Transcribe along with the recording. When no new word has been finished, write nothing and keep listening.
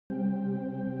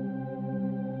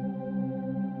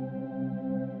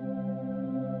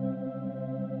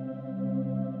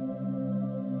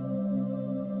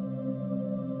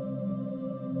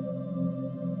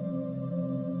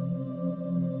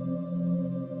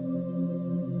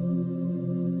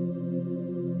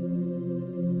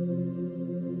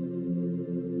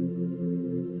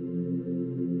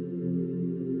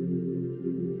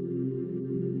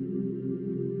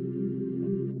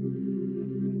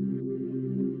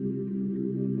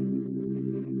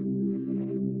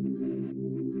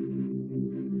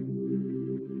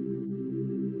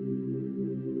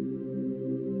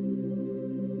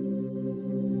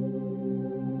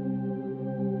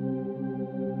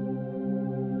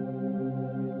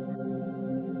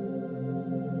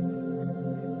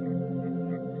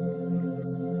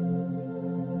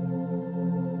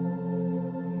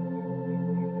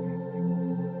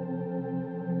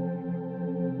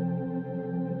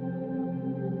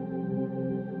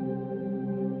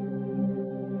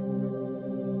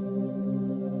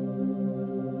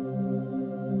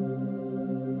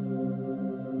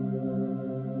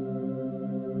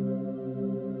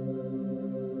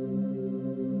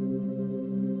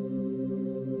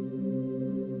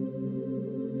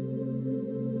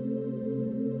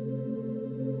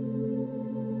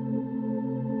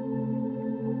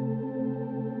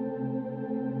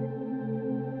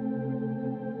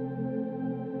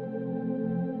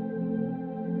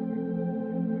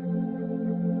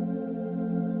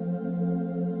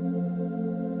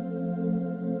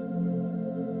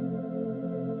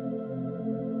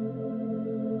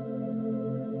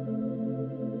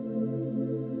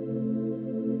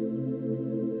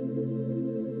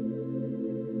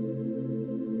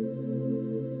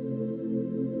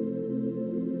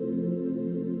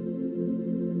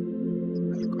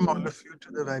all of you to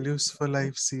the Values for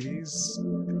Life series,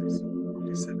 episode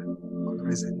 47 on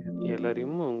resilience.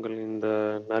 எல்லாரையும் உங்கள் இந்த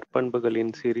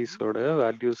நற்பண்புகளின் சீரீஸோட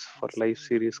values for life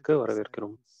சீரீஸ்க்கு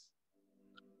வரவேற்கிறோம்.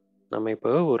 நம்ம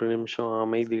இப்போ ஒரு நிமிஷம்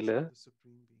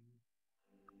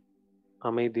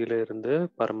அமைதியில இருந்து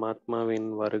பரமாத்மாவின்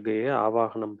வருகையை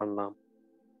ஆவாகனம் பண்ணலாம்.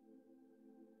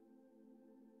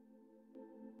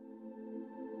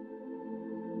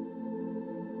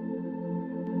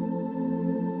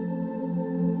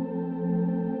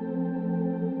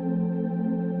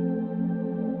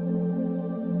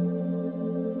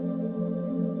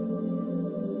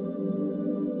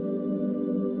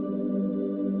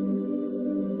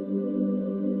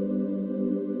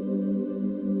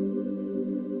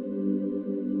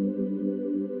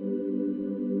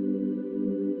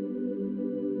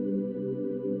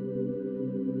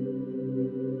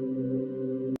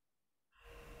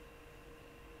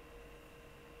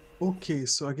 Okay,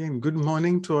 so again, good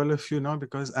morning to all of you now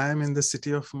because I am in the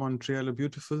city of Montreal, a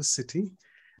beautiful city.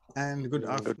 And good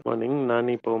good afternoon. Morning.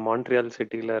 நான் இப்போ மான்ட்ரியால்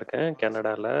சிட்டியில் இருக்கேன்,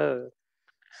 கனடால.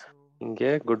 So,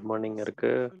 இங்கே குட் மார்னிங் this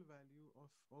இருக்கு. beautiful value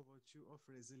or virtue of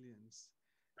resilience.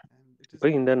 And it is இப்போ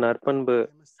one இந்த of, நற்பண்பு I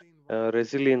must say, in one of the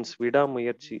resilience few things we have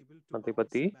விடாமுயற்சி been able to அதை bounce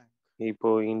பற்றி back.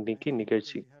 இப்போ And இன்னைக்கு I think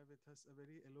நிகழ்ச்சி. we have with us a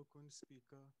very eloquent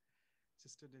speaker,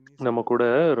 Sister Denise. நம்ம கூட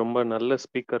ரொம்ப நல்ல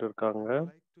ஸ்பீக்கர் இருக்காங்க. I would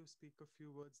like to speak a few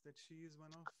words that she is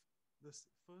one of the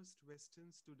first Western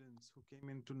students who came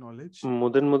into knowledge.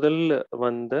 முதல்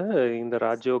வந்த இந்த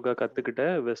ராஜயோகா கத்துக்கிட்ட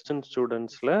western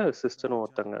ஸ்டூடெண்ட்ஸ்ல சிஸ்டரும்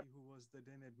ஒருத்தங்க. Who was the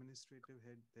then administrative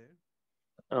head there.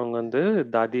 அவங்க வந்து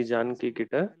தாதி ஜானகி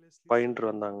கிட்ட பயின்று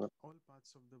வந்தாங்க. All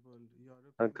parts of the world,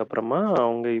 Europe, அதுக்கப்புறமா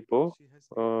அவங்க இப்போ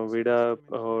விடா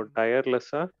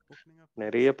டயர்லெஸ்ஸா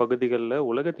நிறைய பகுதிகளில்,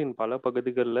 உலகத்தின் பல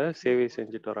பகுதிகளில் சேவை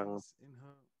செஞ்சுட்டு வராங்க. in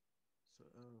her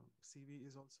CV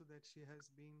is also that she has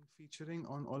been featuring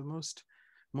on almost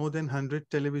more than 100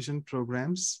 television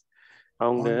programs.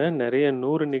 அவங்க நிறைய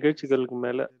 100 நிகழ்ச்சிகளுக்கு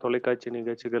மேல தொலைக்காட்சி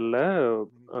நிகழ்ச்சிகள்ல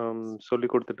சொல்லி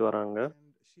கொடுத்துட்டு வராங்க.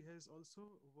 And she has also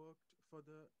worked for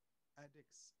the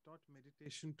addicts, taught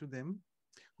meditation to them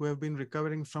who have been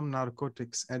recovering from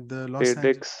narcotics at the Los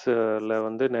TEDxல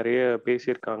வந்து நிறைய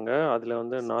பேசியிருக்காங்க. அதுல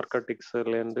வந்து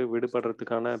நார்காட்டிக்ஸ்ல இருந்து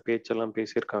விடுபடுறதுக்கான பேச்செல்லாம்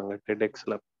பேசியிருக்காங்க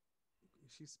TEDxல.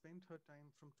 She spent her time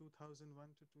from 2001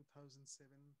 to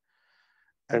 2007.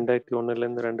 2001ல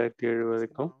இருந்து 2007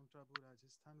 வரைக்கும்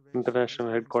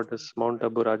international head quarters mount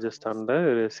Abu ராஜஸ்தான்ல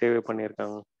சேவை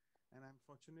பண்ணியிருக்காங்க. And I'm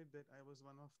fortunate that I was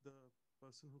one of the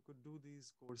person who could do these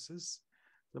courses.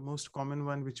 The most common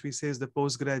one, which we say, is the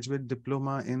postgraduate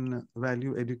diploma in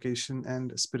value education and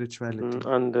spirituality.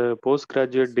 அந்த post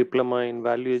graduate diploma in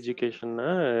value education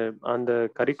அந்த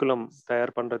curriculum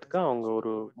தயார் பண்றதுக்கு அவங்க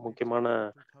ஒரு முக்கியமான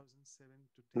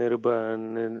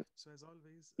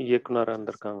இயக்குனராக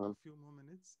இருந்திருக்காங்க.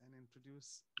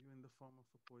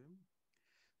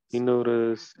 இன்னொரு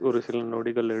சில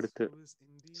நொடிகள் எடுத்து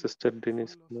சிஸ்டர்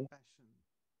டெனிஸ்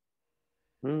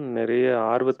நிறைய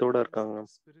ஆர்வத்தோட இருக்காங்க.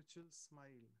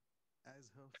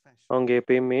 அவங்க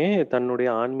எப்பயுமே தன்னுடைய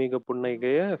ஆன்மீக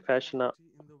புன்னகைய ஃபேஷனா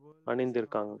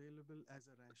அணிந்திருக்காங்க.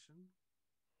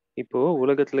 இப்போ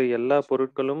உலகத்துல எல்லா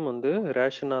பொருட்களும் வந்து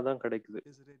ரேஷனா தான் கிடைக்குது,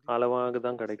 அளவாக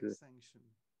தான் கிடைக்குது.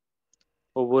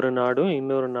 ஒவ்வொரு நாடும்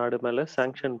இன்னொரு நாடு மேல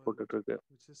சாங்ஷன் போட்டுட்டு இருக்கு.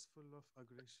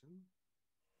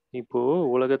 இப்போ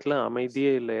உலகத்துல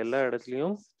அமைதியே இல்லை, எல்லா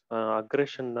இடத்துலயும்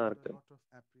அக்ரெஷன் தான் இருக்கு.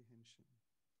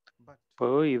 இப்போ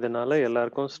இதனால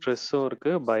எல்லாருக்கும் ஸ்ட்ரெஸ்ஸும்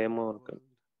இருக்கு, பயமும் இருக்கு.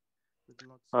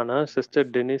 ஆனா சிஸ்டர்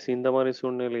டெனிஸ் இந்த மாதிரி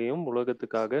சூழ்நிலையும்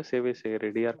உலகத்துக்காக சேவை செய்ய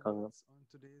ரெடியா இருக்காங்க.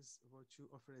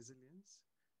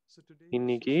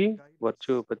 இன்னைக்கு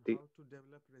வர்ச்சுவை பத்தி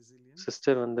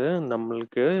சிஸ்டர் வந்து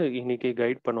நம்மளுக்கு இன்னைக்கு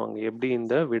கைட் பண்ணுவாங்க, எப்படி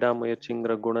இந்த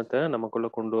விடாமுயற்சிங்கிற குணத்தை நமக்குள்ள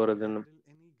கொண்டு வரதுன்னு.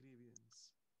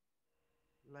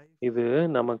 இது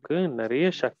நமக்கு நிறைய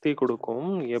சக்தி கொடுக்கும்,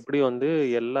 எப்படி வந்து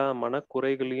எல்லா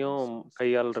மனக்குறைகளையும்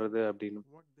கையாள்றது அப்படின்னு.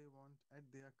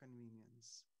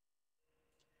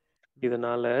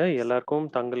 இதனால எல்லாருக்கும்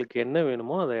தங்களுக்கு என்ன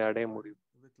வேணுமோ அதை அடைய முடியும்.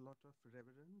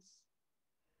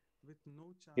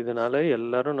 இதனால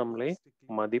எல்லாரும் நம்மளை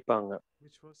மதிப்பாங்க.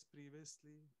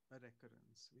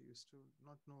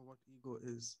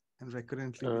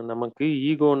 நமக்கு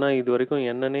ஈகோனா இது வரைக்கும்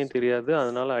என்னன்னே தெரியாது,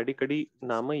 அதனால அடிக்கடி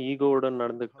நாம ஈகோவோட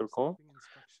நடந்துட்டு இருக்கோம்.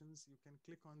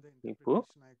 இப்போ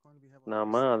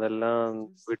நாம அதெல்லாம்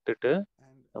விட்டுட்டு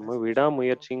நம்ம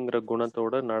விடாமுயற்சிங்கிற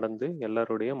குணத்தோட நடந்து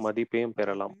எல்லாருடைய மதிப்பையும்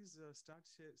பெறலாம்.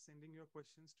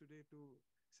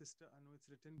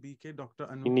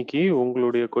 இன்னைக்கு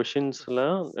உங்களுடைய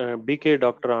கொஷின்ஸ்லாம் பிகே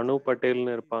டாக்டர் அனு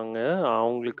பட்டேல்னு இருப்பாங்க,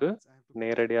 அவங்களுக்கு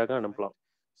நேரடியாக அனுப்பலாம்.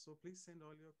 So please send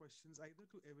all your questions either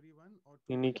to everyone or to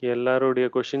the இன்னைக்கு group. எல்லாருடைய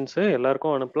கொஷின்ஸ்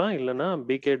எல்லாருக்கும் அனுப்பலாம், இல்லைன்னா Whatever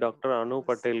PK works. Doctor I Anu must say,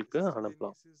 பட்டேலுக்கு Sister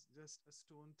அனுப்பலாம். Denise is just a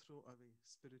stone throw away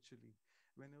spiritually.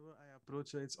 Whenever I approach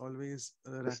her, it's always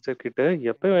sister rapid கிட்ட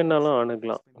எப்போ and வேணாலும் easy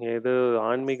அணுகலாம். explaining எது the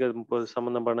ஆன்மீகம் things.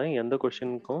 சம்மந்தமான எந்த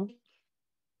கொஷினுக்கும் I'll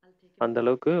take a அந்த minute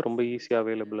அளவுக்கு to ரொம்ப say ஈஸியாக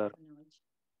அவைலபிளாக இருக்கும். Manoj,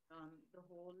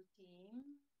 the whole team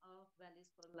of Values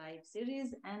for Life series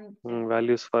and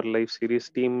values for life series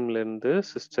டீம்லேருந்து uh,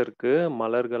 சிஸ்டருக்கு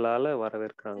மலர்களால்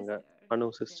வரவேற்கிறாங்க. sister Anu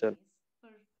sister. Denise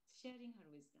for sharing her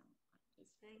wisdom.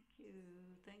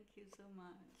 Thank you so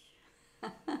much.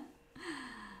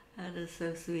 That is so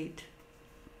sweet.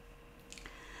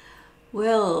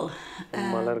 Well,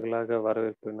 மலர்களாக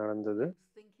வரவேற்பு நடந்தது. I was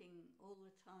thinking all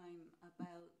the time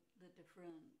about the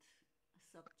different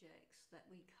subjects that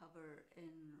we cover in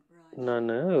Raj. நான்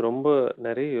ரொம்ப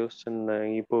நிறைய யோசிச்சிருந்தேன்,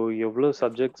 இப்போ எவ்வளோ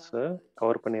சப்ஜெக்ட்ஸை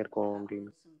cover பண்ணியிருக்கோம்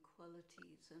அப்படின்னு. And qualities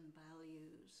and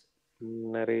values.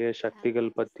 நிறைய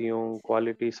சக்திகள் பற்றியும்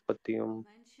குவாலிட்டிஸ் பற்றியும்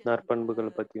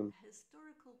நற்பண்புகள் பற்றியும்.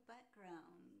 Historical background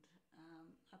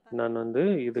நான்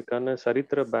இதுக்கான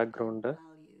சரித்திர பேக்ரவுண்டை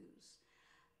values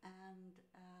and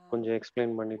கொஞ்சம்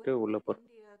எக்ஸ்பிளைன் பண்ணிட்டு உள்ள போகிறேன்.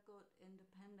 India got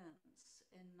independence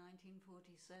in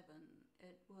 1947.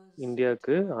 It was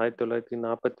இந்தியாவுக்கு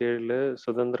 1947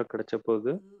 சுதந்திரம் கிடைச்ச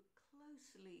போது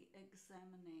closely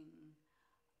examining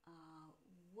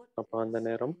what அப்போ அந்த is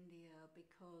நேரம் India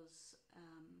because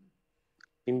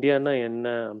இந்தியானா என்ன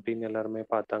அப்படின்னு எல்லாருமே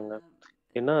பார்த்தாங்க.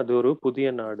 ஏன்னா அது ஒரு புதிய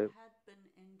நாடு. had been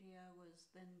India was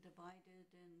then divided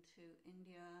into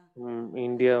India,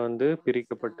 India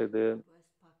பிரிக்கப்பட்டது. West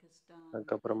Pakistan,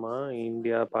 அதுக்கப்புறமா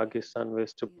இந்தியா, பாகிஸ்தான்,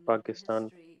 வெஸ்ட் பாகிஸ்தான்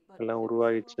எல்லாம்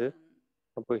உருவாயிடுச்சு.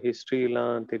 அப்போ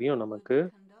ஹிஸ்ட்ரிலாம் தெரியும் நமக்கு.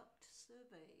 conduct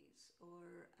surveys or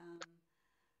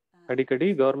அடிக்கடி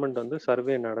கவர்மெண்ட்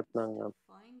சர்வே நடத்தினாங்க,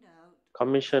 find out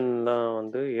கமிஷன்லாம்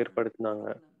ஏற்படுத்தினாங்க.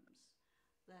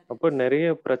 அப்போ நிறைய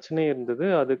பிரச்சனை இருந்தது,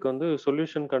 அதுக்கு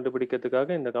சொல்யூஷன் கண்டுபிடிக்கிறதுக்காக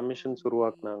இந்த கமிஷன்ஸ்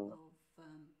உருவாக்குனாங்க.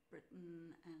 Britain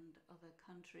and other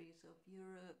countries of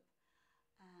Europe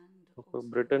and அப்போ also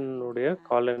பிரிட்டனுடைய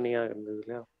காலனியா இருந்தது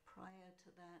இல்லையா. prior to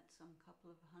that, some couple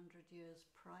of hundred years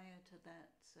prior to that,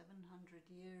 700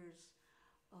 years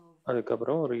of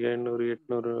அதுக்கப்புறம் ஒரு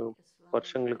 700-800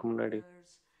 வருஷங்களுக்கு முன்னாடி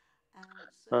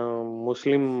and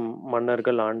முஸ்லிம்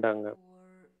மன்னர்கள் ஆண்டாங்க. for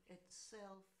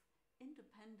itself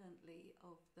independently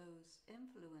of those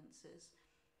influences,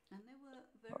 and there were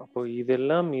அப்போ various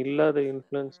இதெல்லாம் இல்லாத groups that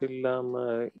இன்ஃப்ளூயன்ஸ் were இல்லாம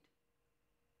identified.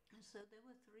 So there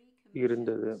were three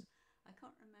இருந்தது. commissions. I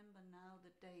can't remember now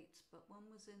the dates, but one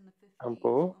was in the 50s,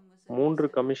 அப்போ one was in 3 the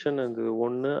commission 70s, இருந்தது. one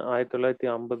ஒன்று was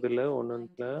 1950ல, 80s,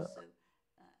 ஒன்றுல 90s.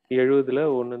 So 70ல,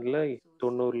 every ஒன்றுல 20 years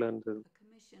or 90ல so, இருந்தது. a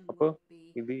commission அப்போ would be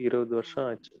இது 20 வருஷம்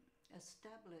ஆச்சு.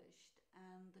 established,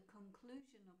 and the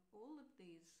conclusion of all of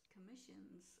these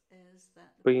commissions is that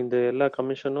இப்போ இந்த எல்லா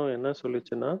கமிஷனும் என்ன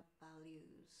சொல்லுச்சுன்னா,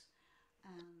 values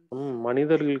and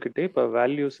மனிதர்கள்கிட்ட இப்போ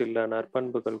வேல்யூஸ் இல்லை,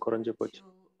 நற்பண்புகள் குறைஞ்சு போச்சு.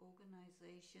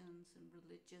 organizations and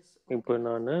religious இப்போ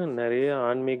நான் நிறைய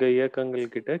ஆன்மீக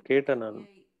இயக்கங்கள் கிட்ட கேட்டேன். நான்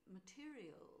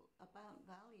material about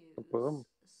values. இப்போ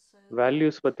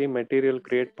வேல்யூஸ் பத்தி மெட்டீரியல்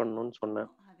கிரியேட் பண்ணணும்னு சொன்னேன்.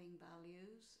 Not having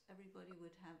values, everybody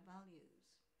would have values.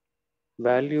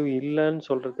 Value இல்லைன்னு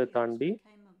சொல்றதை தாண்டி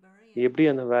எப்படி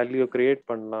அந்த வேல்யூ கிரியேட்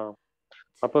பண்ணலாம்.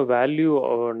 அப்போ வேல்யூ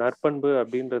நற்பண்பு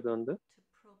அப்படின்றது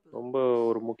ரொம்ப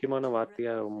ஒரு முக்கியமான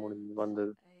வார்த்தையா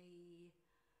வந்தது.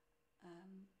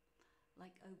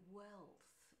 Like a wealth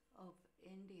of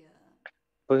India.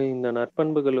 இப்போ இந்த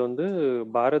நற்பண்புகள்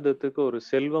பாரதத்துக்கு ஒரு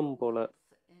செல்வம் போல.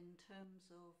 In terms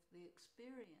of the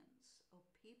experience of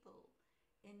people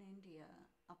in India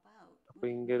about இப்போ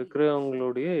இங்க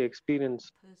இருக்கிறவங்களுடைய experience,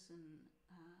 person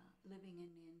living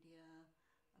in India,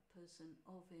 a person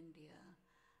of India,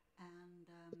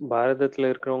 and பாரதத்துல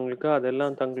இருக்கிறவங்களுக்கு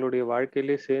அதெல்லாம் தங்களுடைய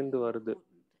வாழ்க்கையிலே சேர்ந்து வருது.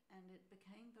 and it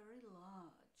became very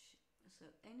large. So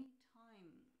anytime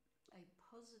a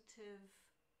positive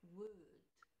word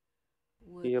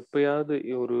எப்பயாவது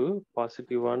ஒரு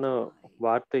பாசிட்டிவான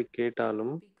வார்த்தை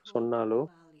கேட்டாலும் சொன்னாலும்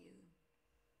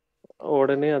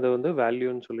உடனே அதை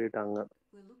வேல்யூன்னு சொல்லிட்டாங்க.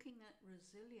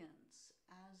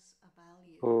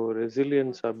 ஓ,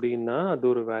 ரெசிலியன்ஸ் அப்படின்னா அது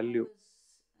ஒரு வேல்யூ.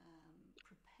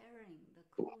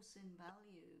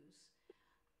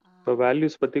 இப்போ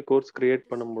வேல்யூஸ் பத்தி கோர்ஸ் கிரியேட்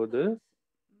பண்ணும்போது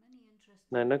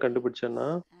நான் என்ன கண்டுபிடிச்சேன்னா,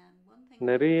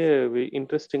 நிறைய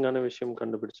இன்ட்ரெஸ்டிங்கான விஷயம்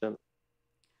கண்டுபிடிச்சேன்.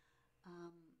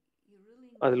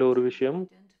 அதுல ஒரு விஷயம்,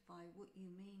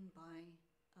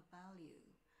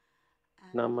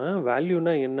 நம்ம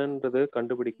வேல்யூனா என்னன்றதை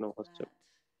கண்டுபிடிக்கணும் ஃபர்ஸ்ட்.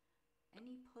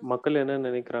 மக்கள் என்ன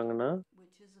நினைக்கிறாங்கன்னா,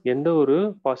 எந்த ஒரு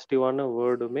பாசிட்டிவான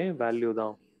வேர்டுமே வேல்யூ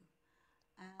தான்.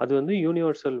 அது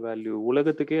யூனிவர்சல் வேல்யூ,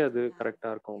 உலகத்துக்கே அது கரெக்டா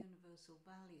இருக்கும்.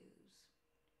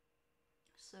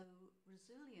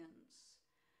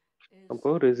 அப்போ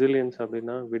is ரெசிலியன்ஸ் your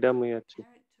அப்படின்னா விடாமுயற்சி.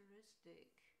 characteristic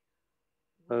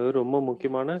அது way ரொம்ப of being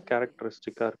முக்கியமான resilient.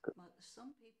 கேரக்டரிஸ்டிக்கா இருக்கு. But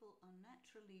some people are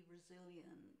naturally resilient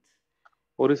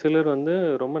ஒரு சிலர் வந்து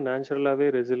ரொம்ப நேச்சுரலாவே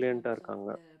in ரெசிலியன்ட்டா terms of இருக்காங்க.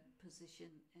 their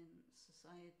position in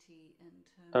society, in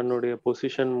terms தன்னுடைய of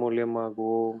position their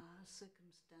மூலியமாகவோ,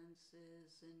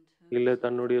 circumstances, in இல்ல terms of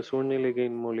தன்னுடைய their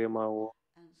சூழ்நிலைகளின் health, மூலியமாவோ,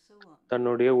 and so on.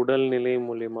 தன்னுடைய But உடல்நிலை there are other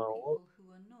மூலியமாவோ, people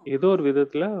who are not. ஏதோ ஒரு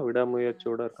விதத்துல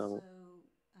விடாமுயற்சியோட இருக்காங்க. So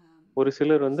ஒரு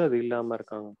சிலர் வந்து அது resilience இல்லாம is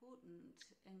இருக்காங்க. important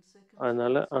in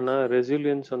அதனால circumstances ஆனா where you need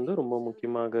resilience to வந்து be ரொம்ப resilient.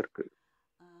 முக்கியமாக இருக்கு.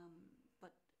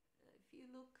 But if you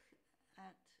look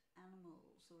at animals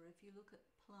or if you look at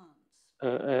plants,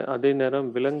 அதே நேரம்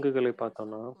you'll see that விலங்குகளை there are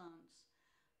பார்த்தோம்னா, some plants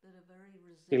that are very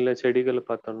இல்ல resilient செடிகளை and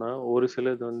பார்த்தோம்னா, hardy ஒரு and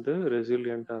சிலது can வந்து survive very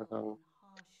ரெசிலியன்ட்டா well இருக்காங்க. in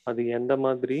harsh அது எந்த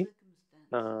மாதிரி circumstances.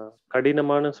 But there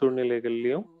கடினமான are other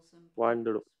சூழ்நிலைகள்லயும் animals and plants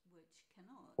வாழ்ந்துடும். which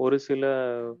cannot. ஒரு சில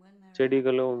And when their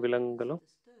செடிகளும் habitat is விலங்குகளும்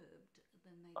disturbed,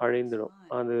 then they don't அழிந்துடும்.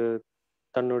 survive. அது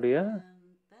தன்னுடைய And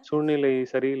that is சூழ்நிலை not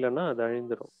சரியில்லைன்னா அது because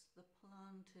அழிந்துடும். the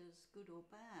plant is good or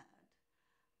bad,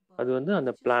 அது but வந்து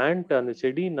அந்த it's just the பிளான்ட், அந்த way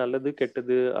செடி it நல்லது is.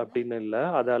 கெட்டது And that அப்படின்னு இல்ல.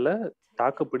 when we அதால take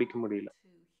தாக்கு it பிடிக்க முடியல.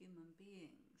 to human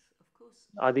beings, of course,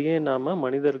 அதையே நாம everybody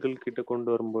மனிதர்கள் is கிட்ட கொண்டு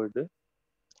different. வரும்பொழுது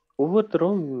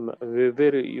ஒவ்வொருத்தரும் And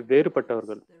வெவ்வேறு everyone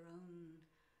வேறுபட்டவர்கள். has their own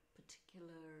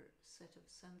particular set of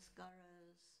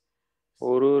sanskaras.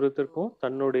 ஒரு Some ஒருத்தருக்கும் people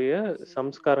தன்னுடைய are resilient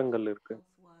சம்ஸ்காரங்கள் இருக்கு.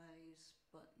 health-wise,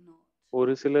 but not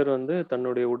ஒரு சிலர் வந்து in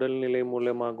தன்னுடைய other உடல்நிலை dimensions.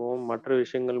 மூலியமாகவும், மற்ற Some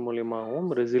விஷயங்கள் people மூலியமாகவும்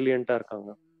are ரெசிலியன்ட்டா resilient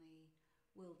இருக்காங்க. in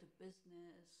the world of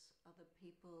business. Other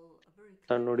people are very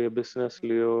தன்னுடைய clever, but very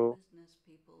பிசினஸ்லயோ, good business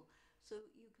people. So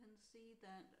you can see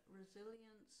that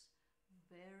resilience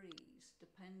varies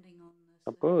depending on the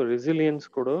அப்போ resilience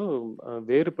கூட circumstances and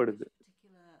வேறுபடுது which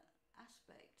particular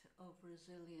aspect of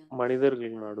resilience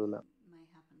மனிதர்கள் one நடுவுல. may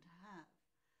happen to have.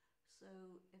 So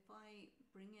if I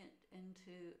bring it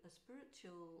into a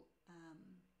spiritual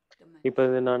இப்ப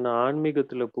dimension, இத நான்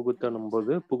ஆன்மீகத்துல and we also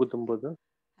have to புகுத்தும்போது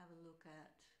have a look at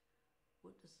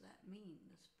what does that mean,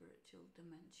 the spiritual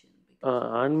dimension, because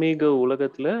we ஆன்மீக can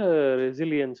உலகத்துல define that.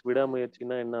 Resilience And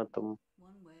விடாமுயற்சினா என்ன அர்த்தம்?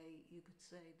 one way you could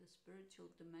say the spiritual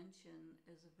dimension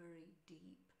is a very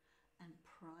deep and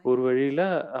ஒரு private வழியில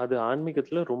அது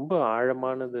ஆன்மீகத்துல dimension, ரொம்ப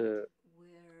ஆழமானது.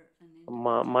 where an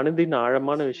individual மனதின்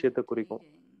ஆழமான is விஷயத்த குறிக்கும்.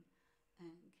 meditating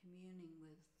and communing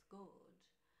with God.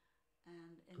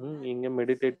 And in that இங்க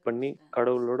மெடிடேட் பண்ணி circumstance,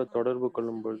 கடவுளோட the kind of தொடர்பு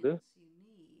கொள்ளும் பொழுது resilience you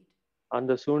need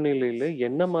அந்த சூழ்நிலையில is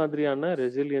என்ன மாதிரியான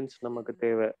ரெசிலியன்ஸ் resilience நமக்கு to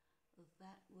தேவை?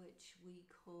 that which we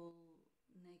call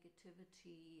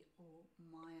negativity or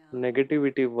maya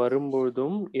negativity opposition.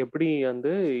 வரும்பொழுதும் எப்படி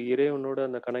வந்து There's இறைவனோட only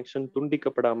அந்த a கனெக்ஷன் little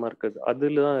துண்டிக்கப்படாம bit இருக்குது.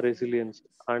 அதுல தான் of resilience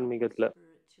evidence of the ஆன்மீகத்துல.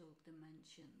 spiritual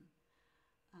dimension.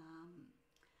 Um,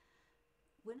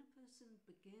 when a person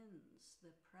begins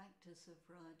the practice of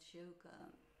Raj Yoga,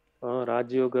 they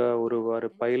Raja Yoga go ஒரு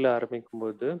பயில into it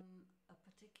ஆரம்பிக்கும்போது from a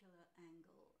particular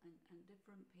angle, and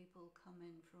different people come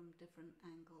in from different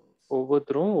angles.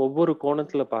 ஒவ்வொருத்தரும் ஒவ்வொரு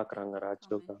கோணத்துல People பாக்குறாங்க come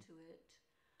Raja Yoga. into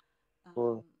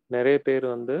it நிறைய பேர்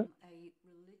வந்து from a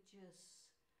religious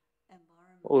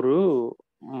environment, ஒரு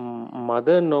and they மத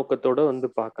feel நோக்கத்தோட that வந்து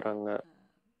is to பாக்குறாங்க. get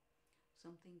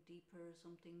something deeper,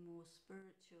 something more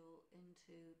spiritual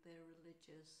into their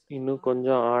religious இன்னும்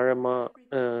கொஞ்சம் environment. ஆழமா Not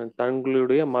everybody.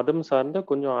 தங்களுடைய மதம் சார்ந்த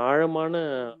கொஞ்சம் ஆழமான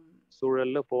Um,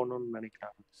 சூழல்ல போகணும்னு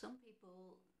நினைக்கிறாங்க. some people,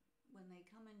 when they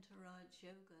come into Raj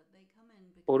Yoga, they come in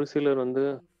ஒரு because சிலர் they're வந்து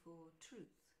looking for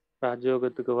truth.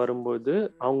 ராஜயோகத்துக்கு And truth is வரும்போது a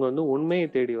very அவங்க வந்து broad உண்மையை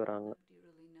term. தேடி வராங்க. Nobody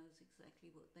really knows exactly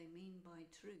what they mean by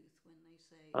truth when they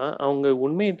say அவங்க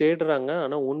உண்மையை truth. தேடுறாங்க,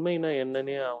 ஆனா உண்மைனா But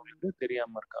என்னன்னே அவங்களுக்கு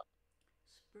தெரியாம இருக்காங்க.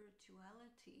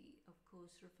 spirituality, of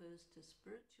course, refers to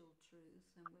spiritual truth,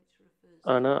 and which refers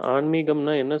ஆனா to truth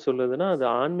ஆன்மீகம்னா என்ன சொல்லுதுன்னா, அது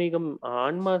concerning ஆன்மீகம்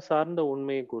ஆன்மா creation, சார்ந்த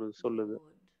உண்மையை சொல்லுது. God,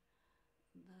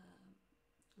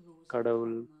 the laws of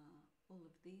கடவுள், karma, all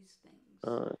of these things.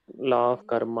 Law And of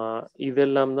India karma, has a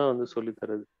இதெல்லாம் தான் வந்து whole சொல்லி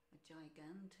தருது. a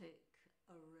gigantic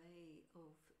array of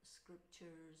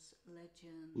scriptures,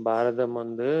 legends, பாரதம்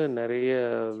வந்து நிறைய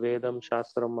வேதம், rituals,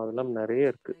 சாஸ்திரம் அதெல்லாம் நிறைய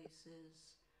holy இருக்கு. places,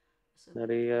 so many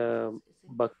நிறைய places.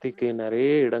 It's பக்திக்கு incredibly நிறைய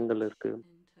இடங்கள் rich இருக்கு.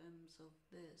 in terms of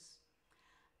this.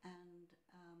 And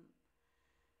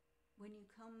when you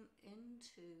come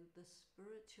into the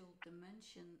spiritual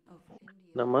dimension of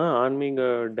India, நம்ம ஆன்மீக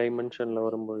you're looking at a டைமென்ஷன்ல very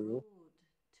வரும்பொழுது broad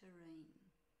terrain.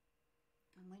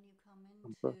 And when you come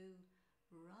அப்ப into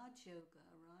Raj Yoga,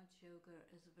 Raj Yoga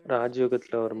is a very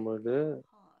ராஜயோகத்துல specific வரும்போது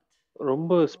part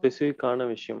ரொம்ப of ஸ்பெசிஃபிக்கான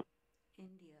விஷயம்.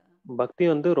 India, பக்தி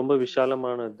வந்து ரொம்ப which is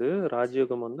விஷாலமானது, referred to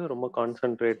ராஜயோகம் வந்து ரொம்ப in the scripture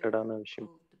கான்சென்ட்ரேட்டடான விஷயம்.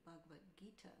 called the Bhagavad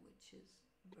Gita, which is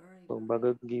very, இப்போ very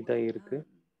பகவத்கீதா well இருக்கு.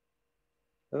 known.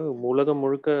 And உலகம்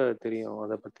முழுக்க it's தெரியும்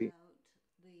அதை all பத்தி. about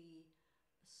the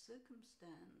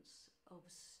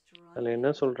அதுல என்ன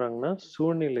சொல்றாங்கன்னா, There's the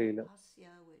சூழ்நிலையில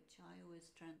tapasya, which I always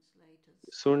translate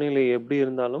as சூழ்நிலை எப்படி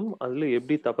இருந்தாலும், அதுல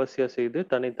எப்படி தபஸ்யா செய்து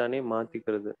தன்னைத்தானே your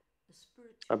மாத்திக்கிறது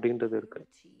spiritual அப்படின்றது இருக்கு.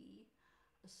 purity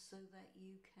so that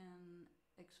you can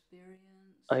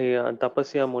experience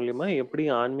தபஸ்யா மூலியமா எப்படி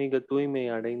ஆன்மீக தூய்மை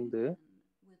அடைந்து, communion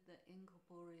with the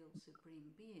incorporeal supreme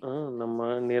being. நம்ம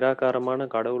நிராகாரமான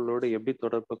கடவுளோட எப்படி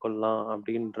தொடர்பு கொள்ளலாம்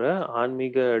அப்படின்ற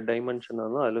ஆன்மீக டைமென்ஷன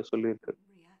தான் அதுல சொல்லியிருக்கு.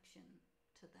 Reaction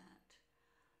to that,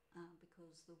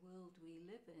 because the world we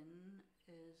live in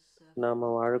is நாம fraught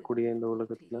with வாழக்கூடிய இந்த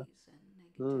உலகத்துல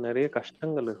difficulties and நெறைய negativity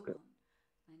கஷ்டங்கள் and so இருக்கு. on.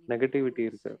 Many நெகட்டிவிட்டி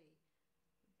people இருக்கு. say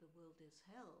the world is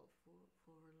hell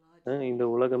for largely இந்த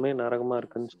உலகமே நரகமா those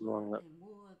இருக்குன்னு who சொல்லுவாங்க. are in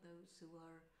war, those who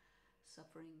are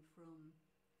suffering from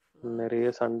floods, நெறைய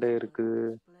those சண்டை who are இருக்கு.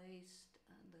 displaced,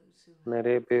 and those who have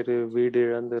நெறைய பேரு financial வீடு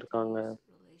இழந்து இருக்காங்க.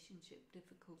 difficulties, relationship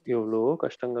difficulties. எவ்வளவோ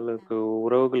கஷ்டங்கள் இருக்கு. And we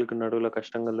உறவுகளுக்கு நடுவுல want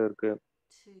கஷ்டங்கள் இருக்கு.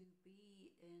 to be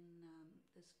in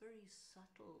this very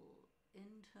subtle,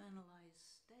 internalized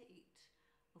state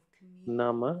of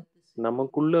நாம communion with the supreme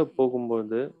நமக்குள்ள being, which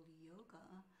போகும்போது we call yoga.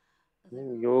 There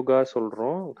are yoga all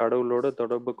சொல்றோம். sorts of கடவுளோட ways to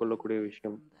தொடர்பு move கொள்ளக்கூடிய away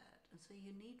விஷயம். from that. And so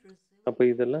you need அப்ப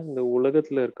இதெல்லாம் இந்த resilience.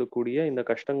 உலகத்துல இருக்கக்கூடிய இந்த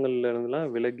கஷ்டங்கள்ல இருந்துலாம்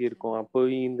விலகி இருக்கோம். அப்போ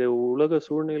இந்த உலக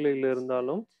சூழ்நிலையில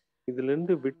இருந்தாலும் இதுல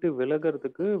இருந்து விட்டு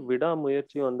விலகறதுக்கு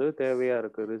விடாமுயற்சி வந்து தேவையா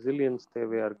இருக்கு. ரெசிலியன்ஸ்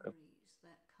தேவையா இருக்கு.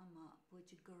 That come up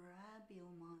which grab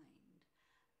your mind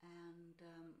and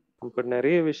இப்ப pull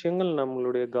நெறைய you விஷயங்கள் into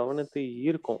நம்மளுடைய various கவனத்தை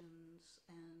ஈர்க்கும். emotions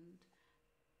and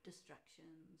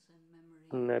distractions and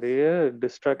memories, நெறைய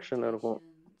டிஸ்ட்ராக்ஷன் இருக்கும்.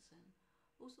 irritations and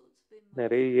all sorts of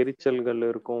நெறைய emotions that எரிச்சல்கள் we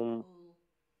would இருக்கும். not call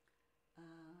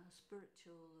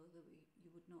spiritual, or that you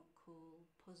would not call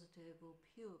positive or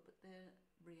pure, but they're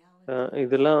realities.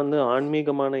 இதெல்லாம் வந்து Because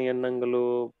ஆன்மீகமான எண்ணங்களோ,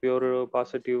 pure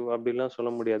positive அப்படிலாம்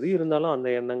சொல்ல முடியாது. இருந்தாலும் அந்த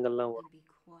எண்ணங்கள்லாம் and வரும். be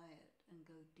quiet and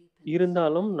go deep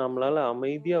இருந்தாலும் inside நம்மளால and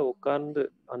அமைதியா all the உட்கார்ந்து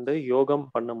அந்த things யோகம்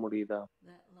பண்ண முடியுதா?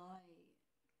 that lie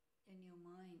in your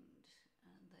mind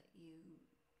and that you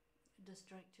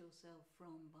distract yourself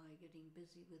from by getting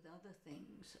busy with other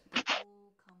things, they all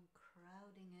come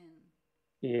crowding in.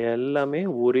 எல்லாமே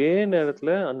ஒரே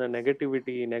நேரத்துல அந்த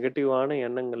நெகட்டிவான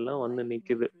எண்ணங்கள்லாம் வந்து Why you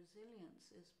நிக்குது. need resilience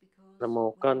is because நம்ம when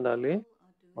உட்கார்ந்தாலே people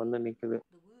are வந்து doing நிக்குது.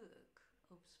 the work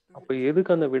of அப்ப spiritual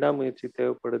எதுக்கு அந்த விடாமுயற்சி practice,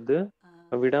 தேவைப்படுது?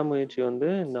 they விடாமுயற்சி don't வந்து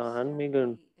இந்த ஆன்மீக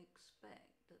necessarily expect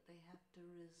that they have to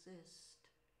resist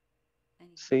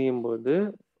anything செய்யும்போது,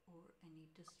 negative or any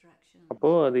distractions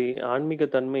அப்போ or அது any ஆன்மீக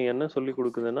தன்மை என்ன சொல்லிக்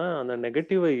கொடுக்குதுன்னா, அந்த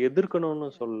நெகட்டிவை எதிர்க்கணும்னு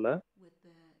interfere சொல்லல. with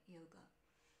their yoga.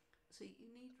 So you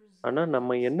need ஆனா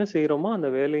நம்ம resilience என்ன in செய்றோமோ that அந்த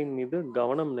your வேலையின் மீது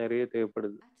கவனம் நெறைய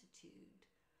தேவைப்படுது. attitude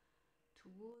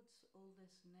towards all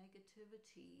this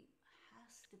negativity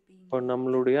has to be இப்போ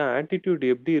நம்மளுடைய neutral. ஆட்டிட்யூட்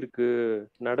எப்படி இருக்கு?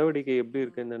 நடவடிக்கை If எப்படி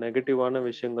இருக்கு you're இந்த bothered நெகட்டிவான by it,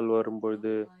 விஷயங்கள் if you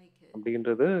வரும்பொழுது? don't like it,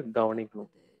 அப்படின்றத if you're fed up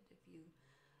கவனிக்கணும். with it, if you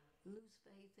lose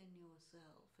faith in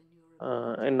yourself and your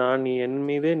ability நான் to என்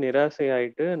மீதே meditate, நிராசை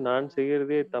ஆயிட்டு, நான்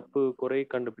செய்யறதே then தப்பு, குறை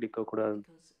கண்டுபிடிக்க கூடாது.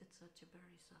 because it's such a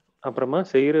very subtle அப்புறமா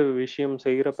thing. செய்யற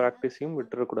செய்யற So that's பிராக்டிஸையும் one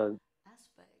விட்டுறக்கூடாது.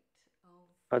 aspect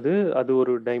of அது அது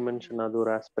ஒரு டைமென்ஷன், அது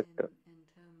ஒரு resilience aspect. in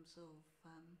terms of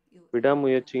your inner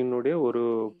விடாமுயற்சியினுடைய ஒரு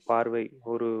meditation. பார்வை,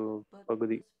 ஒரு But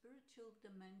பகுதி. the spiritual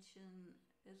dimension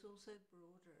is also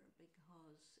broader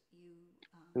because you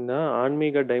இந்த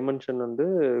ஆன்மீக டைமென்ஷன் வந்து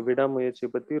are விடாமுயற்சி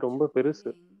a பத்தி ரொம்ப spiritual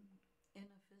பெருசு. being in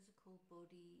a physical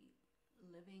body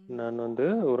living நான் வந்து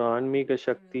ஒரு in the ஆன்மீக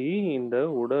சக்தி material இந்த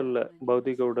world. You உடல்ல, have many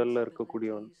பௌதிக உடல்ல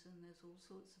இருக்கக்கூடியவன். responsibilities and there's all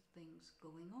sorts of things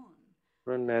going on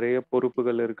அப்புறம் in நிறைய your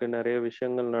பொறுப்புகள் body. இருக்கு, நிறைய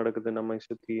விஷயங்கள் நடக்குது நம்மை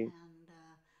சுத்தி. And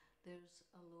there's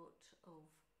a lot of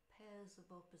pairs of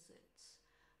opposites.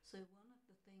 So one of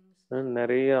the things that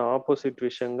நிறைய we ஆப்போசிட்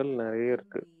விஷயங்கள் learn நிறைய in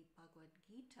இருக்கு. the Bhagavad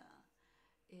Gita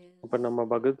is அப்ப நம்ம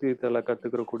a பகவத்கீதையில very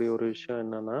கத்துக்கிற கூடிய ஒரு interesting விஷயம்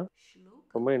என்னன்னா,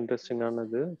 shloka ரொம்ப which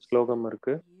இன்ட்ரெஸ்டிங்கானது says ஸ்லோகம்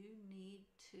இருக்கு. you need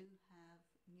to have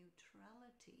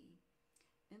neutrality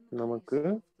in the நமக்கு face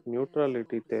of the pairs of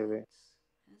neutrality தேவை. opposites.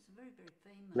 And it's a very, very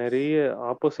famous நிறைய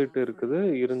ஆப்போசிட் இருக்குது,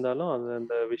 phrase. இருந்தாலும் அந்த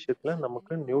And விஷயத்துல so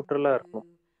நமக்கு anyone நியூட்ரலா who இருக்கணும்.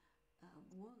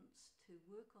 wants to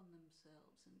work on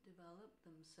themselves and develop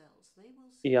themselves, they will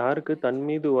see யாருக்கு the தன்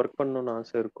மீது natural ஒர்க் பண்ணணும்னு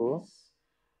ஆசை இருக்கோ, this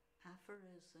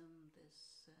aphorism, this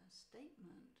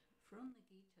statement from the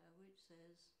Gita, which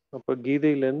says அப்ப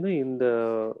கீதையில இருந்து one இந்த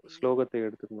needs to be ஸ்லோகத்தை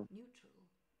எடுத்துக்கணும். neutral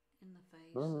in the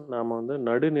face of நாம வந்து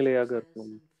நடுநிலையாக success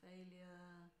இருக்கணும். and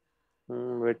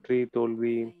failure, வெற்றி,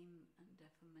 தோல்வி, fame and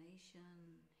defamation,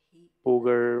 heat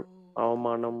புகழ், and cold,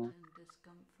 அவமானம், comfort and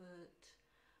discomfort,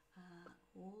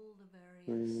 all the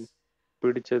various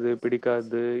பிடிச்சது,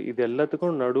 பிடிக்காது, positive இது and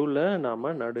எல்லாத்துக்கும் negative நடுவுல நாம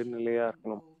reaction நடுநிலையா in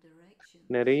இருக்கணும். all directions.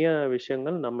 நிறைய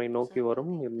விஷயங்கள் நம்மை So நோக்கி I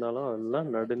வரும், believe that இருந்தாலும் there is a அதெல்லாம்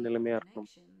very deep நடுநிலைமையா இருக்கணும்.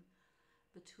 connection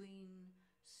between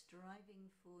striving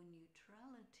for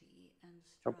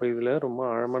அப்ப இதுல ரொம்ப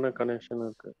ஆழமான கனெக்ஷன்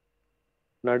இருக்கு.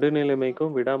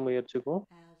 நடுநிலைமைக்கும் விடாமுயற்சிக்கும்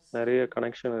as நிறைய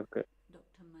கனெக்ஷன் இருக்கு.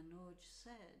 Dr. Manoj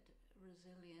said,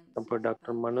 resilience அப்ப is doctor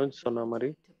about the Manoj சொன்ன மாரி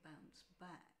ability to bounce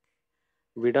back.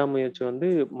 And விடாமுயற்சி when வந்து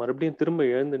you're trying மறுபடியும் திரும்ப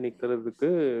எழுந்து things, நிக்கிறதுக்கு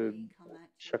they may come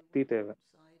at you சக்தி தேவை. one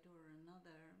side or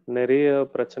another. நிறைய On the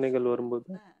பிரச்சனைகள் side of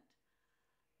வரும்போது that,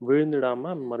 விழுந்துடாம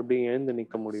you can மறுபடியும் எழுந்து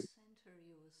நிக்க முடியும். recenter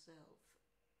yourself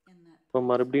in that இப்ப place of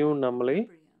மறுபடியும் நம்மளை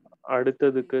equilibrium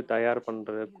அடுத்ததுக்கு where you're தயார் actually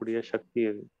பண்றக்கூடிய neutral சக்தி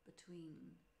அது. between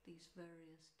these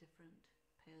various different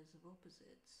pairs of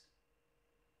opposites.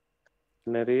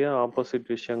 நிறைய And ஆப்போசிட்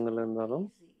it's விஷயங்கள் not இருந்தாலும்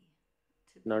easy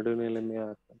to be நடுநிலைமையா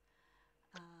neutral. இருக்கு.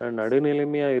 So the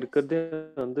நடுநிலைமையா இருக்கிறதே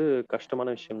question வந்து that கஷ்டமான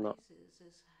விஷயம்தான். arises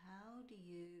is how do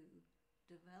you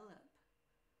develop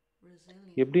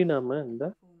எப்படி resilience நாம in இந்த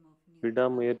the form of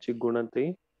விடாமுயற்சி neutrality? குணத்தை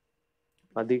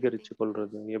Because I அதிகரிச்சு think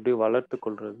கொள்றது, as எப்படி வளர்த்து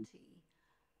கொள்றது? neutrality,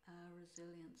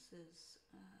 resilience is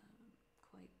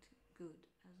quite good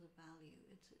as a value.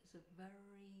 It's a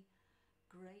very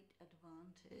great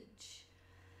advantage.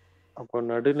 அப்போ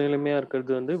நடுநிலைமையா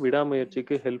இருக்கிறது வந்து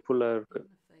விடாமுயற்சிக்கு ஹெல்ப்ஃபுல்லா இருக்கு. In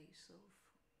the face of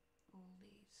all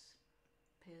these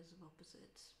pairs of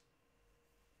opposites.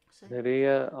 So நிறைய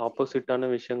neutrality ஆப்போசிட்டான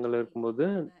is விஷயங்கள் really இருக்கும்போது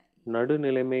that you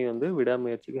நடுநிலைமை வந்து distract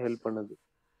விடாமுயற்சிக்கு ஹெல்ப் yourself. பண்ணுது.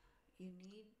 You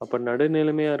need அப்ப to be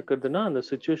நடுநிலைமையா able to இருக்கிறதுனா அந்த feel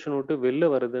சுச்சுவேஷன் விட்டு வெளில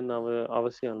வருதுன்னு the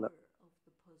அவசியம் இல்ல. power of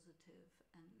the positive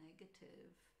and negative,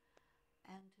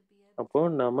 and to be able அப்போ to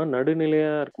நாம regulate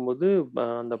நடுநிலையா இருக்கும்போது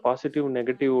அந்த things. பாசிட்டிவ்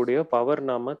நெகட்டிவ் Sometimes உடைய பவர்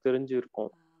people, நாம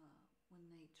தெரிஞ்சிருக்கோம். when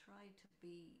they try to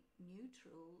be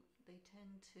neutral, they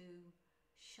tend to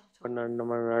shut இப்ப off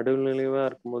நம்ம their நடுநிலையா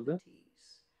இருக்கும்போது sensitivities.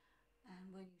 And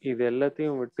when you இது shut off your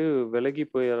எல்லாத்தையும் விட்டு விலகி sensitivities,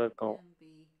 you போயிருக்கோம். can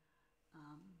be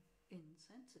um,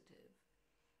 insensitive.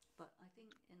 But I think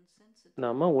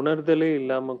நாம insensitivity உணர்தலே is not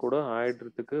இல்லாம கூட necessarily the same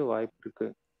ஆயிடுறதுக்கு thing. வாய்ப்பு இருக்கு.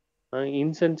 You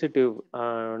insensitive need to be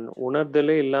neutral.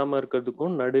 உணர்தலே இல்லாம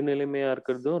இருக்கிறதுக்கும் While நடுநிலைமையா being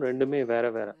இருக்கிறதும் ரெண்டுமே வேற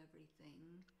sensitive வேற. to everything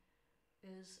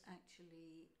is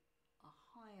actually a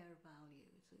higher value.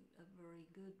 It's a very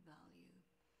good value.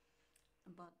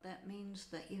 But that means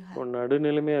that you have to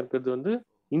நடுநிலைமையா இருக்கிறது வந்து be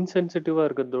இன்சென்சிட்டிவா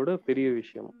இருக்கிறதோட பெரிய And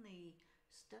விஷயம். in the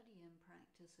study and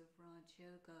practice of Raj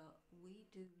Yoga, we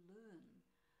do learn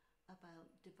about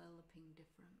developing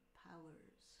different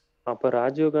powers. அப்ப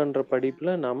ராஜயோகான்ற படிப்புல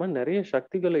And நாம நிறைய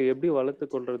சக்திகளை எப்படி in வளர்த்து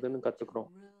particular, கொள்றதுன்னு which are கத்துக்கிறோம்.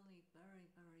 really very,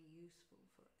 very useful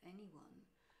for anyone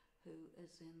who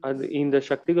is in அது this இந்த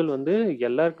சக்திகள் state வந்து of living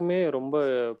எல்லாருக்குமே where ரொம்ப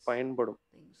opposites, பயன்படும்.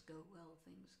 things go well,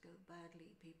 things go badly,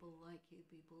 people like you,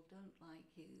 people don't like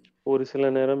you. ஒரு சில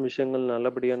You நேரம் either விஷயங்கள் get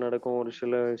நல்லபடியா yourself நடக்கும், ஒரு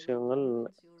சில into விஷயங்கள்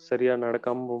towards your சரியா orientation,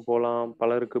 நடக்காம which is போலாம், nothing to do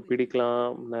பலருக்கு with you, but பிடிக்கலாம்,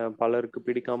 everyone பலருக்கு believes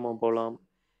பிடிக்காம that. போலாம். So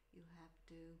you have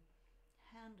to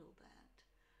handle that.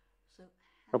 So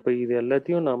அப்ப இது handling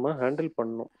எல்லாத்தையும் நாம things ஹேண்டில்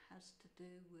பண்ணணும். has to do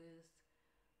with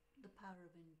the power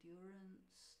of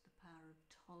endurance, the power of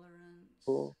tolerance,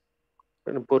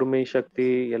 பொறுமை and சக்தி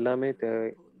there's some எல்லாமே very, very தேவை.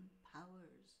 important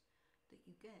powers that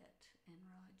you get in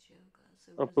Raj Yoga. So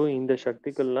அப்போ இந்த resilience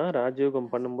சக்திகள்லாம் ராஜயோகம் as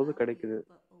a பண்ணும்போது கிடைக்குது.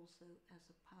 value, but also as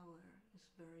a power is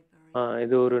very, very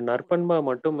இது ஒரு நற்பண்பா important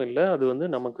மட்டும் இல்ல, in அது வந்து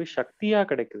one's நமக்கு life. சக்தியா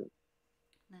கிடைக்குது.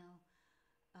 Now,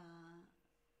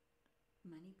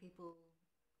 many people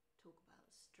talk about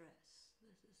stress.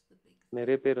 This is the big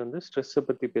நிறைய thing. பேர் வந்து ஸ்ட்ரெஸ்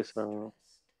பத்தி People are பேசுறாங்க.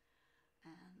 stressed,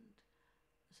 and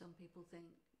some people think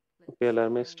இப்ப let's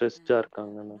எல்லாருமே try ஸ்ட்ரெஸ்டா and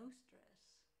இருக்காங்க. have no stress,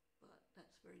 but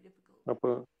that's very difficult. அப்போ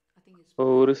I think it's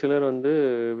ஒரு very சிலர் வந்து important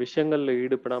to be able to விஷயங்கள்ல have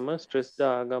ஈடுபடாம stress. ஸ்ட்ரெஸ்டா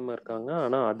ஆகாம That இருக்காங்க. means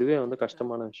ஆனா you அதுவே need to வந்து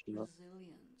கஷ்டமான develop விஷயம் தான்.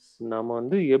 resilience நாம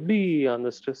வந்து in எப்படி life அந்த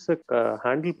and ஸ்ட்ரெஸ்ஸை how to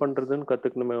ஹேண்டில் face பண்றதுன்னு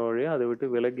கத்துக்கணுமே வழியா அதை விட்டு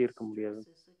விலகி இருக்க முடியாது.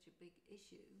 stress is such a big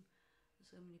issue.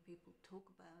 So many people talk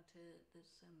about it.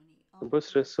 There's so many இப்போ articles,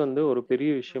 ஸ்ட்ரெஸ் so வந்து many ஒரு பெரிய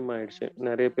different விஷயம் ஆயிடுச்சு. programs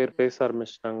நிறைய around பேர் பேச it.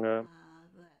 ஆரம்பிச்சிட்டாங்க.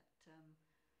 That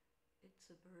it's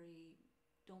a very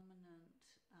dominant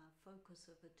focus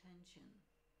of attention.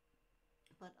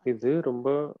 But I இது think ரொம்ப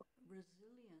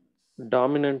resilience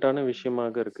டாமினண்டான in the விஷயமாக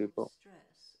face இருக்கு of இப்போ.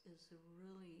 stress is a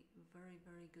really very,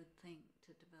 very good thing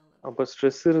to develop. அப்போ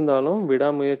ஸ்ட்ரெஸ் And இருந்தாலும் you can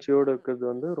விடாமுயற்சியோடு develop இருக்கிறது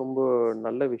வந்து ரொம்ப resilience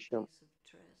நல்ல in the விஷயம். face of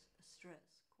stress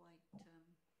quite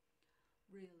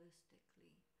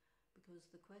realistically, because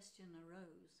the question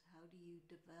arose, how do you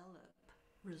develop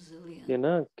resilience?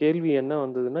 ஏன்னா கேள்வி என்ன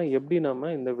வந்ததுன்னா எப்படி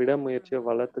நாம இந்த Think for a விடாமுயற்சியை moment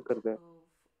வளர்த்துக்கிறது. of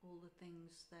all the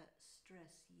things that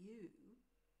stress you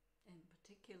in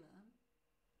particular.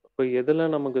 இப்போ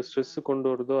எதெல்லாம் நமக்கு ஸ்ட்ரெஸ் கொண்டு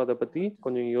வருதோ அதை பத்தி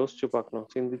கொஞ்சம் யோசிச்சு பார்க்கணும்,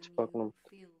 சிந்திச்சு When you பார்க்கணும்.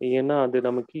 feel ஏன்னா அது stressed,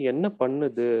 நமக்கு என்ன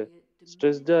பண்ணுது, usually it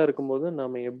ஸ்ட்ரெஸ்டா diminishes இருக்கும்போது your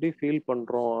நாம எப்படி ability ஃபீல் to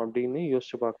பண்றோம் function அப்படின்னு well.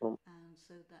 யோசிச்சு பார்க்கணும். And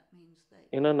so that means that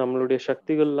ஏன்னா you நம்மளுடைய can't function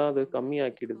சக்திகள்லாம் அது normally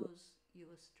கம்மியாக்கிடுது. because you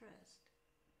are stressed.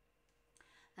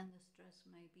 And the stress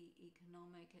may be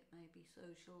economic, it may be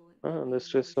social, it may அந்த be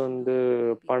ஸ்ட்ரெஸ் வந்து emotional, it may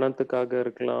be because பணத்துக்காக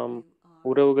இருக்கலாம், you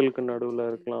உறவுகளுக்கு நடுவுல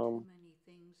இருக்கலாம்.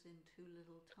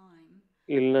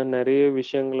 இல்ல நெறைய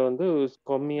விஷயங்கள வந்து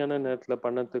கம்மியான நேரத்துல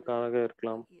பண்ணதுக்காக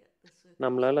இருக்கலாம்.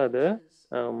 நம்மளால அத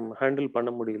ஹேண்டில் பண்ண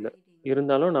முடியல.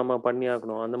 இருந்தாலும் நம்ம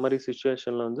பண்ணியாகணும். அந்த மாரி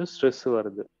சிச்சுவேஷன்ல வந்து ஸ்ட்ரெஸ்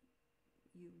வருது.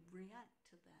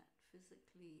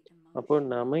 அப்போ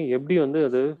நாம எப்படி வந்து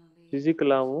அது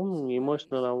பிசிக்கலாவும்,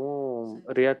 எமோஷனலாவும்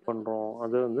ரியாக்ட் பண்றோம்.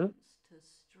 அது வந்து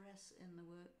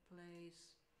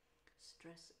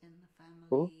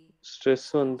இப்போ ஸ்ட்ரெஸ்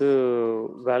வந்து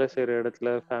வேலை செய்ற இடத்துல,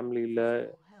 ஃபேமிலில,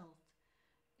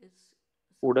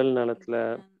 உடல் நலத்துல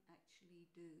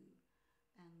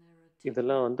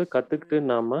இதெல்லாம் வந்து கத்துக்கிட்டு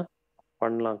நாம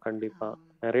பண்ணலாம் கண்டிப்பா.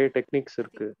 நெறைய டெக்னிக்ஸ்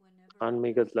இருக்கு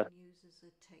ஆன்மீகத்துல.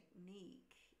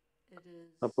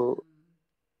 அப்போ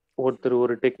ஒருத்தர்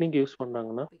ஒரு டெக்னிக் யூஸ்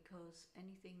பண்றாங்கன்னா,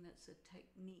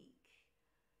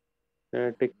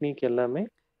 டெக்னிக் எல்லாமே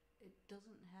it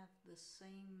doesn't have the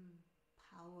same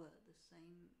power, the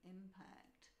same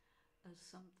impact as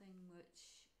something which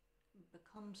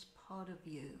becomes part of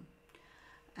you.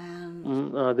 And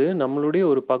அது நம்மளுடைய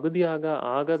ஒரு பகுதியாக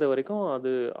ஆகாத வரைக்கும்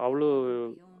அது அவ்வளோ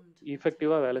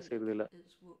எஃபெக்டிவா வேலை செய்றதில்ல.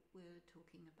 is what we're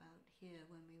talking about here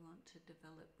when we want to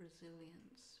develop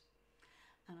resilience.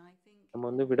 And I think நம்ம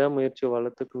வந்து விடாமுயற்சி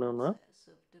வளர்த்துக்கணும்னா, process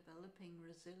of developing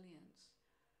resilience,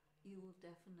 you will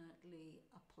definitely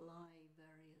apply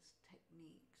various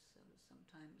techniques. So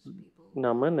sometimes people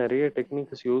நாம நெறைய say, okay,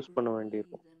 techniques you use பண்ண breathe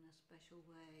வேண்டியிருக்கும். in a special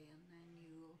way, and then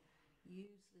you will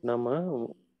use this நம்ம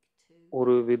technique to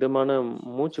ஒரு விதமான manage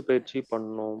மூச்சு பயிற்சி stress.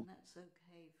 பண்ணணும். And that's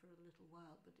okay for a little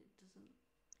while, but it doesn't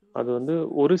அது last வந்து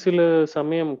ஒரு forever. சில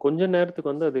சமயம் கொஞ்ச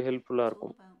நேரத்துக்கு வந்து அது ஹெல்ப்ஃபுல்லா It's all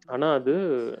இருக்கும். about ஆனா அது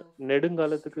making yourself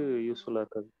நெடுங்காலத்துக்கு யூஸ்ஃபுல்லா stronger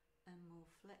இருக்காது. and more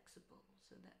flexible.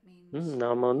 So that means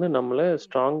நாம வந்து you நம்மள really have to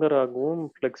ஸ்ட்ராங்கராகவும்,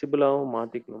 live ஃப்ளெக்சிபிளாவும் with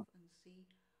மாத்திக்கணும். yourself and see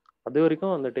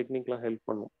அதுவரைக்கும் அந்த why டெக்னிக்லாம் ஹெல்ப்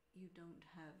பண்ணும். you don't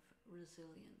have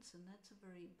resilience, and that's a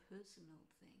very personal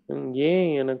thing. ஏன்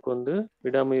எனக்கு வந்து And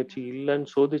விடாமுயற்சி one of the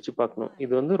இல்லன்னு சோதிச்சு reasons பார்க்கணும். why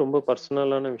இது வந்து a ரொம்ப person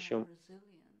பர்சனலான can't have விஷயம்.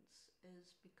 resilience is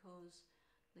because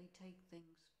they take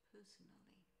things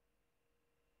personally.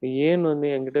 ஏன் வந்து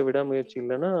என்கிட்ட It's very விடாமுயற்சி deep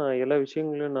இல்லன்னா, rooted. எல்லா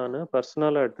விஷயங்களையும் நானு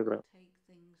பர்சனலா Never எடுத்துக்கிறேன். take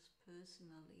things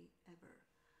personally ever.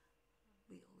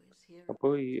 We always hear அப்போ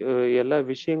about எல்லா taking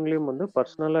things விஷயங்களையும் வந்து personally.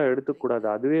 பர்சனலா Don't take எடுத்துக்கக்கூடாது.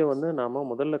 that அதுவே வந்து நாம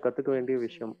personally. முதல்ல கத்துக்க And வேண்டிய you say,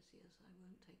 விஷயம். yes, yes, I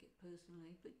won't take it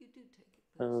personally, but you do take it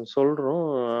personally. சொல்றோம்,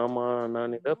 So to ஆமா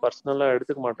நான் இத not பர்சனலா take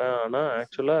எடுத்துக்க மாட்டேன். something ஆனா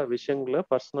ஆக்சுவலா personally, விஷயங்கள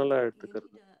பர்சனலா you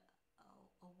எடுத்துக்கிறது. need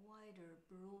a wider,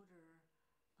 broader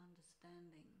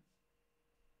understanding.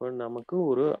 இப்போ நமக்கு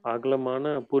ஒரு And அகலமான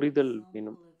I'll give you an புரிதல்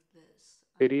வேணும். example of this.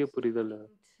 I பெரிய was புரிதல்.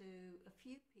 talking to a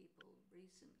few people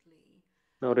recently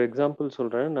நான் ஒரு எக்ஸாம்பிள்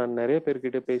சொல்றேன். நான் நெறைய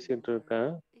பேர்கிட்ட with a பேசிட்டு similar இருக்கேன்.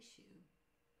 issue.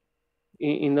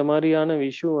 இந்த மாரியான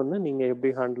இஷ்யூ வந்து நீங்க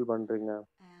எப்படி ஹேண்டில் பண்றீங்க?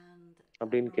 And a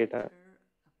அப்படின்னு கேட்டேன். writer,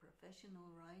 a professional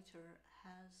writer,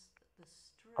 has the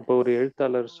அப்போ stress ஒரு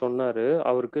எழுத்தாளர் of சொன்னாரு,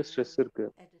 அவருக்கு their ஸ்ட்ரெஸ் இருக்கு.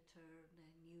 editor,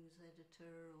 their news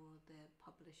editor, or their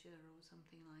publisher, or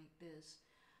something like this.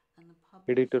 And the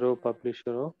எடிட்டரோ, publisher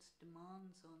பப்ளிஷரோ puts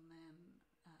demands on them.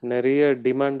 நெறைய They want the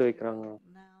டிமாண்ட் வைக்கிறாங்க.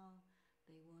 material now.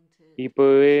 They want it in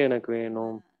இப்பவே this எனக்கு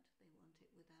வேணும். format. They want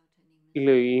it without any இல்ல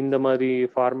இந்த mistakes. மாரி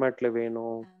ஃபார்மேட்ல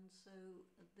வேணும். And so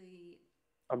the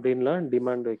அப்படின்லாம் writers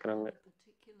டிமாண்ட் வைக்கிறாங்க. had a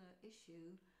particular issue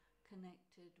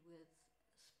connected with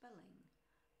spelling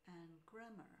and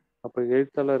grammar. அப்ப And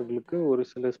எழுத்தாளர்களுக்கு ஒரு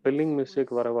சில this ஸ்பெல்லிங் was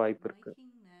மிஸ்டேக் வர வாய்ப்பு இருக்கு.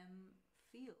 making them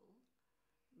feel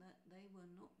that they were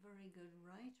not very good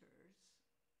writers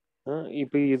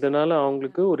இப்ப இதனால because they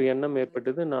அவங்களுக்கு had ஒரு problem எண்ணம் with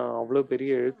ஏற்பட்டது, நான் grammar அவ்ளோ and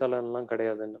பெரிய spelling. எழுத்தாளர்லாம்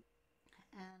கிடையாதுன்னு.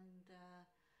 And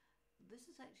this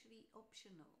is actually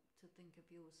optional to think of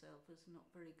yourself as not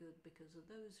very good because of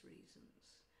those reasons.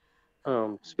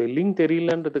 And spelling for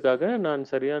தெரியலன்றதுக்காக example, நான்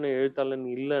சரியான a எழுத்தாளன்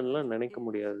இல்லன்னுலாம் writer நினைக்க is.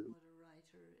 முடியாது. What a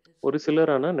writer is ஒரு for.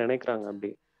 சிலர் ஆனா And நினைக்கிறாங்க what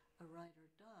அப்படி. a writer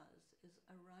does is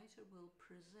a writer will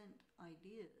present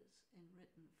ideas in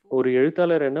written ஒரு form.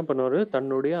 எழுத்தாளர் என்ன பண்ணுவாரு, And if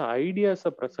தன்னுடைய it's ஐடியாஸ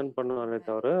grammatically பிரசன்ட் பண்ணுவாரே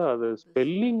தவிர, correct அது or the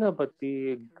ஸ்பெல்லிங்க spelling is பத்தி,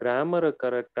 incorrect, கிராமர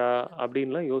கரெக்ட்டா then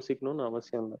அப்படின்லாம் people யோசிக்கணும்னு ignore them.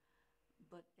 அவசியம் இல்ல.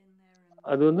 But in their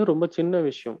அது வந்து ரொம்ப environment, சின்ன this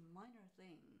விஷயம். minor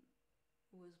thing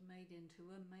was made into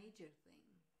a major thing.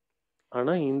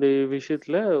 ஆனா And இந்த that was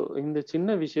விஷயத்துல இந்த சின்ன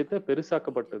when விஷயத்த I really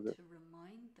பெருசாக்கப்பட்டது. needed to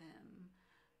remind them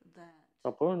that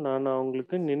அப்போ நான் it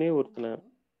அவங்களுக்கு is நினைவுறுத்தினேன்.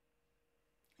 normal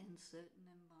in certain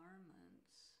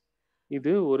environments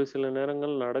இது ஒரு சில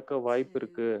நேரங்கள் நடக்க வாய்ப்பு to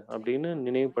இருக்கு take அப்படின்னு a minor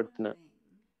நினைவுபடுத்தினேன். thing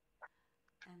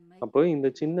and make அப்போ it இந்த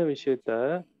into சின்ன a விஷயத்த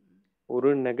major thing. ஒரு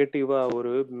நெகட்டிவா,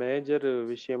 ஒரு And the மேஜர் writer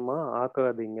விஷயமா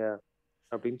ஆக்காதீங்க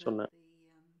said அப்படின்னு that சொன்னேன்.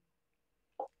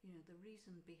 the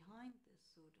reason behind this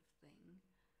sort of thing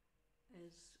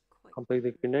is quite அப்ப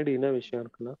இதுக்கு clear in பின்னாடி என்ன their விஷயம் mind.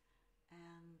 இருக்குன்னா,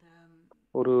 And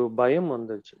ஒரு பயம் a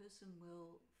வந்துச்சு. person will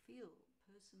feel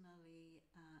personally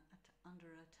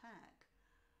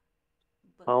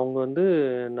அவங்க வந்து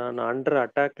நான் அண்டர்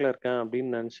அட்டாக்ல இருக்கேன்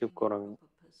அப்படின்னு நினைச்சு in a போறாங்க. proper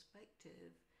perspective,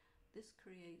 this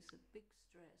creates a big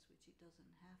stress which it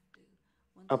doesn't have to.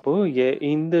 Once அப்போ you realize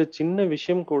இந்த சின்ன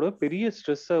விஷயம் கூட it's பெரிய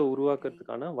ஸ்ட்ரெஸ்ஸ a game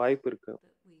உருவாக்குறதுக்கான வாய்ப்பு இருக்கு. that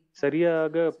we find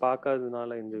சரியாக ourselves in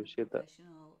பார்க்காததுனால இந்த the விஷயத்த.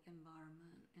 professional environment,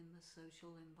 in the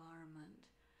social environment,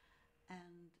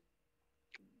 and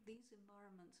these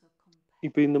environments are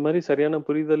இப்ப இந்த மாரி competitive சரியான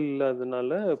புரிதல்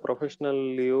இல்லாதனால because of those things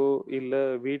ப்ரொஃபஷனல்லயோ saying, well, இல்ல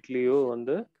there வீட்லயோ shouldn't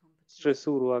வந்து be ஸ்ட்ரெஸ்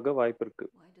competition. உருவாக வாய்ப்பு இருக்கு.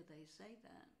 Why do they say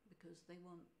that? Because they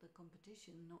want the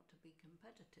competition not to be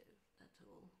competitive, that's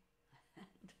all.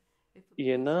 And if a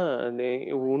ஏன்னா, person நெ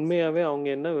buys உண்மையாவே into அவங்க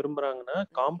that, என்ன விரும்புறாங்கன்னா,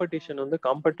 they காம்படிஷன் are வந்து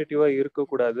காம்படிட்டிவா diminished in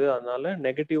இருக்கக்கூடாது. their அதனால ability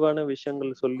நெகட்டிவான to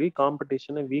விஷயங்கள் சொல்லி function.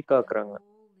 காம்படிஷன week And ஆக்குறாங்க.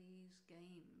 all these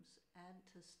games add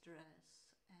to stress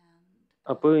and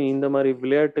அப்போ add இந்த to மாரி the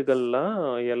விளையாட்டுகள்லாம்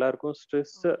stigma எல்லாருக்கும்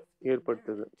ஸ்ட்ரெஸ்ஸ of the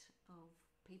ஏற்படுத்துது. merit of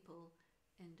people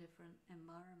in different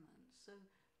environments. So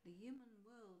the human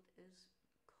world is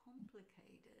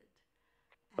complicated,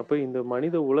 அப்ப and இந்த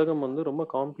மனித உலகம் வந்து ரொம்ப how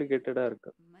do காம்ப்ளிகேட்டடா you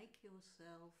இருக்கு. make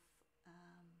yourself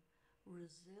um,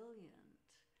 resilient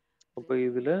அப்ப bearing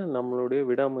இதுல in நம்மளுடைய mind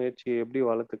விடாமுயற்சிய எப்படி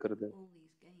வளர்த்துக்கிறது? all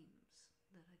these games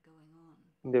that are going on?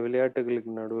 இந்த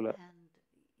விளையாட்டுகளுக்கு நடுவுல. And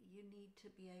you need to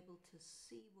be able to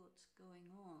see what's going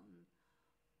on,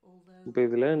 although இப்ப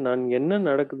இதுல நான் என்ன it may be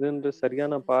நடக்குதுன்ற very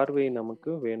சரியான பார்வை நமக்கு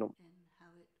sophisticated வேணும். in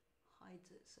how it hides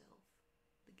itself,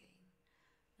 the game,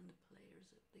 and the players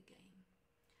of the game.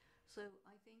 So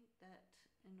I think that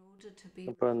in order to be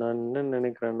இப்ப நான் என்ன resilient,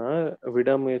 நினைக்கிறேன்னா, you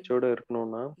விடாமுயற்சியோட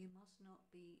இருக்கணும்னா, must not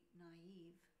be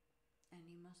naive, and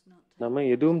you must not நம்ம take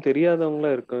things எதுவும்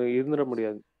தெரியாதவங்களா personally, இருந்துற because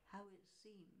முடியாது. how it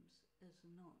seems is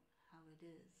not how it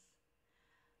is.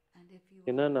 And if you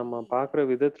ஏன்னா are நம்ம naive பார்க்குற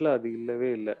விதத்துல அது இல்லவே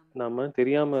and இல்ல. நம்ம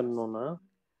தெரியாம இருந்தோம்னா,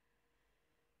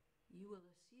 you will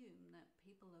assume that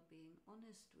people are being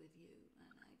honest with you, and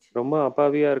actually ரொம்ப you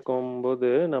அப்பாவியா need to இருக்கும்போது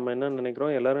நம்ம என்ன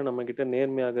நினைக்கிறோம், எல்லாரும் நம்மகிட்ட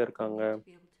நேர்மையாக you இருக்காங்க. need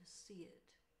to be able to see it.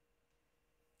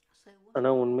 So what ஆனா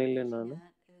I'm உண்மையில getting என்னன்னா, at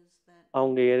is that in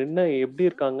அவங்க order என்ன to be எப்படி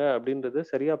இருக்காங்க resilient அப்படின்றத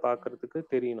சரியா in a பார்க்கறதுக்கு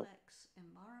தெரியணும். complex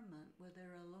environment where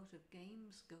there are a lot of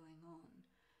games going on,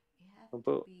 you have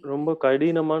அப்போ to be ரொம்ப able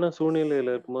கடினமான to சூழ்நிலையில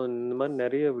discern இருக்கும்போது, இந்த what's மாரி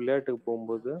நெறைய going on விளையாட்டுக்கு very well.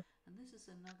 போம்போது, And this is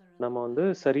another நம்ம element வந்து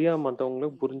of சரியா leadership that மத்தவங்கள we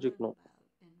learn புரிஞ்சுக்கணும். about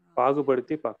in Raj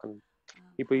பாகுபடுத்தி Yoga. பார்க்கணும்.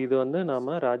 இப்ப How இது we வந்து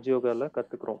நாம ராஜயோகால discrimination. A lot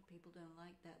கத்துக்கிறோம். of people don't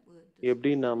like that word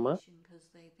எப்படி நாம discrimination because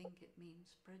they think it means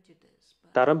prejudice,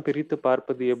 but தரம் பிரித்து actually it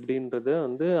பார்ப்பது doesn't. எப்படின்றத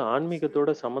வந்து ஆன்மீகத்தோட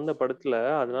சம்மந்தப்படுத்தல.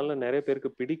 Discrimination அதனால நெறைய means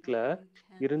பேருக்கு பிடிக்கல. that you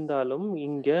can இருந்தாலும் see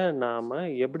இங்க that நாம what's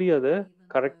going எப்படி on, அத even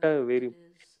கரெக்ட்டா though it is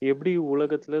எப்படி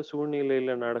உலகத்துல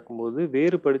சூழ்நிலையில poor, நடக்கும்போது even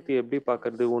வேறுபடுத்தி though எப்படி it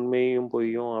பார்க்கறது is உண்மையையும்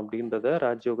பொய்யும் not அப்படின்றத evident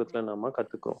ராஜயோகத்துல wrong நாம it is,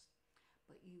 கத்துக்கிறோம்.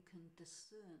 but you can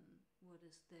discern what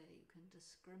is there. You can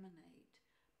discriminate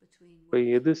between இப்ப what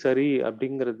is எது சரி presented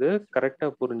அப்படிங்கறது and what's கரெக்ட்டா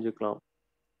really there. புரிஞ்சுக்கலாம்.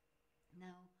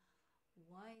 Now,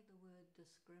 why the word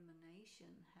discrimination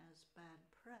has bad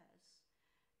press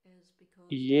is because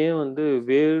ஏன் people வந்து use the word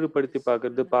வேறுபடுத்தி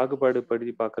பார்க்கறது, பாகுபாடு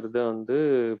படுத்தி discrimination பார்க்கறது வந்து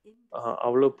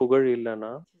அவ்வளோ indiscriminately, புகழ்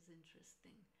இல்லன்னா, which is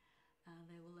interesting.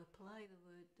 They will apply the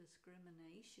word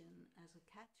discrimination as a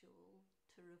catch-all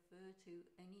to refer to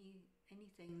anything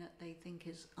that they think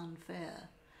is unfair.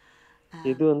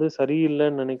 எது வந்து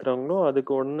சரியில்லன்னு நினைக்கிறாங்களோ,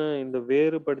 அதுக்கு உடனே இந்த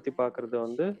வேறுபடுத்தி பார்க்கறத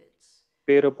வந்து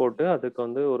பேர போட்டு அதுக்கு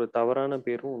வந்து ஒரு தவறான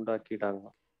பேரும் உண்டாக்கிட்டாங்க.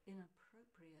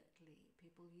 Inappropriately,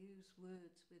 people use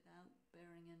words without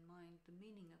bearing in mind the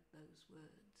meaning of those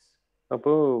words.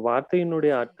 அப்போ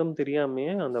வார்த்தையினுடைய Say அர்த்தம்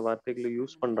தெரியாமயே அந்த mass வார்த்தைகள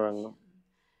யூஸ் பண்றாங்க. discrimination,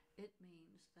 it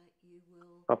means that you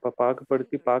will அப்ப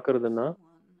பாகுபடுத்தி favor பார்க்கறதுன்னா,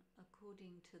 someone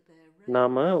according to their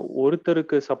நாம race,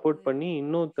 ஒருத்தருக்கு சப்போர்ட் when பண்ணி you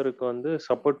இன்னொருத்தருக்கு should வந்து be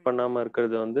சப்போர்ட் favoring பண்ணாம them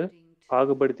இருக்கிறது வந்து according to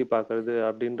பாகுபடுத்தி பார்க்கறது their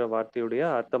அப்படின்ற வார்த்தையுடைய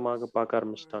அர்த்தமாக qualifications பார்க்க or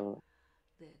ஆரம்பிச்சுட்டாங்க.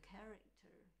 their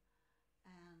character.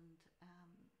 And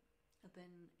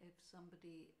then if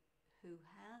somebody who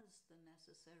has the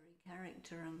necessary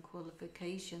character and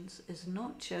qualifications is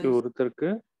not chosen ஒருத்தருக்கு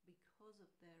because of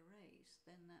their race,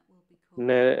 then that will be called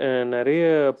நெறைய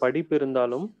racial படிப்பு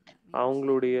இருந்தாலும், discrimination. That means that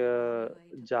அவங்களுடைய you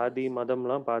evaluate a ஜாதி, person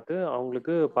மதம்லாம் பார்த்து by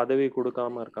அவங்களுக்கு the color பதவி of their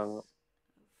குடுக்காம இருக்காங்க.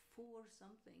 face for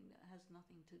something that has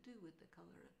nothing to do with the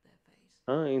color of their face.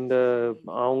 இந்த This is the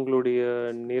meaning of அவங்களுடைய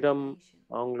நிறம்,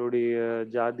 discrimination. அவங்களுடைய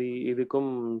ஜாதி When you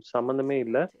இதுக்கும் சம்மந்தமே think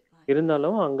இல்ல. about it like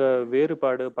இருந்தாலும் that, அங்க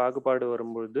வேறுபாடு, பாகுபாடு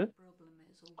வரும்பொழுது, the problem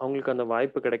is, அவங்களுக்கு although அந்த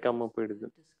வாய்ப்பு we கிடைக்காம use the போயிடுது.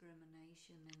 word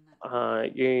discrimination in that ah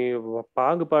way, a in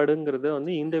பாகுபாடுங்கிறது order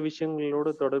வந்து to இந்த make people விஷயங்களோட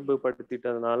தொடர்பு resilient,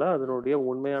 படுத்திட்டதுனால, we அதனுடைய need to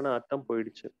உண்மையான அர்த்தம்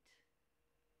போயிடுச்சு.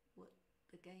 discriminate what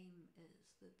the game is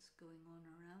that's going on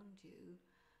around you,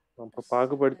 அப்ப so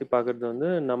பாகுபடுத்தி that you பார்க்கறது can வந்து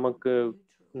become நமக்கு neutral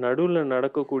நடுவுல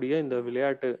நடக்கக்கூடிய and இந்த not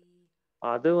விளையாட்டு, be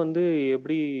அத வந்து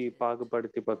எப்படி manipulated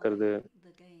பாகுபடுத்தி by பார்க்கறது?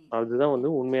 the game அதுதான் வந்து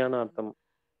உண்மையான into அர்த்தம்.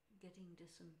 getting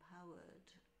disobedient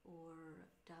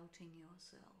doubting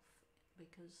yourself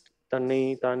because தன்னை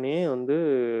this தானே is வந்து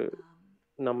um,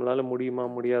 நம்மளால முடியுமா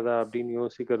going to முடியாதா cause அப்படின்னு you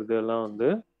யோசிக்கிறது எல்லாம் to வந்து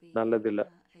not be நல்லதில்ல.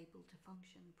 able to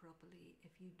function properly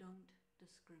if you don't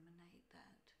discriminate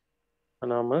that.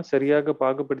 நாம சரியாக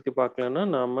பாகுபடுத்தி பார்க்கலன்னா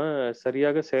நாம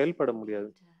சரியாக Ethics, செயல்பட you முடியாது.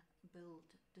 need to build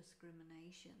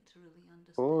discrimination to really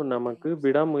O understand the நமக்கு games that you're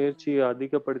விடாமுயற்சியை playing.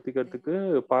 அதிகப்படுத்திக்கிறதுக்கு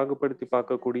Then you பாகுபடுத்தி also have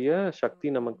பார்க்கக்கூடிய to have Sakthi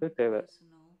your own நமக்கு தேவை.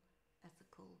 personal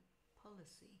ethical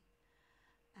policy.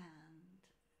 And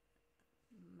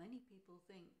many people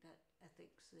think that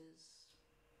ethics is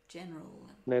general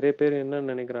and நிறைய பேர் என்ன use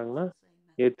நினைக்கிறாங்கன்னா the same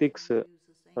ethics ethics and use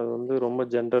the same அது வந்து ethics ரொம்ப in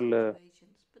all general.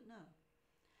 situations. But no,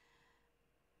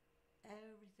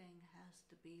 everything has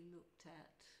to be looked at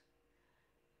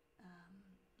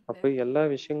அப்ப very எல்லா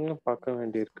carefully விஷயங்களும் பார்க்க because it's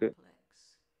வேண்டியிருக்கு. complex.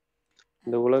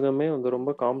 இந்த And உலகமே வந்து when ரொம்ப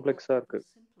very many காம்ப்ளெக்ஸா people இருக்கு.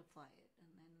 simplify it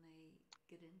and then they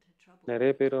get into trouble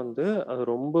நிறைய பேர் வந்து because அது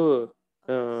ரொம்ப they're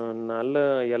not நல்ல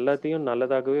oversimplifying எல்லாத்தையும் something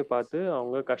நல்லதாகவே complex. பார்த்து If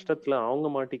அவங்க you கஷ்டத்துல do, அவங்க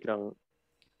மாட்டிக்கிறாங்க.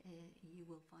 you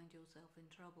will find yourself in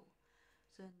trouble.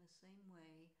 So in the same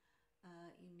way,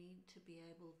 you need to be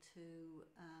able to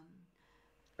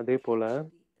அதே போல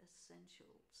catch the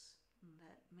essentials. And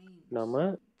that means நாம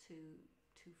to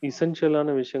இசென்ஷியலான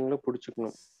find விஷயங்களை the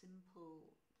புடிச்சுக்கணும். simple,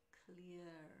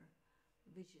 clear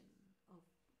vision of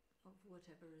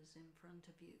whatever is in front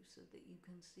of you so that you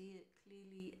can see it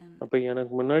clearly and அப்ப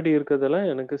எனக்கு முன்னாடி இருக்கிறதெல்லாம்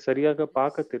எனக்கு சரியாக it is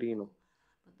பார்க்க simple, தெரியணும்.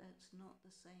 but that's not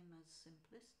the same as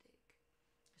simplistic.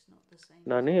 It's not the same as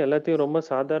நானே being எல்லாத்தையும் ரொம்ப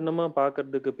சாதாரணமா simple-minded.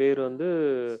 பார்க்கறதுக்கு பேர் வந்து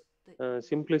It's that you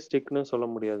சிம்பிளிஸ்டிக்னு சொல்ல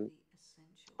focus முடியாது. the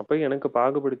essential. அப்ப எனக்கு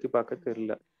பாகுபடுத்தி பார்க்க And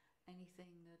தெரியல. then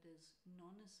anything that is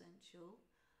non-essential,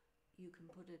 you can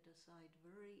put it aside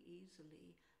very easily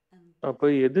and அப்ப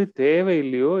எது differently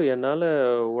தேவையில்லையோ என்னால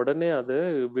உடனே develop அதை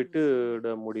விட்டுட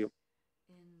resilience முடியும்.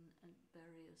 in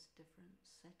various different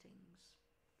settings.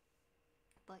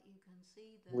 But you can see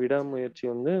that விடாமுயற்சி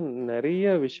வந்து the நிறைய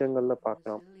value விஷயங்கள்ல of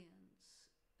பார்க்கலாம். resilience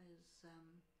is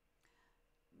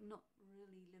not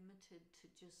really limited to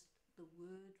just the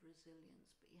word resilience,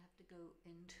 but you have to go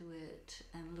into it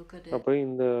and look at it அப்ப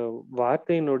இந்த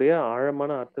வார்த்தையினுடைய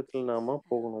ஆழமான அர்த்தத்தில் context நாம and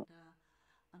போகணும்.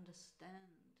 understand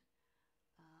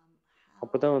how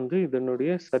அப்பதான் வந்து it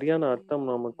இதனுடைய applies to சரியான you, அர்த்தம்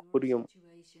நமக்கு your புரியும்.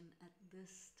 situation at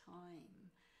this time,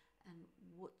 and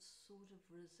what sort of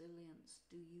resilience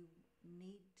do you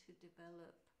need to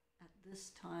develop at this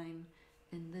time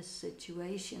in this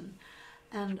situation.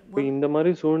 And இப்ப இந்த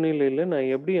மாதிரி சூழ்நிலையில நான்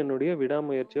எப்படி என்னுடைய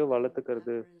விடாமுயற்சியை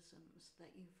வளர்த்துக்கிறது? aphorisms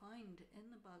that you find in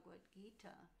the Bhagavad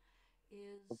Gita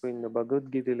is அப்ப இந்த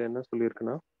பகவத்கீதையில என்ன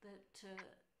சொல்லியிருக்குன்னா that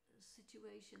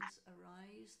situations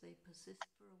arise, they persist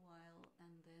for a while,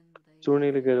 and then they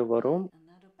சூழ்நிலைகள் fade வரும், away. And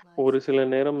that applies ஒரு சில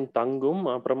to நேரம் everything தங்கும்,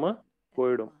 அப்புறமா and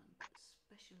போயிடும். everyone, but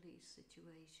especially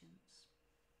situations.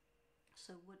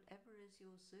 So whatever is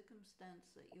your circumstance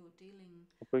that you're dealing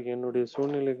அப்ப என்னுடைய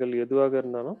சூழ்நிலைகள் எதுவாக with,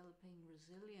 இருந்தாலும் developing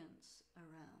resilience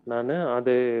around நான்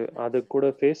that அதை கூட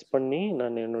ஃபேஸ் circumstance பண்ணி will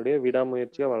நான் not என்னுடைய be there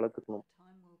விடாமுயற்சியை forever. வளர்த்துக்கணும். A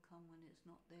time will come when it's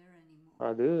not there anymore.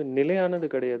 அது நிலையானது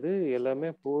And கிடையாது, you also எல்லாமே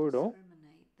need to போயிடும். discriminate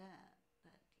that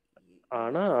you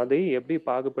ஆனா have to அதை figure எப்படி out a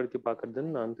பாகுபடுத்தி way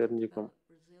பார்க்கறதுன்னு நான் to தெரிஞ்சுக்கணும்.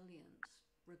 develop resilience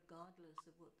regardless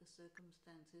of what the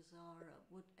circumstances are at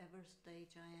whatever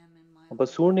stage I am in my அப்ப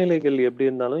life. சூழ்நிலைகள் எப்படி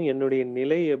இருந்தாலும் என்னுடைய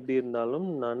நிலை எப்படி That இருந்தாலும்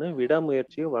நான்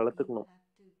விடாமுயற்சியை you வளர்த்துக்கணும். have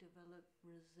to develop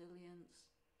resilience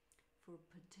for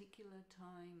particular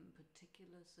time,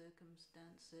 particular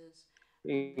circumstances,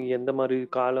 and then எந்த மாதிரி you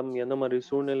காலம் need எந்த to, மாதிரி as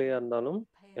சூழ்நிலையா you இருந்தாலும்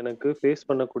pay எனக்கு attention ஃபேஸ்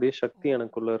பண்ணக்கூடிய சக்தி on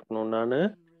எனக்குள்ள இருக்கணும். நான்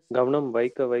developing கவனம் resilience,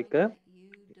 வைக்க வைக்க like that you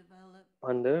develop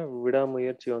அந்த different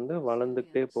விடாமுயற்சி types of வந்து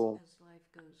வளர்ந்துகிட்டே resilience போகும். as life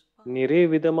goes by. நிறைய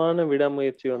விதமான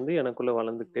விடாமுயற்சி வந்து And எனக்குள்ள you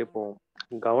வளர்ந்துகிட்டே are போகும்.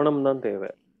 கவனம் தான்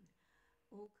தேவை.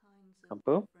 accumulating all kinds of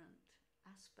அப்போ different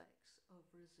aspects of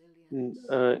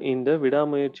resilience இந்த and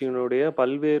விடாமுயற்சியினுடைய ultimately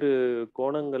பல்வேறு you will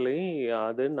கோணங்களை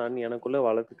அது நான் think of எனக்குள்ள you as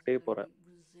வளர்த்துக்கிட்டே a போறேன்.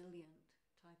 very resilient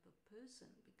type of person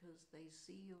because they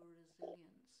see your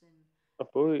resilience in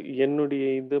அப்போ என்னுடைய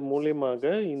இது மூலியமாக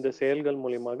இந்த circumstances செயல்கள் and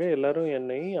மூலியமாக எல்லாரும்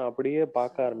என்னை situations. அப்படியே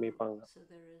பார்க்க So, ஆரம்பிப்பாங்க. so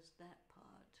there is that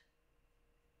part.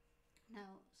 Now,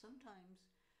 sometimes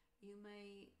you may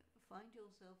find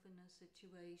yourself in a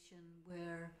situation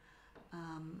where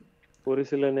ஒரு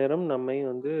சில நேரம் நம்மை you're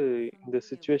வந்து not இந்த familiar with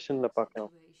சிச்சுவேஷன்ல that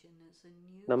பார்க்கலாம். situation. It's a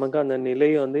new நமக்கு அந்த நிலை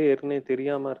situation. வந்து You ஏற்கனவே don't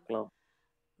தெரியாம have இருக்கலாம்.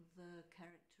 the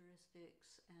characteristics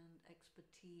and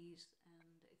expertise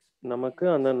and நமக்கு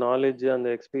அந்த experience to நாலேஜ், really அந்த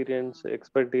எக்ஸ்பீரியன்ஸ்,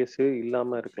 எக்ஸ்பர்டீஸ் to இல்லாம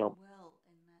function இருக்கலாம். well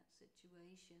in that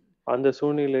situation. அந்த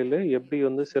சூழ்நிலையில And may எப்படி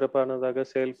வந்து also be சிறப்பானதாக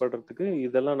possible செயல்படுறதுக்கு for you.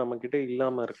 இதெல்லாம் நம்ம கிட்ட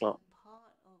இல்லாம இருக்கலாம். And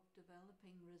part of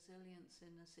developing resilience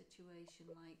in a situation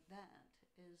like that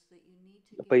is that you need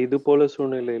to இப்ப give இது போல yourself time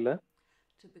சூழ்நிலையில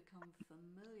to become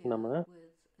நம்ம familiar with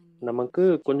a நமக்கு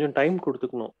கொஞ்சம் டைம்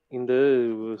குடுத்துக்கணும். இந்த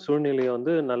சூழ்நிலைய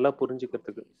வந்து நல்லா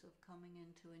புரிஞ்சுக்கிறதுக்கு. of coming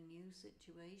into a new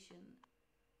situation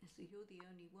is that you're the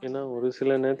only one ஏன்னா in ஒரு that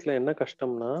சில நேரத்துல situation என்ன who's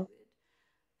கஷ்டம்னா, new to it,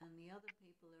 and the other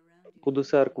people around you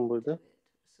புதுசா are new இருக்கும்போது, to it.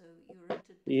 So you're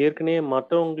at a ஏற்கனவே disadvantage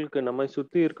மத்தவங்களுக்கு நம்ம because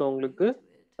சுத்தி you're new இருக்கவங்களுக்கு to it.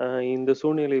 இந்த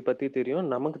சூழ்நிலைய பத்தி தெரியும்.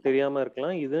 நமக்கு தெரியாம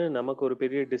இருக்கலாம். இது நமக்கு ஒரு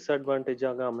பெரிய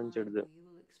டிஸ்அட்வான்டேஜாக அமைஞ்சிடுது. Or you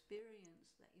will experience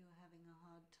that you're having a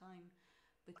hard time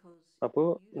because அப்போ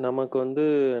you don't நமக்கு know வந்து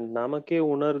what நமக்கே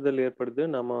உணர்தல் ஏற்படுது.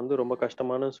 நம்ம வந்து ரொம்ப yeah.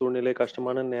 கஷ்டமான சூழ்நிலை, So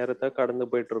கஷ்டமான the நேரத்த கடந்து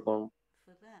போயிட்டுருக்கோம்.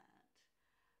 for that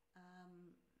um,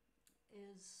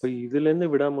 is இப்ப இதுலேருந்து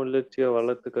விடாமுயற்சிய something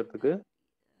வளர்த்துக்கிறதுக்கு that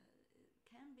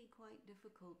can be quite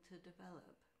difficult to develop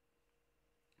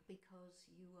because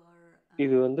you are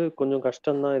இது வந்து கொஞ்சம்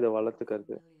கஷ்டம் தான் out இத of your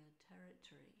வளர்த்துக்கிறது. familiar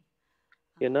territory.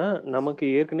 ஏன்னா, This நமக்கு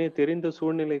will ஏற்கனவே happen தெரிந்த when you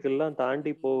சூழ்நிலைகள்லாம் move to a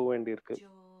தாண்டி போக new வேண்டியிருக்கு. job,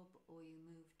 or you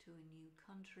move to a new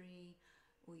country,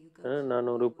 or you go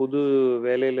நான் ஒரு somewhere where புது it's a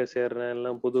வேலையில different சேர்றேன்,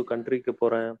 இல்ல புது culture, கண்ட்ரிக்கு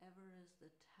போறேன், whatever is the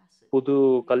tacit புது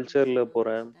agreements கல்ச்சர்ல and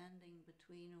போறேன். understanding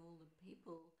between all the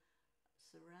people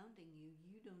surrounding you,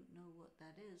 you don't know what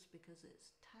that is because it's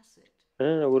tacit.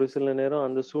 ஒரு Tacit சில நேரம்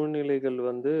அந்த meaning சூழ்நிலைகள்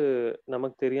வந்து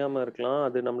நமக்கு தெரியாம இருக்கலாம்.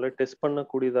 அது நம்மள டெஸ்ட்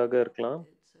பண்ணக்கூடியதாக இருக்கலாம்.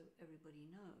 recorded so everybody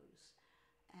knows.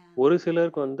 And ஒரு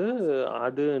சிலருக்கு வந்து also they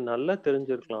அது நல்லா won't tell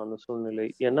தெரிஞ்சிருக்கலாம் you அந்த சூழ்நிலை.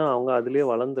 it's ஏன்னா, அவங்க அதிலேயே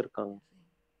tacit, வளர்ந்துருக்காங்க. you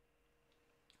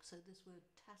see. So this word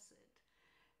tacit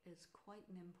is quite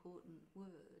an important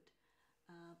word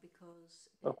because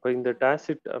it அப்ப இந்த can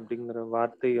டாசிட் அப்படிங்கிற put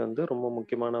வார்த்தை you வந்து in a ரொம்ப very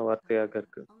முக்கியமான வார்த்தையாக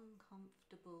இருக்கு.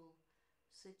 uncomfortable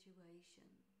situation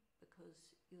because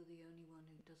you're the only one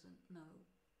who doesn't know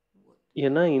what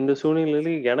ஏன்னா, இந்த what's சூழ்நிலையில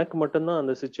possible எனக்கு or மட்டும் தான்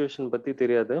அந்த சிச்சுவேஷன் பத்தி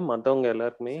தெரியாது. மத்தவங்க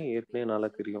எல்லாருக்குமே so to be ஏற்கனவே நல்லா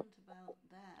தெரியும். resilient about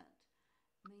that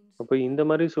means அப்ப that இந்த you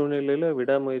மாரி need to சூழ்நிலையில be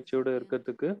விடாமுயற்சியோட resilient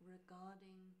இருக்கறதுக்கு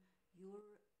regarding your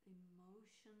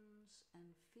emotions and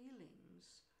feelings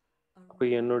அப்ப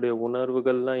என்னுடைய around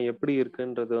உணர்வுகள்லாம் being எப்படி in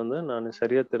இருக்குன்றத வந்து an நானு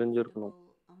சரியா தெரிஞ்சிருக்கணும்.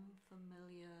 uncomfortable,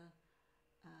 unfamiliar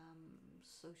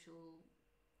social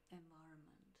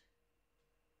environment.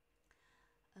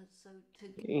 So to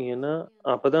get ஏன்னா, resilient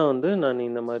அப்பதான் about வந்து நான்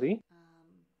இந்த that, மாரி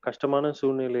கஷ்டமான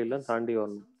சூழ்நிலையெல்லாம் தாண்டி is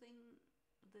வரணும். something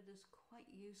that is quite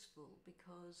useful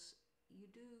because you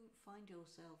do find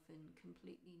yourself in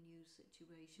completely new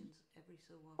situations every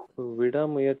so often.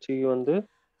 விடாமுயற்சி வந்து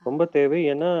ரொம்ப தேவை.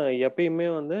 ஏன்னா, எப்பயுமே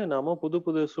வந்து நாம புது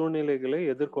புது சூழ்நிலைகளை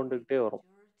எதிர்கொண்டுகிட்டே வரோம்.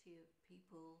 Majority of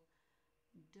people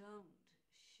don't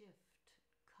shift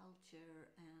culture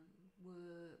and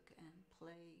work and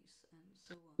place and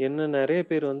so on. என்ன நெறைய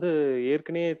பேர் வந்து Majority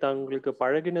ஏற்கனவே தங்களுக்கு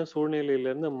பழகின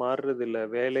சூழ்நிலையிலிருந்து மாறுறதில்ல.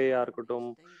 வேலையா இருக்கட்டும்,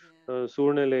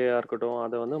 சூழ்நிலையா இருக்கட்டும்,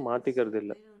 அத வந்து மாத்திக்கிறது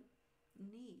இல்ல. they don't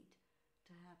need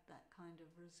to have that kind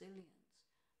of resilience.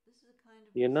 This is a kind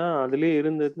of ஏன்னா, resilience அதிலேயே that's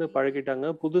இருந்து needed பழகிட்டாங்க.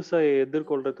 புதுசா for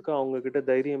எதிர்கொள்றதுக்கு other அவங்க கிட்ட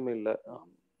தைரியம் இல்ல.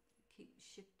 individuals who keep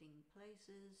shifting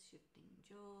places, shifting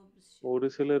jobs, ஒரு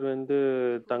shifting சிலர் வந்து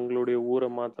people தங்களுடைய ஊர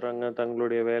around மாத்துறாங்க, you,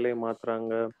 தங்களுடைய வேலைய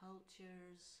மாத்துறாங்க, shifting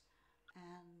cultures,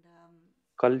 and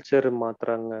கல்ச்சர்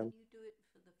மாத்துறாங்க. when you do it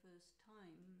for the first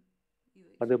time, you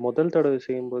அது முதல் experience தடவ it being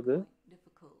செய்யும்போது quite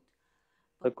difficult.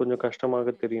 அது But கொஞ்சம் if you've கஷ்டமாக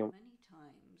done it தெரியும். many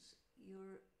times,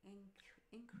 you're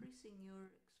increasing your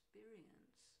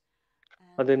experience,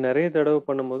 அது and நெறைய தடவ from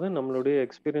பண்ணும்போது that நம்மளுடைய experience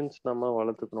எக்ஸ்பீரியன்ஸ் நம்ம is what gives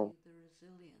வளர்த்துக்கணும். you the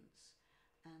resilience,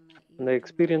 and that அந்த you do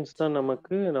எக்ஸ்பீரியன்ஸ் not தான்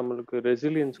நம்மளுக்கு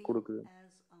ரெசிலியன்ஸ் feel குடுக்குது.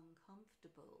 as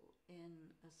uncomfortable in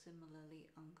a similarly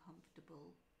uncomfortable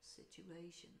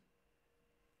situation.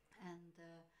 And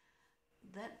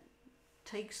that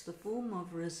takes the form of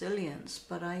resilience,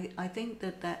 but I think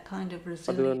that kind of அது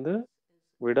resilience வந்து is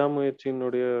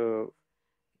விடாமுயற்சியினுடைய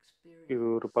இது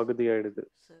ஒரு experience. பகுதியாயிடுது.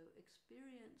 So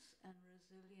experience and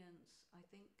resilience, I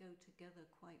think, go together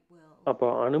quite well. அப்போ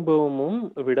அனுபவமும்,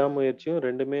 விடாமுயற்சியும்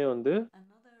 2மே வந்து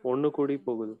Another ஒண்ணு கூடி very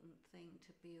போகுது. important thing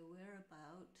to be aware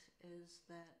about is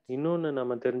that இன்னொன்னு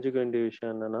நம்ம தெரிஞ்சுக்க வேண்டிய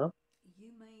விஷயம் என்னன்னா,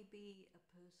 you may be a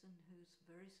person who's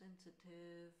very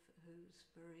sensitive, who's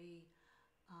very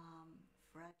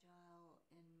fragile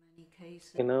in many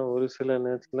cases. ஏன்னா ஒரு சில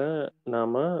நேரத்துல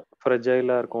நாம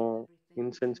ஃப்ரெஜைலா இருக்கோம்,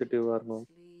 இன்சென்சிட்டிவா இருக்கோம்.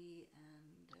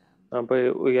 அப்ப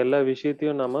எல்லா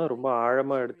விஷயத்தையும் நாம ரொம்ப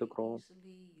ஆழமா எடுத்துக்கிறோம்.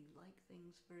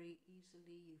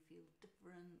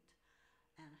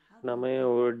 நம்ம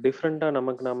ஒரு டிஃபரெண்ட்டா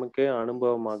நமக்கு நமக்கே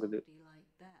அனுபவம் ஆகுது.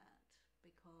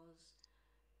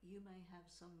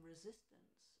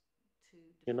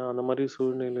 ஏன்னா அந்த மாரி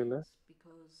சூழ்நிலையில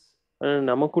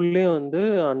நமக்குள்ளயே வந்து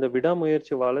அந்த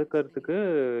விடாமுயற்சி வளர்க்கறதுக்கு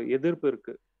எதிர்ப்பு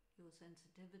இருக்கு.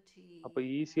 அப்ப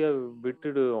ஈஸியா விட்டு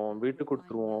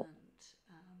குடுத்துருவோம்.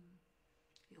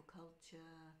 your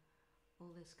culture,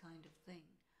 all this kind of thing.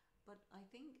 But I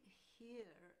think here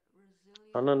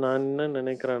resilience ஆனா நான் என்ன is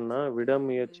நினைக்கிறேன்னா, to do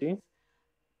விடாமுயற்சி with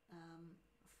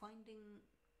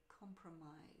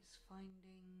compromise,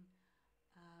 finding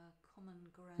common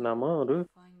நாம ground, ஒரு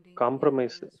finding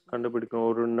compromise areas where you கண்டுபிடிக்கணும். can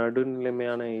ஒரு compromise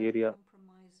நடுநிலைமையான without area.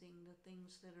 compromising the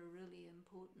things that are really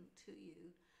important to you.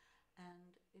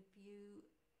 And if you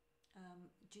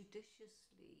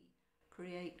judiciously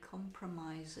create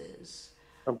compromises,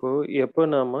 அப்போ எப்போ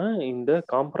நாம இந்த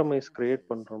compromise create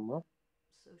பண்றோமோ,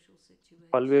 social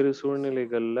பல்வேறு situations and so on,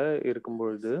 சூழ்நிலைகள்ல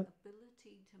இருக்கும்பொழுது, this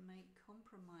ability to make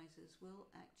compromises will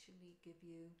actually give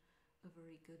you a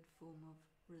very good form of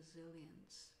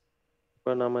resilience.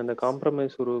 இப்போ நம்ம இந்த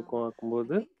காம்ப்ரமைஸ் I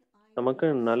உருவாக்கும்போது, think I நமக்கு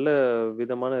would நல்ல say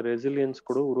விதமான there are ரெசிலியன்ஸ்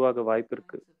கூட lots of உருவாக different வாய்ப்பு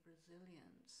இருக்கு. kinds of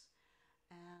resilience,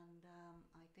 and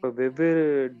I இப்போ think வெவ்வேறு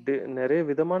you may have நிறைய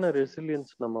விதமான questions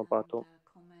ரெசிலியன்ஸ் நம்ம and பார்த்தோம்.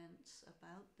 comments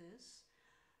about this.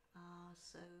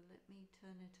 So let me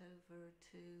turn it over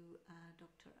to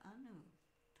Dr. Anu.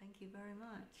 Thank you very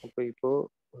much. அப்போ இப்போ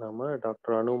நாம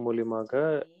டாக்டர் அனு Yes, மூலியமாக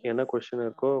Denise. என்ன கொஸ்டின்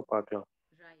இருக்கோ பார்க்கலாம்.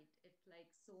 Right. It's like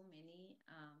so many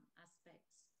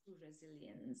aspects to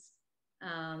resilience.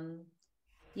 Um,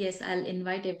 yes, I'll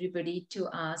invite everybody to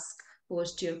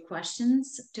post your questions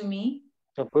to me.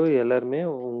 அப்போ எல்லாருமே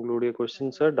உங்களுடைய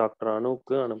கொஸ்டின்ஸை டாக்டர்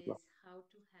அனுவுக்கு Is அனுப்பலாம். how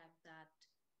to have that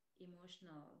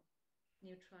emotional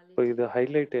இப்போ neutrality இது and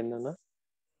ஹைலைட் balance. என்னன்னா,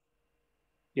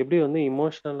 எப்படி வந்து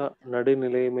இமோஷனலா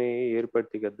நடுநிலைமையை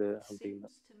ஏற்படுத்திக்கிறது It அப்படின்னு.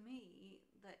 seems to me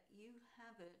that you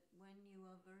have it when you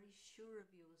are very sure of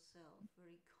yourself,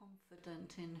 very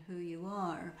confident in who you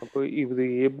are. அப்போ இது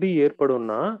எப்படி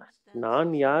ஏற்படும்னா,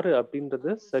 நான் யாரு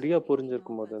அப்படின்றத சரியா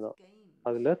புரிஞ்சிருக்கும் போது தான்.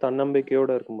 அதுல தன்னம்பிக்கையோட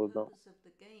இருக்கும்போது தான். The purpose of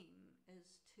the game is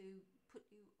to put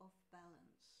you off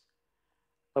balance.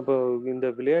 அப்போ இந்த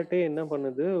விளையாட்டே என்ன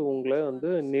பண்ணுது, உங்களை வந்து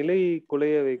நிலை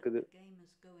குலைய வைக்குது.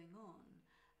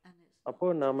 அப்போ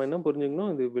நாம என்ன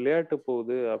புரிஞ்சுக்கணும், இது விளையாட்டு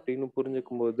போகுது அப்படின்னு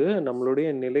புரிஞ்சுக்கும் போது நம்மளுடைய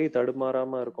நிலை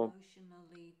தடுமாறாம இருக்கும்.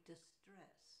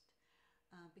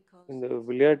 இந்த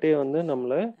விளையாட்டே வந்து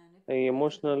நம்மள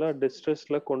எமோஷனலா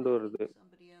டிஸ்ட்ரெஸ்ல கொண்டு வருது.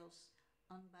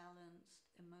 Unbalanced,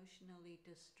 emotionally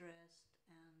distressed,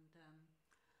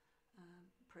 and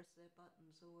press their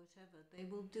buttons or whatever. They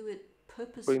will do it இப்போ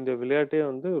purposely. இந்த விளையாட்டே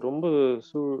வந்து ரொம்ப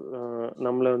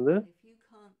நம்மள வந்து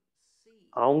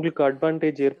அவங்களுக்கு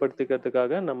அட்வான்டேஜ்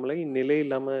ஏற்படுத்திக்கிறதுக்காக நம்மளை நிலை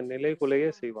இல்லாம நிலை குலைய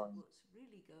செய்வாங்க.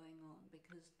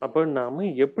 அப்ப நாம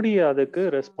எப்படி அதுக்கு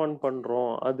ரெஸ்பாண்ட்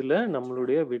பண்றோம், அதுல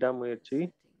நம்மளுடைய விடாமுயற்சி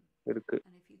இருக்கு.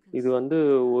 இது வந்து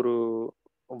ஒரு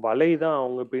வலை தான்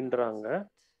அவங்க பின்னுறாங்க.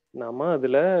 நாம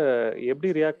அதுல எப்படி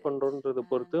ரியாக்ட் பண்றோன்றத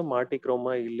பொறுத்து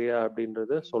மாட்டிக்கிறோமா இல்லையா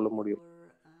அப்படின்றத சொல்ல முடியும்.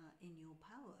 In your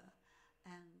power,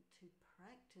 and to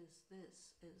practice this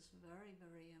is very,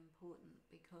 very important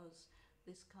because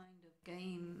this kind of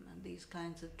game and these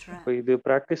kinds of இப்ப traps, இது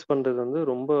பிராக்டிஸ் பண்றது வந்து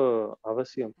ரொம்ப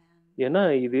அவசியம். ஏன்னா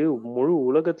இது முழு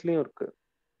உலகத்திலயும் இருக்கு.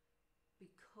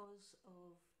 because of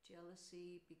jealousy,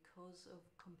 because of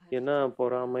ஏன்னா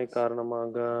பொறாமை competitiveness,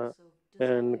 காரணமாக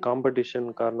because of காம்படிஷன்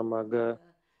disappointment, காரணமாக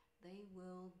they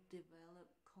will develop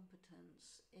competence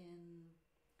in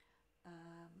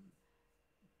um,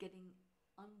 getting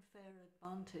unfair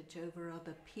advantage over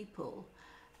other people.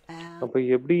 அப்ப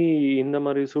எப்படி இந்த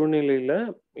மாதிரி சூழ்நிலையில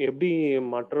எப்படி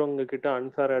மற்றவங்க கிட்ட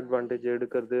அன்ஃபேர் அட்வான்டேஜ்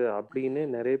எடுக்கிறது அப்படின்னு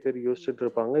நிறைய பேர் யோசிச்சுட்டு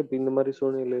இருப்பாங்க. இப்ப இந்த மாதிரி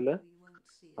சூழ்நிலையில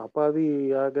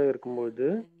அப்பாவியாக இருக்கும்போது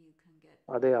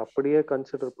அதை அப்படியே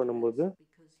கன்சிடர் பண்ணும்போது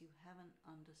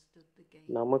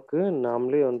நமக்கு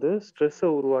நாமளே வந்து ஸ்ட்ரெஸ்ஸை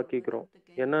உருவாக்கிக்கிறோம்.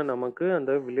 ஏன்னா நமக்கு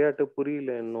அந்த விளையாட்டு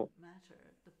புரியல இன்னும்.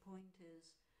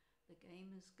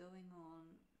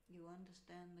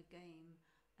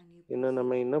 என்ன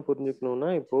நம்ம என்ன புரிஞ்சுக்கணும்னா,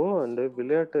 இப்போ அந்த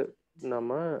விளையாட்டு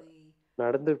நம்ம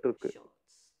நடந்துட்டு இருக்கு.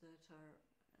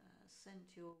 Sent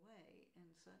your way in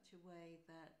such a way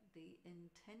that the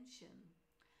intention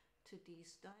to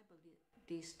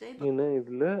destabilize ஏன்னா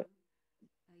இதுல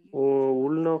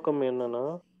உள்நோக்கம் என்னன்னா,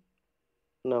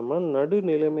 நம்ம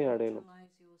நடுநிலைமை அடையணும்.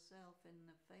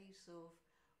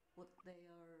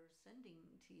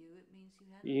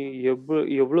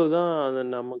 எவ்வளவுதான் அது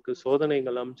நமக்கு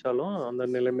சோதனைகள் அமிச்சாலும் அந்த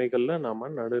நிலைமைகள்ல நாம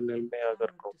நடுநிலைமையாக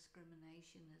இருக்கோம்.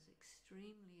 Discrimination is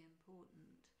extremely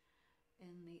important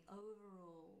in the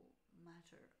overall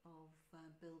matter of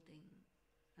building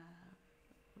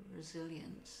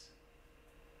resilience.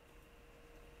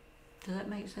 Does that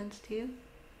make sense to you?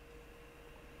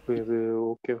 இது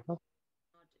ஓகேவா?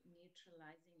 Not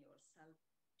neutralizing yourself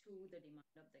to the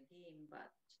demand of the game, but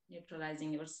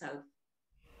neutralizing yourself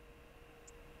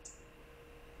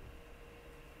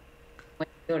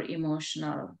with your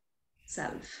emotional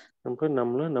self.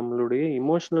 நம்ம நம்மளுடைய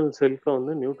emotional செல்ஃபை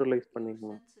வந்து neutralise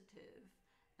பண்ணிக்கணும்.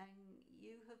 And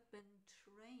you have been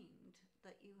trained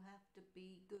that you have to be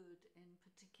good in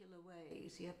particular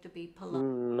ways. You have to be polite.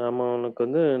 நாம உனக்கு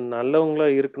வந்து நல்லவங்களா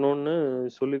இருக்கணும்னு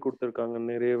சொல்லி கொடுத்துருக்காங்க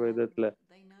நிறைய விதத்துல.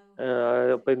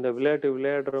 அப்ப இந்த விளையாட்டு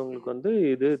விளையாடுறவங்களுக்கு வந்து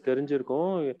இது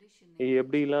தெரிஞ்சிருக்கும்.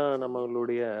 எப்படிலாம்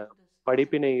நம்மளுடைய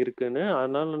படிப்பினை இருக்குன்னு.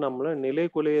 அதனால நம்மள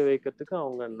நிலைகுலைய வைக்கிறதுக்கு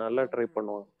அவங்க நல்லா ட்ரை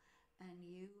பண்ணுவாங்க.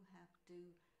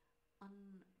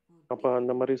 அப்ப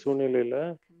அந்த மாரி சூழ்நிலையில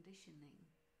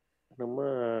நம்ம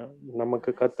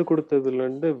நமக்கு கத்துக்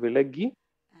குடுத்ததுலருந்து விலகி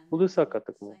புதுசா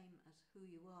கத்துக்கணும்.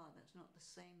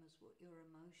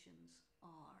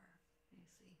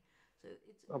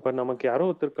 அப்ப நமக்கு யாரோ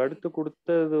ஒருத்தர் கடுத்து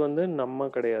குடுத்தது வந்து நம்ம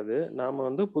கிடையாது. நாம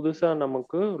வந்து புதுசா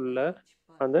நமக்கு உள்ள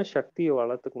அந்த சக்திய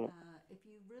வளர்த்துக்கணும். If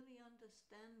you really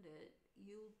understand it,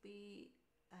 you'll be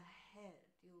ahead.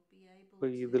 You'll be able இப்ப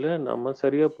to இதுல நம்ம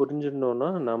சரியா புரிஞ்சுட்டோம்னா,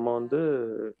 நம்ம வந்து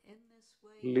in this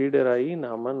way லீடர் ஆயி get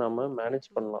a நம்ம lot மேனேஜ்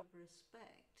of பண்ணலாம்.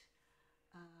 respect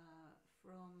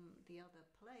from the other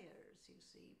players, you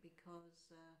see, because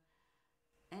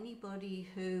anybody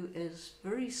who is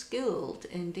very skilled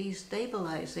in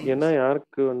destabilizing ஏன்னா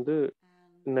யாருக்கு வந்து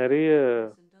and நிறைய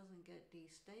person doesn't get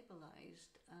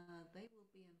destabilized, they will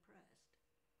be impressed.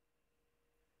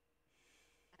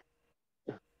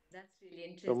 That's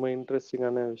really ரொம்ப interesting.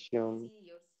 இன்ட்ரெஸ்டிங்கான விஷயம். See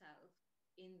yourself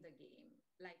in the game,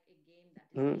 like a game that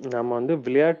is நம்ம வந்து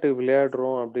விளையாட்டு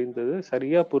விளையாடுறோம் அப்படின்றது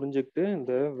சரியா புரிஞ்சுக்கிட்டு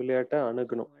இந்த விளையாட்டை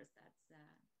அணுகணும்.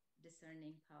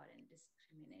 discerning power and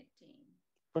discriminating.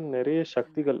 இப்ப நிறைய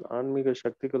சக்திகள், ஆன்மீக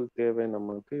சக்திகள் தேவை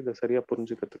நமக்கு இதை சரியா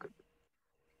புரிஞ்சுக்கிறதுக்கு.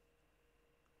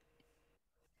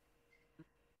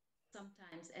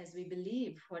 Sometimes as we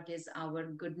believe what is our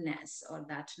goodness or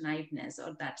that naiveness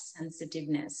or that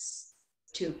sensitiveness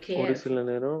to care, ஒரு சில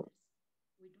நேரம்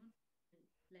we don't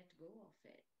let go of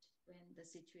it. When the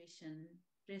situation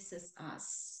presses us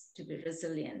to be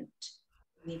resilient,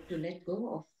 we need to let go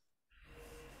of it.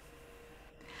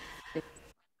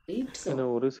 ஏன்னா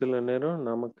ஒரு சில நேரம்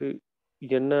நமக்கு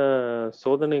என்ன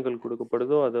சோதனைகள்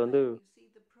கொடுக்கப்படுதோ அதை வந்து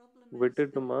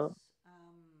விட்டுட்டுமா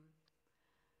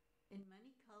in many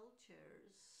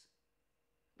cultures,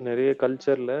 நிறைய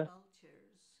கல்ச்சர்ல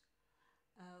cultures,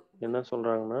 என்ன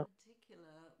சொல்றாங்கன்னா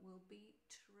particular will be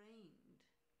trained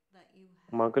that you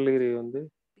மகளிரை வந்து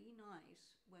be nice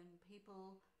when people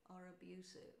are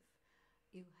abusive.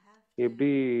 You have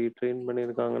எப்படி ட்ரெயின்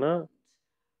பண்ணியிருக்காங்கன்னா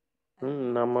and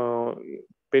நம்ம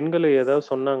பெண்களை ஏதாவது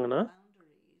சொன்னாங்கன்னா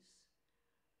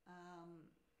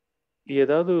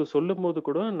ஏதாவது சொல்லும் போது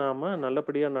கூட நாம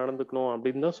நல்லபடியா நடந்துக்கணும்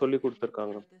அப்படின்னு தான் சொல்லி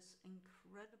கொடுத்துருக்காங்க.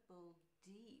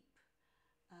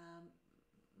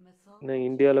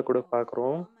 இந்தியால கூட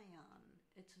பார்க்குறோம்,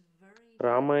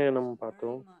 ராமாயணம்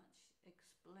பார்த்தோம்.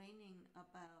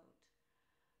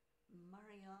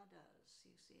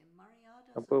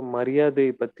 அப்போ மரியாதை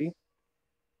பத்தி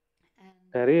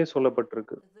நிறைய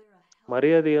சொல்லப்பட்டிருக்கு.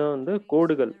 மரியாதையா வந்து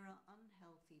கோடுகள்,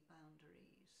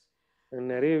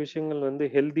 நிறைய விஷயங்கள் வந்து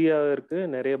ஹெல்தியா இருக்கு,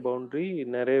 நிறைய பவுண்டரி,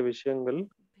 நிறைய விஷயங்கள்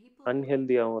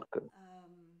அன்ஹெல்தியாவும் இருக்கு.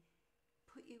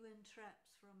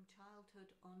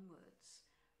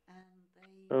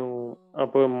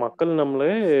 அப்போ மக்கள்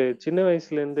நம்மளே சின்ன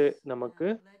வயசுல இருந்தே நமக்கு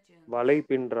வலை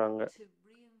பின்றாங்க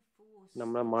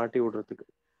நம்மள மாட்டி விடுறதுக்கு.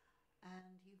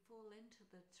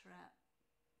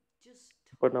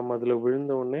 இப்ப நம்ம அதுல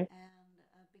விழுந்த உடனே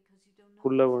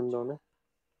உள்ள விழுந்த உடனே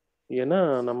ஏன்னா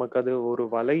நமக்கு அது ஒரு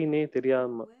வலையினே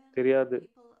தெரியாது.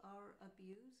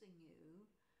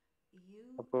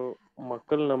 அப்போ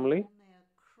மக்கள் நம்மளை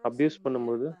அபியூஸ்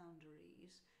பண்ணும்போது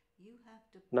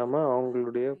நம்ம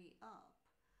அவங்களுடைய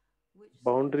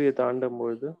பவுண்டரியை தாண்டும்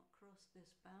பொழுது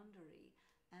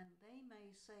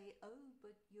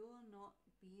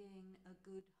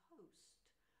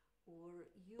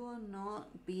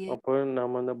அப்போ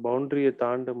நம்ம அந்த பவுண்டரியை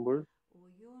தாண்டும்போது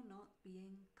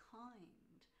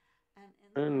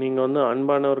நீங்க வந்து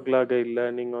அன்பானவர்களாக இல்லை,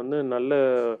 நீங்க வந்து நல்ல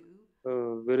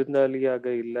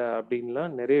விருந்தாளியாக இல்லை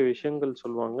அப்படின்லாம் நிறைய விஷயங்கள்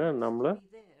சொல்லுவாங்க.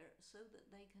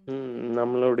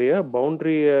 நம்மளுடைய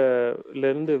பவுண்டரியில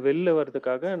இருந்து வெளில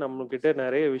வர்றதுக்காக நம்ம கிட்ட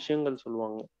நிறைய விஷயங்கள்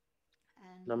சொல்லுவாங்க.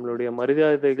 நம்மளுடைய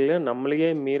மரியாதைகளை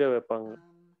நம்மளையே மீற வைப்பாங்க.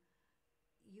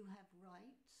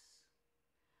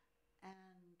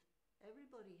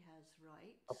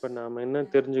 அப்ப நாம என்ன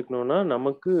தெரிஞ்சுக்கணும்னா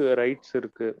நமக்கு ரைட்ஸ்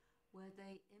இருக்கு.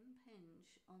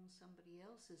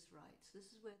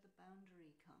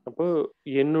 அப்போ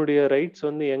என்னுடைய ரைட்ஸ்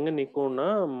வந்து எங்க நிக்கும்னா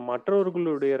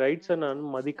மற்றவர்களுடைய ரைட்ஸை நான்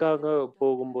மதிக்காக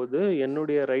போகும்போது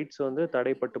என்னுடைய ரைட்ஸ் வந்து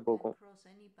தடைப்பட்டு போகும்.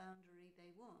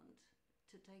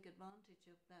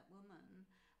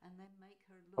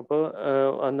 அப்போ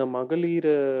அந்த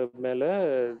மகளிர் மேல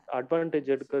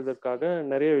அட்வான்டேஜ் எடுக்கிறதுக்காக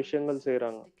நிறைய விஷயங்கள்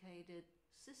செய்யறாங்க.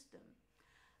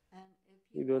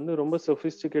 இது வந்து ரொம்ப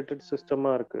சொபிஸ்டிகேட்டட் சிஸ்டமா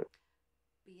இருக்கு.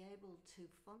 Be able to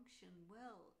function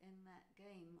well in that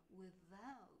game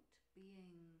without being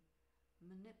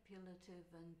manipulative manipulative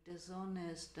and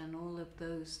dishonest and all of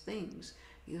those things,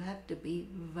 you have to be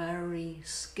very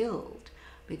skilled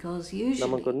because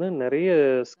நமக்கு usually வந்து நெறைய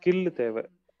ஸ்கில் தேவை,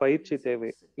 பயிற்சி தேவை.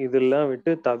 இதெல்லாம்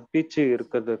விட்டு தப்பிச்சு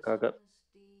இருக்கிறதுக்காக.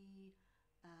 dishonesty,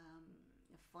 um,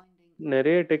 finding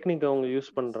நெறைய டெக்னிக் அவங்க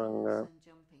யூஸ் பண்றாங்க. weaknesses and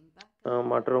jumping back on them.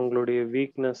 மற்றவங்களுடைய It's a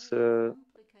weakness very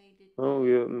complicated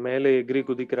game மேலே எகிறி of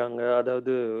குதிக்கிறாங்க.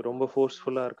 அதாவது ரொம்ப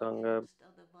ஃபோர்ஸ்ஃபுல்லா vices இருக்காங்க. against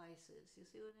other vices. You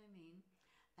see what I mean?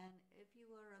 And if you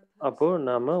are a அப்போ person who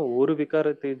நாம ஒரு genuinely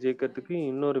விகாரத்தை ஜெயிக்கிறதுக்கு aspires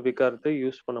to இன்னொரு be விகாரத்தை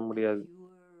யூஸ் பண்ண a முடியாது. pure,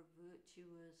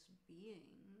 virtuous being,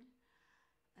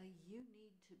 you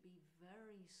need to be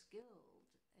very skilled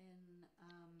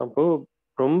in அப்போ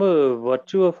ரொம்ப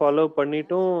வர்ச்சுவ follow becoming as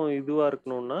பண்ணிட்டும் a pure, இதுவா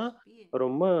இருக்கணும்னா, virtuous being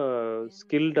ரொம்ப in an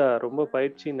ஸ்கில்டா, ரொம்ப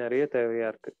பயிற்சி environment நெறைய தேவையா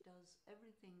இருக்கு. which does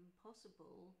everything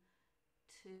possible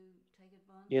to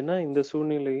take ஏன்னா இந்த advantage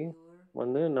சூழ்நிலை of your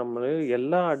வந்து நம்மள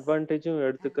எல்லா weaknesses அட்வான்டேஜும்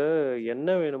எடுத்துக்க and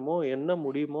என்ன வேணுமோ, என்ன blame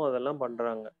முடியுமோ அதெல்லாம்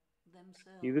பண்றாங்க.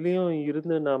 themselves இதுலயும் for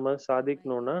இருந்து நாம what made you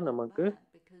சாதிக்கணும்னா, look நமக்கு bad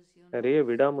because you're நெறைய not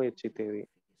விடாமுயற்சி skilled தேவை.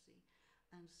 enough, you see.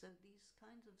 And so these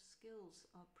kinds of skills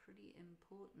are pretty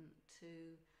important to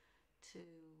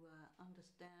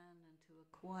understand and to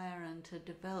acquire and to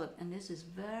develop. And this is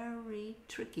very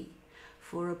tricky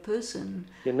for a person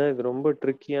ஏன்னா இது ரொம்ப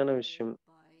ட்ரிக்கியான motivated விஷயம்.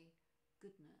 by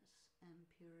goodness and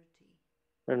purity.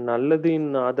 நல்லதின்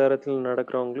So ஆதாரத்தில் you're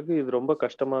நடக்கிறவங்களுக்கு living இது in ரொம்ப this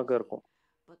கஷ்டமாக purity, இருக்கும்.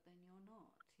 but then you're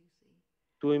not, you see.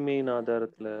 தூய்மையின் And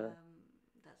ஆதாரத்துல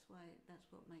that's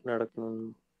what makes it நடக்கணும்.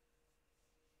 difficult.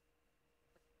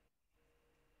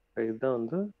 இதுதான்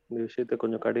வந்து இந்த விஷயத்த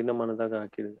கொஞ்சம் கடினமானதாக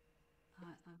ஆக்கிடுது.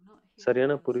 I'm not hearing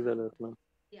சரியான your புரிதல் sound. இருக்கணும்.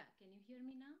 Yeah, can you hear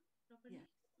me now properly?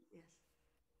 Yes.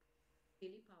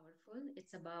 Really powerful.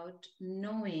 It's about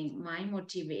knowing my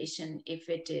motivation, if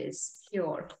it is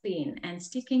pure, clean, and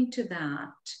sticking to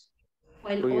that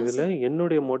while இப்போ இதுல also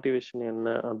என்னுடைய motivation என்ன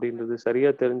அப்படின்றது சரியா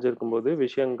தெரிஞ்சிருக்கும் போது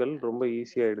விஷயங்கள் ரொம்ப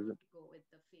ஈஸியாயிடுது. to go with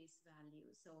the face value.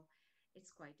 So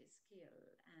it's quite a skill.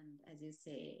 And as you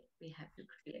say, we have to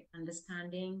create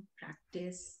understanding,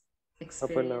 practice, அப்ப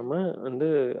experience. நாம வந்து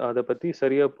அத பத்தி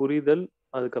சரியா புரிதல்,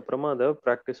 அதுக்கப்புறமா அத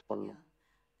பிராக்டிஸ் பண்ணணும்.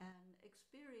 Yeah. And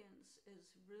experience is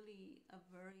really a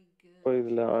very இப்போ good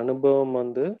இதுல அனுபவம்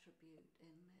வந்து attribute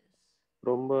in this.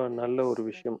 ரொம்ப And நல்ல ஒரு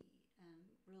விஷயம்.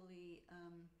 study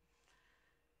and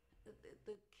really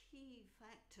the key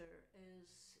factor is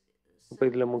இப்போ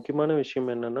இதுல முக்கியமான விஷயம்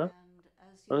self-respect. என்னன்னா And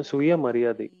as you know, in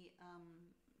சுயமரியாதை. the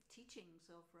teachings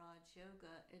of Raj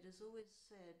Yoga, it is always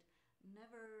said,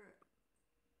 never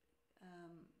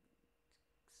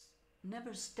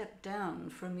never step down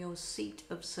from your seat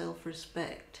of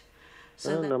self-respect.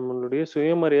 So that நம்மளுடைய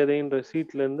சுயமரியாதைன்ற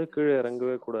சீட்ல respect இருந்து for கீழே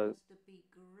இறங்கவே yourself கூடாது. has to be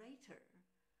greater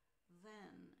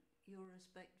than your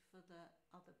respect for the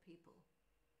other people.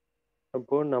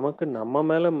 அப்போ நமக்கு நம்ம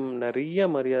மேல நிறைய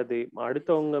மரியாதை,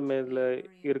 அடுத்தவங்க மேல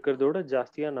இருக்கிறத விட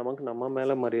ஜாஸ்தியா நமக்கு நம்ம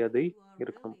மேல மரியாதை You are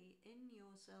இருக்கணும். really in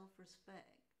your self-respect.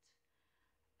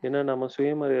 ஏன்னா நம்ம And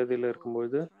சுயமரியாதையில people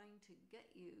இருக்கும்போது are trying to get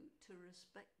you to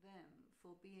respect them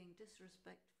for being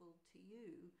disrespectful to you.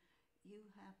 You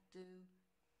have to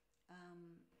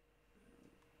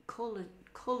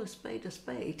call a spade a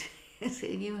spade.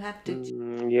 You have to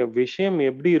விஷயம்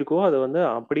எப்படி இருக்கோ அதை வந்து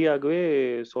அப்படியாகவே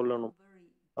சொல்லணும். very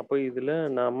அப்போ இதுல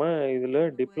diplomatic. நாம இதுல In the way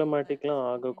that டிப்ளமேட்டிக்லாம் in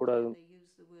ஆகக்கூடாது. India they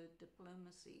use the word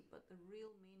diplomacy, but the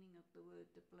real meaning of the word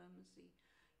diplomacy,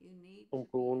 you need to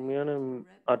இப்போ be உண்மையான able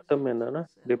to அர்த்தம் represent என்னன்னா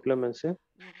yourself டிப்ளமசி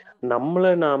without நம்மள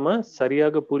being நாம emotional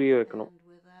சரியாக புரிய வைக்கணும். and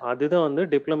without அதுதான் வந்து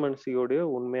டிப்ளமசியோடைய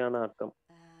உண்மையான அர்த்தம்.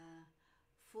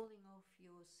 falling off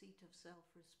your seat of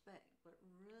self-respect, but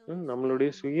really நம்மளுடைய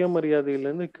staying in your seat of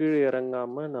சுயமரியாதையிலிருந்து கீழே self-respect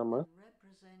இறங்காம நாம and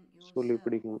represent சொல்லி yourself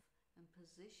பிடிக்கணும். and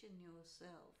position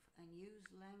yourself and use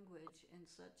language in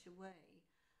such a way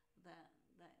that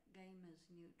that game is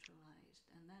neutralized,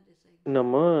 and that is a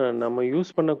நம்ம very நம்ம skill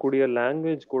use in பண்ணக்கூடிய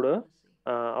language கூட diplomacy.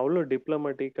 அவ்வளோ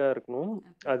டிப்ளமேட்டிக்கா இருக்கணும்.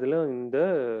 And people அதுல who are இந்த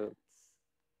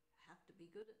have to be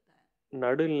good at that.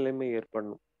 நடுநிலைமை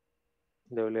ஏற்படணும்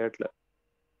இந்த விளையாட்டுல.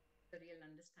 The real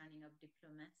understanding of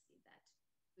diplomacy, that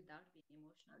without being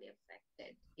emotionally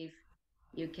affected, if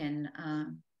you can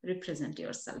represent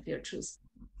yourself, your true self.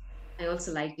 I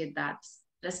also like it, that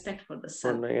respect for the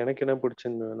self, எனக்கு என்ன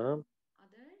பிடிச்சிருந்ததுன்னா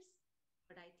others,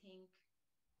 but I think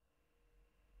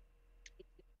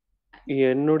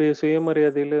என்னுடைய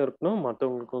சுயமரியாதையில இருக்கணும்,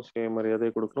 மற்றவங்களுக்கும் சுயமரியாதை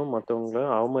கொடுக்கணும், மற்றவங்கள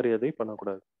அவமரியாதை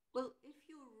பண்ணக்கூடாது. Well, if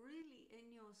you're really in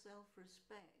your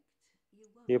self-respect, you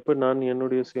won't எப்ப நான்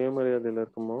என்னுடைய disrespect சுயமரியாதையில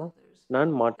இருக்குமோ others.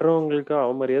 நான் People மற்றவங்களுக்கு trying to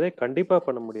அவமரியாதை hurt கண்டிப்பா you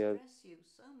பண்ண and முடியாது. distress you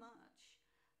so much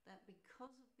that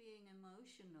because of being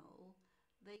emotional,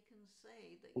 they can say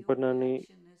that இப்ப your நான்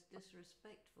reaction is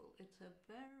disrespectful. It's a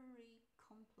very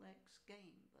complex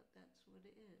game, but that's what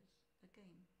it is, a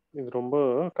game. இது ரொம்ப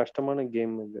கஷ்டமான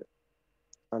game இது.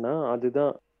 ஆனா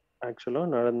அதுதான் ஆக்சுவலா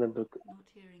நடந்துட்டு இருக்கு. Not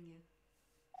hearing you.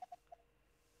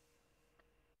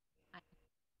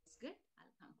 That's good.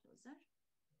 I'll come closer.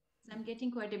 So I'm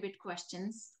getting quite a bit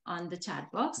questions on the chat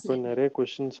box. இப்போ நிறைய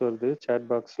கொஸ்டின்ஸ் வருது chat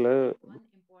boxல. One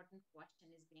important question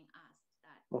is being asked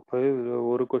that அப்போ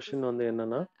ஒரு கொஸ்டின் வந்து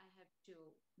என்னன்னா, I have to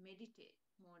meditate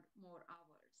more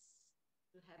hours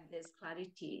to have this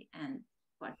clarity and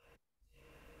what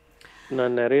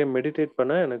நான் நிறைய meditate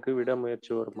பண்ண எனக்கு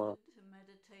விடாமுயற்சி Be வருமா? good to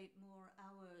meditate more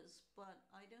hours, but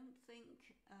I don't think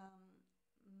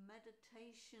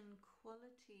meditation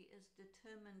quality is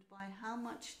determined by how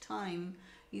much time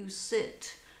you sit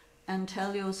and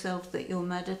tell yourself that you're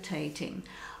meditating.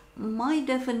 My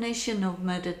definition of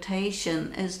meditation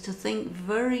is to think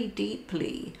very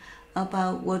deeply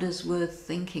about what is worth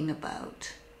thinking about.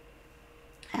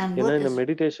 And ஏன்னா what இந்த is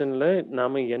மெடிடேஷன்ல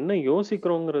நாம என்ன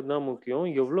யோசிக்கிறோங்கிறது தான் முக்கியம்.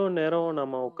 எவ்வளோ நேரம்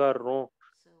நம்ம உட்கார்றோம்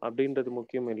அப்படின்றது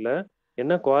முக்கியம் இல்ல.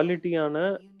 என்ன குவாலிட்டியான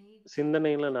you need to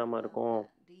சிந்தனையில think நாம about இருக்கோம்,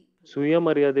 that deeply.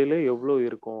 சுயமரியாதையில எவ்வளோ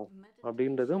இருக்கும்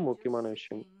அப்படின்றது Meditation, முக்கியமான just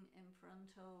விஷயம். sitting in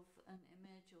front of an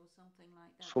image or something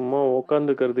like that, சும்மா is not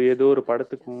உட்காந்துக்கிறது, ஏதோ meditation. ஒரு That's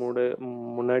படத்துக்கு just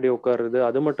முன்னாடி உட்கார்றது,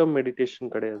 அது மட்டும்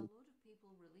மெடிடேஷன் a கிடையாது. lot of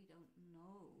people really don't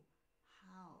know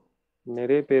how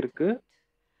நிறைய பேருக்கு meditate.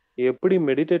 எப்படி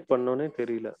மெடிடேட் பண்ணோன்னே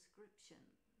தெரியல. Description.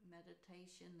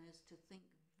 Meditation is to think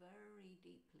very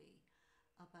deeply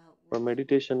about இப்போ what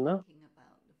மெடிடேஷன்னா you're thinking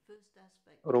about. The first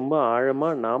aspect of ரொம்ப ஆழமா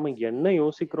meditation நாம is என்ன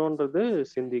யோசிக்கிறோன்றது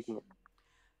சிந்திக்கணும்.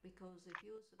 because if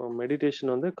you're இப்போ supposed மெடிடேஷன்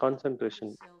to வந்து what is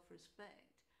concentration. self-respect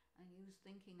and you was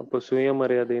thinking அப்போ about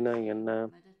சுயமரியாதைனா something else, என்ன, you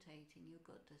were meditating, you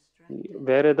got distracted.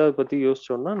 வேற ஏதாவது பத்தி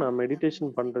யோசிச்சோம்னா நான் And when meditation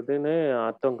you think பண்றதுன்னு about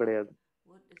அர்த்தம் okay, கிடையாது.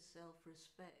 what is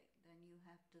self-respect, then you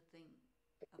have to think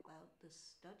about the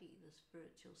study, the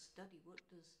spiritual study. What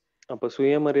does அப்போ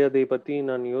சுயமரியாதை பத்தி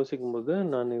நான் யோசிக்கும்போது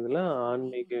நான் இதுல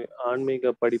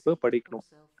ஆன்மீக படிப்பு படிக்கணும்.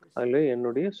 அதுல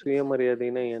என்னுடைய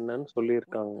சுயமரியாதைனா என்னன்னு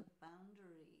சொல்லியிருக்காங்க.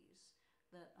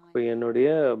 இப்போ என்னுடைய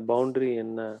பவுண்டரி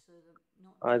என்ன,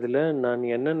 அதுல நான்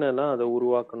என்னென்னலாம் அதை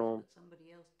உருவாக்கணும்.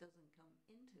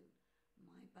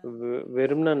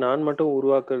 வெறும்னா நான் மட்டும்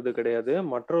உருவாக்குறது கிடையாது,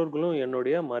 மற்றவர்களும்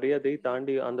என்னுடைய மரியாதை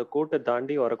தாண்டி அந்த கோட்டை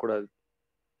தாண்டி வரக்கூடாது.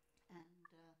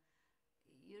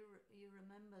 You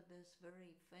remember this very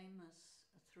famous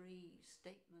three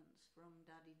statements from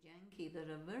Daddy Yankee that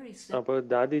are very simple. அப்போ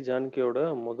தாதி ஜானகியோட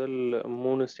முதல்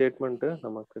 3 ஸ்டேட்மெண்ட்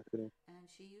நமக்கு தெரியும். And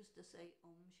she used to say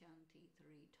Om Shanti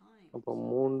 3 times. அப்போ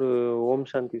 3 ஓம்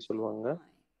சாந்தி சொல்லுவாங்க.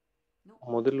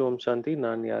 முதல் ஓம் சாந்தி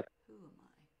நான் யார், Who am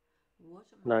I? What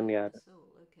am நான் I? யார், The soul.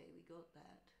 Okay, we got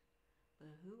that.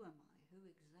 But who am I? Who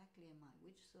exactly am I?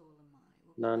 Which soul am I?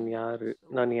 What நான் kind of யாரு,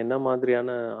 soul நான் என்ன am I? மாதிரியான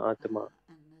ஆத்மா,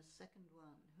 And the second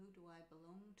one, who do I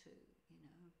belong to? You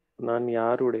know, நான்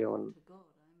யாருடையவன், to God.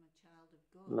 I'm a child of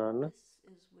God. நான் This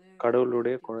is where you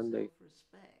கடவுளுடைய build your குழந்தை.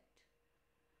 self-respect.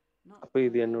 Not அப்போ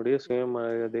இது I am a என்னுடைய devotee.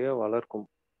 சுயமரியாதையை வளர்க்கும்.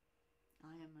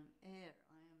 I am an heir.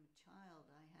 I am a child.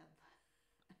 I have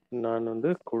நான்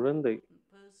குழந்தை.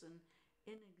 person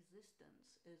in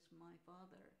existence is my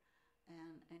father.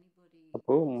 And anybody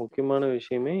அப்போ முக்கியமான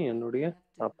விஷயமே என்னுடைய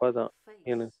அப்பா தான்.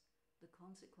 எனக்கு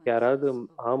யாராவது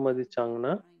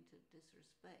அவமதிச்சாங்கன்னா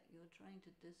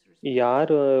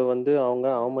யார் அவங்க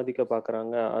அவமதிக்க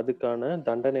பார்க்குறாங்க, அதுக்கான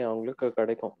தண்டனை அவங்களுக்கு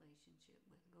கிடைக்கும்.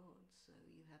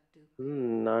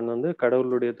 நான்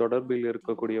கடவுளுடைய தொடர்பில்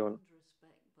இருக்கக்கூடியவன்.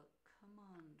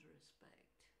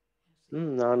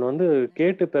 நான்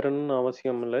கேட்டு பெறணும்னு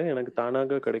அவசியம் இல்லை, எனக்கு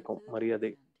தானாக கிடைக்கும்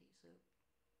மரியாதை.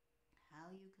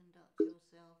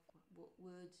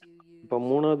 இப்போ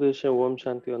 3வது விஷயம் ஓம்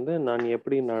சாந்தி நான்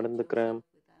எப்படி நடந்துக்கிறேன்,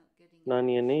 நான்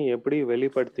என்னை எப்படி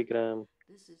வெளிப்படுத்திக்கிறேன்,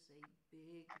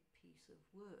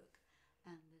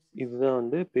 இதுதான்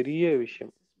பெரிய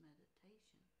விஷயம்.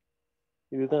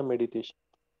 இதுதான் meditation.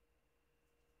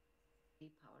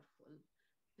 powerful,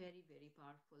 very, very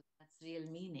powerful. That's real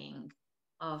meaning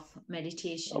of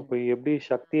meditation. அப்போ எப்படி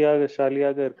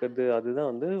சக்தியாக இருக்கிறது, அதுதான்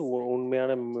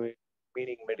உண்மையான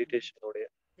meaning மெடிடேஷனுடைய.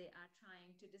 They are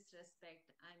trying to disrespect.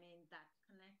 I mean, that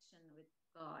connection with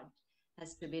God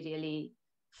has to be really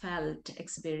felt,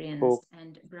 experienced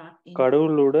and brought in.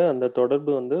 கடவுளோட அந்த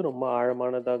தொடர்பு ரொம்ப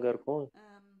ஆழமானதாக இருக்கும்.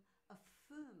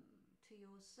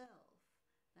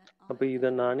 அப்ப இத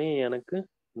நானே எனக்கு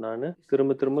நானு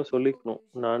திரும்ப திரும்ப சொல்லிக்கணும்,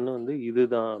 நான்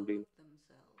இதுதான் அப்படின்னு.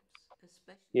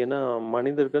 ஏன்னா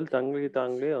மனிதர்கள் தங்களை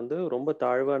தாங்களே ரொம்ப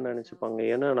தாழ்வா நினைச்சுப்பாங்க.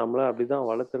 ஏன்னா நம்மள அப்படிதான்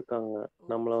வளர்த்துருக்காங்க.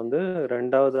 நம்மள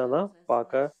 2வதா தான்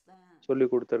பார்க்க சொல்லி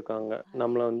கொடுத்துருக்காங்க.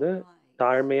 நம்மள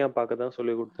தாழ்மையா பார்க்க தான்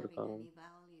சொல்லி கொடுத்துருக்காங்க.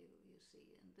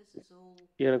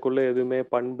 எனக்குள்ள எதுவுமே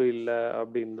பண்பு இல்லை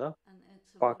அப்படின்னு தான்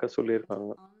பார்க்க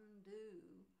சொல்லியிருக்காங்க.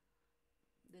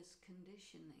 This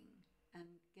conditioning and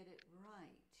get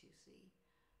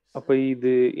அப்ப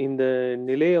இந்த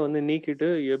நிலைய வந்து நீக்கிட்டு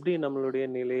எப்படி நம்மளுடைய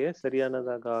நிலைய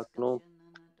சரியானதாக ஆக்கணும்?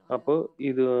 அப்போ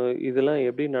இது இதெல்லாம்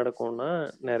எப்படி நடக்கும்னா,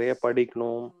 நெறைய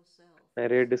படிக்கணும்,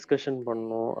 நெறைய டிஸ்கஷன்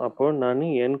பண்ணணும். அப்போ நானு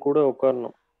என் கூட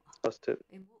உட்காரணும் first.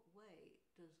 In what way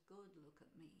does God look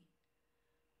at me?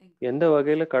 In எந்த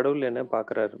வகையில கடவுள் என்ன what way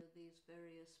பார்க்குறாரு? do these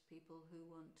various people who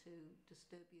want to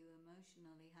disturb you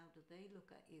emotionally, how do they look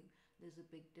at you? There's a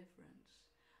big difference.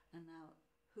 And now,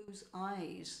 whose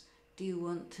eyes do you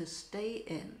want to stay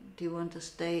in? Do you want to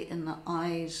stay in the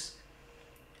eyes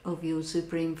of your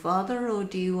Supreme Father, or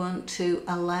do you want to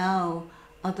allow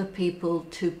other people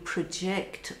to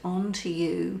project onto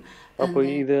you and அப்போ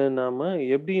then இத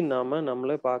எப்படி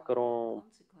நம்மள பார்க்குறோம்?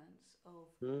 consequence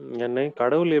of என்னை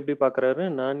கடவுள் எப்படி பார்க்குறாரு?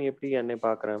 நான் எப்படி என்னை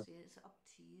பார்க்குறேன்? See, it's up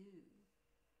to you.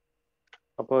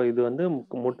 அப்போ இது வந்து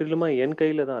முற்றிலுமா என்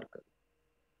கையில தான் இருக்கு.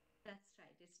 That's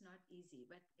right. It's not easy,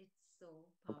 but it's so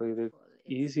அப்போ இது powerful.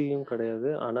 It's ஈஸியும் கிடையாது.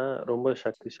 ஆனா ரொம்ப connected to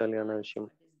சக்திசாலியான what விஷயம்.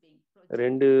 is being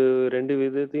projected 2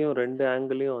 விதத்தையும் 2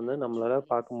 ஆங்கிளையும் வந்து நம்மளால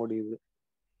பார்க்க முடியுது.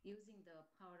 using the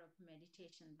power of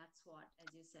meditation. That's what, as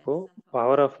you said, இப்போ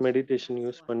power of self-awareness. Meditation That's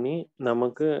use what பண்ணி helps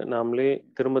நமக்கு us நாமளே in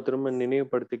திரும்ப திரும்ப this.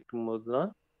 நினைவுபடுத்திக்கும்போது தான்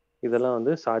இதெல்லாம்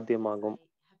வந்து As சாத்தியமாகும். I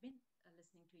have been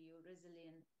listening to you,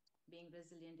 being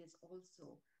resilient is also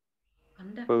இப்போ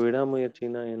conducting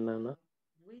விடாமுயற்சினா yourself என்னன்னா,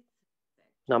 with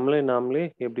respect, நாமளே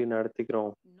எப்படி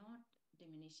நடத்திக்கிறோம்? not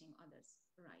diminishing others.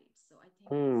 Right. So I think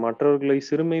it's very மற்றவர்களை important.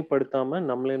 சிறுமைப்படுத்தாம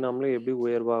நம்மளே Me எப்படி too,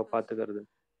 உயர்வா because பார்த்துக்கிறது.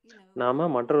 you know, நாம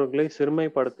when மற்றவர்களை you say to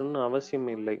சிறுமைப்படுத்தணும்னு yourself, அவசியம்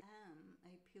I இல்லை. am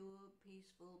a pure,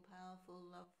 peaceful, powerful,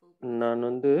 loveful, நான் peaceful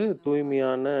வந்து being of light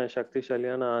தூய்மையான and to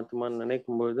சக்திசாலியான live ஆத்மான்னு self,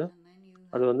 நினைக்கும்போது and then you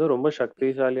அது have வந்து got ரொம்ப to be,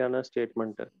 சக்திசாலியான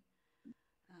statement. see.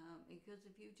 Because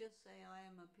if you just say, I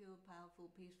am a pure, powerful,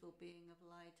 peaceful being of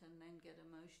light, and then get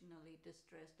emotionally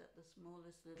distressed at the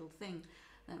smallest little thing,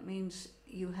 that means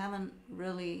you haven't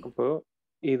really அப்போ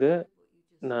இத what you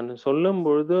just நான் said.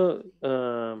 சொல்லும்பொழுது And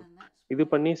that's இது why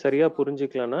பண்ணி it's சரியா up to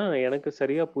புரிஞ்சுக்கலன்னா எனக்கு you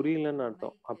சரியா to புரியலன்னு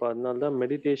அர்த்தம். make அப்போ it அதனால தான் clear. You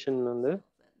மெடிடேஷன் tell வந்து yourself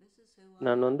that this is who I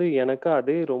நான் am, வந்து எனக்கு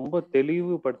அதை ரொம்ப and you call the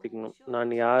தெளிவுபடுத்திக்கணும்.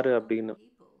 நான் shots, யாரு not other அப்படின்னு. people.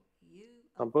 You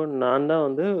அப்போ affirm நான் தான் what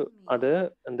வந்து is in அத me,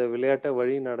 அந்த விளையாட்ட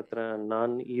வழி and நடத்துறேன். it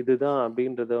நான் will இதுதான் manifest.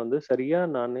 அப்படின்றத வந்து சரியா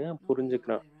நானு Not the other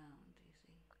புரிஞ்சுக்கிறேன். way around, you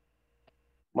see.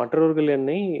 மற்றவர்கள்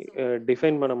என்னை So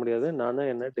டிஃபைன் பண்ண that's முடியாது. நான் where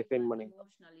தான் என்ன if you டிஃபைன் are பண்ணிக்கணும்.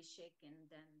 emotionally shaken,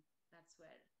 then that's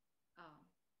where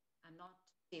I'm not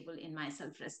stable in my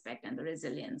self-respect, and the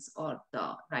resilience or the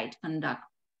right conduct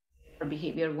or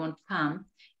behavior won't come.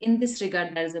 In this regard,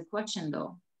 there is a question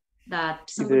though that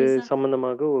இது somebody is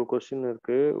சம்பந்தமாக ஒரு question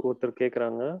இருக்கு. ஒருத்தர்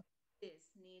கேக்குறாங்க, this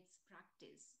needs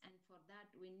practice, and for that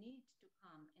we need to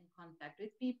come in contact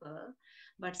with people,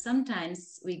 but sometimes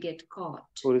we get caught.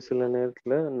 ஒரு சில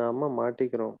நேரத்துல நாம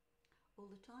மாட்டிக்கிறோம். All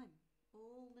the time.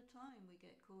 All the time we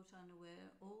get caught unaware.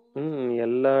 All the time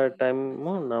எல்லா we mess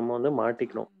டைமும் up. நாம வந்து All the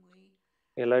மாட்டிக்கிறோம். time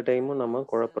we எல்லா betray டைமும் நம்ம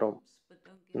குழப்புறோம். ourselves, but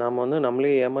don't give நாம up. வந்து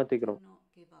நம்மளே Do ஏமாத்திக்கிறோம். not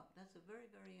give up. That's a very,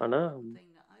 very ஆனா important thing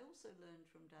that I also learned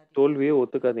from Daddy. தோல்வியை Don't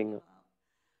ஒத்துக்காதீங்க. give up.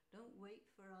 Don't wait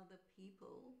for other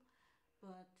people,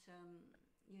 but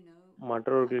you know, cut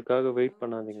மற்றவர்களுக்காக your wait own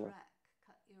பண்ணாதீங்க. track,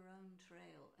 cut your own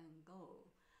trail, and go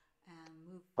and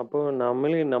move அப்போ forward.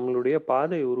 நம்மளே நம்மளுடைய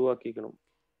பாதையை உருவாக்கிக்கணும்.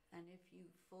 And if you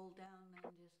fall down,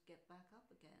 then just get back up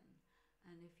again.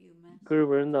 And if you mess கீழ்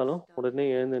up, விழுந்தாலும் just start உடனே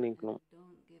again எழுந்து and நிற்கணும்.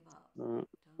 don't give up. ம்,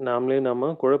 Don't நாமளே give up.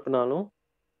 நம்ம குழப்பினாலும்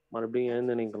மறுபடியும் That's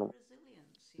எழுந்து also நிற்கணும்.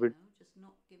 resilience, you விட்- know, just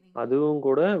not giving up. அதுவும்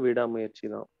கூட விடாமுயற்சி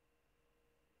தான்.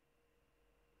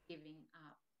 Giving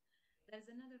up. There's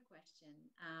another question.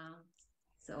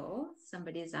 So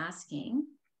somebody is asking.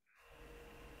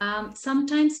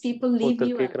 Sometimes people leave ஒருத்தர்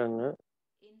you கேக்குறாங்க,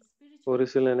 in ஒரு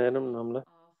சில spiritual நேரம் community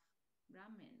of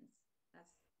Brahmins.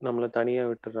 That's நம்மள தனியா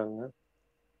விட்டுறாங்க.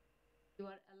 you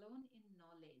are alone in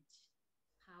knowledge.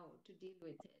 How to deal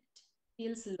with it?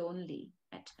 Feels lonely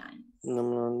at times.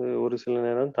 நம்ம வந்து ஒரு சில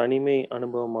நேரம் தனிமை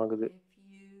அனுபவம் ஆகுது. If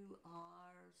you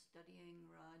are studying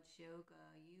Raj Yoga,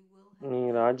 you will have நீங்க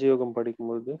learned ராஜயோகம்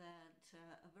படிக்கும்போது that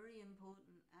a very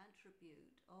important attribute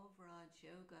of Raj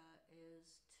Yoga is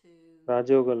to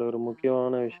ராஜயோகால ஒரு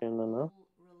முக்கியமான have விஷயம் என்னன்னா, all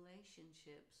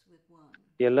relationships with one.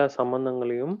 எல்லா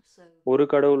சம்பந்தங்களையும் So ஒரு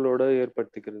கடவுளோட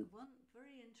ஏற்படுத்திக்கிறது. one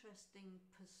very interesting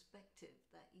perspective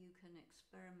that you can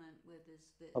experiment with is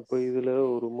this. அப்போ இதுல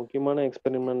ஒரு முக்கியமான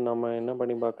எக்ஸ்பெரிமெண்ட் நம்ம என்ன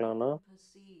பண்ணி Everything that you பார்க்கலாம்னா, can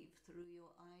perceive through your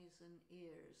eyes and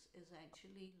ears is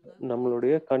actually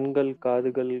நம்மளுடைய located கண்கள் in the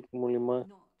காதுகள் mind, மூலியமா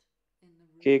not in the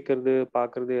real கேட்கறது world,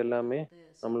 பார்க்கறது எல்லாமே out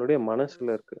there நம்மளுடைய somewhere, மனசுல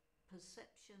because இருக்கு.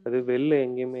 perception அது வெளில occurs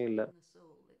எங்கேயுமே இல்லை. in the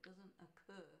soul. It doesn't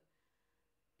occur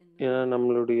in the ஏன்னா real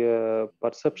நம்மளுடைய world. You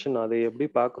பர்செப்ஷன் need அதை to எப்படி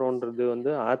really பார்க்குறோன்றது study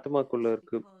வந்து about ஆத்மாக்குள்ள this,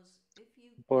 இருக்கு. because if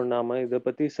you இப்போ get நாம இதை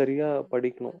பத்தி சரியா and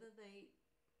படிக்கணும். whether they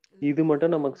இது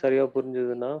மட்டும் நமக்கு சரியா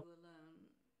புரிஞ்சதுன்னா,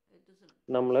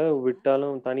 நம்மள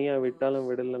விட்டாலும் தனியா விட்டாலும்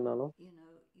விடலைனாலும்,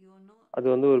 அது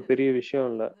வந்து ஒரு பெரிய விஷயம்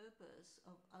இல்ல.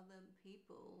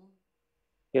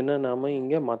 ஏன்னா நாம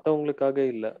இங்க மத்தவங்களுக்காக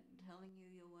இல்ல. telling you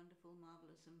you're wonderful,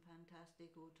 marvelous, and fantastic,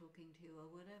 or talking to you, or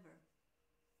whatever.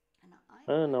 And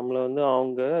I நம்மள think வந்து that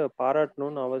அவங்க பாராட்டணும்னு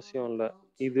depending on அவசியம் the இல்ல.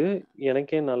 இது culture,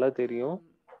 எனக்கே நல்லா தெரியும்.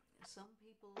 some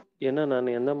people ஏன்னா don't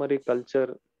நான் எந்த மாரி manage to be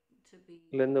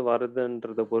கல்ச்சர்லேருந்து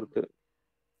வருதுன்றத um, பொறுத்து.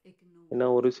 ஏன்னா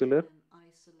ignored ஒரு சிலர் and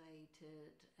isolated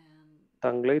and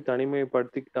தங்களை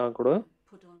தனிமைப்படுத்திக்கிட்டா கூட,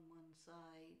 put on one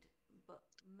side. But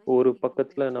many ஒரு people, they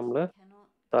பக்கத்துல just நம்மள cannot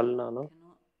தள்ளினாலும்,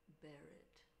 bear it.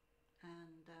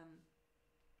 And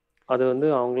அத வந்து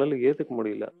when you're அவங்களால in ஏத்துக்க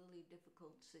முடியல. a really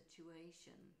difficult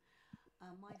situation,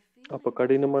 my அப்ப feeling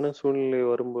கடினமான is சூழ்நிலை that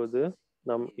வரும்போது, this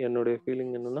is you என்னுடைய on the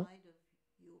ஃபீலிங் என்னன்னா, inside of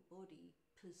your body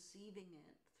perceiving it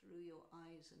through your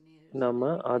eyes and ears and நம்ம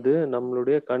everything அது that you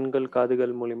நம்மளுடைய கண்கள், think.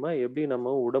 காதுகள் மூலியமா எப்படி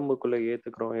நம்ம உடம்புக்குள்ள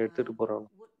ஏத்துக்கிறோம், எடுத்துட்டு போறோம்.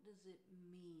 What does it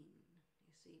mean?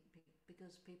 You see,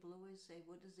 because people always say,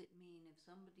 what does it mean if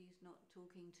somebody's not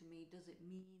talking to me? Does it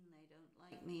mean they don't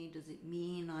like me? Does it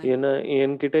mean ஏன்னா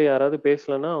என்கிட்ட யாராவது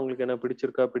பேசலன்னா, அவங்களுக்கு என்ன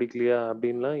பிடிச்சிருக்கா, பிடிக்கலையா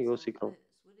அப்படின்லாம் யோசிக்கிறோம்.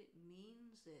 What it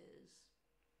means is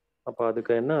அப்ப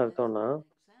அதுக்கு என்ன there's அர்த்தம்னா, an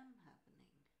exam happening.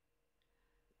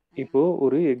 இப்போ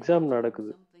ஒரு And எக்ஸாம் anytime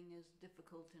நடக்குது. something is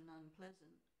difficult and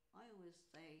unpleasant, I always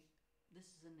say, this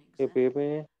is an exam. எப்பயுமே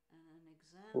And an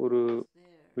exam ஒரு is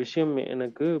there விஷயம் to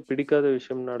எனக்கு teach you பிடிக்காத something,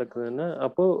 விஷயம் to develop நடக்குதுன்னா, you.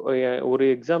 அப்போ ஒரு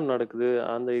எக்ஸாம் நடக்குது.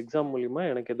 அந்த எக்ஸாம் மூலியமா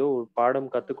எனக்கு ஏதோ ஒரு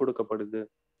பாடம் கத்துக் கொடுக்கப்படுது.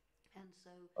 And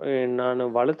so நானு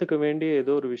வளர்த்துக்க வேண்டிய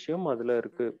ஏதோ ஒரு விஷயம் a அதுல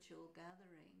இருக்கு. spiritual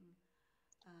gathering,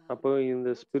 அப்போ இந்த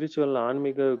what's ஸ்பிரிச்சுவல் bad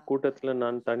ஆன்மீக about கூட்டத்துல that?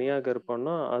 நான் Because why தனியாக do you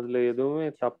இருப்பேன்னா, go to அதுல a எதுவுமே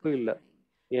spiritual தப்பு இல்ல. gathering?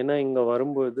 ஏன்னா Go இங்க to a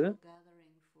வரும்போது spiritual gathering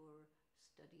for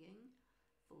studying,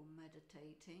 for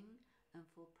meditating, and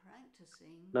for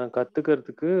practicing நான் to heal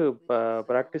கத்துக்கிறதுக்கு, with yourself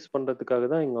பிராக்டிஸ் பண்றதுக்காக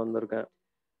தான் with இங்க God, வந்திருக்கேன்.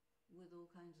 with all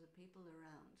kinds of people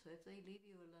around. So if they leave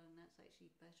you alone, that's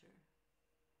actually better.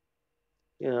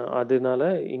 அதனால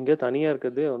இங்க தனியா If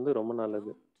இருக்கிறதே you வந்து ரொம்ப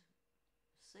நல்லது. don't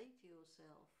say to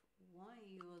yourself why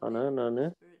you are ஆனா there in நானு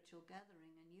a spiritual gathering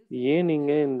and you think ஏன் you're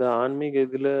நீங்க there on இந்த a social ஆன்மீக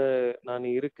இதுல gathering, நான்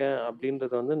இருக்கேன் and if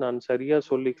அப்படின்றத you வந்து think நான் you're சரியா alone in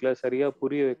சொல்லிக்கல, a சரியா social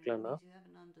புரிய gathering, it வைக்கலன்னா, means you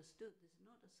haven't understood. This is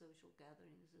not a social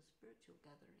gathering, this is a spiritual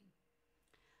gathering.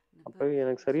 And the அப்ப purpose of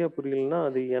எனக்கு a சரியா spiritual புரியலன்னா,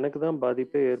 அது எனக்கு gathering தான்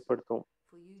பாதிப்பை is ஏற்படுத்தும்.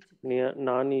 for you to be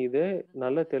நான் இதை given a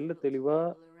நல்ல knowledge. தெள்ள Lots of தெளிவா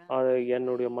people around you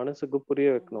என்னுடைய may மனசுக்கு புரிய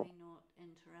or வைக்கணும். may not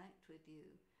interact with you.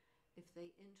 If they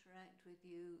interact with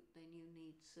you, then you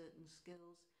need certain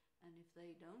skills, and if they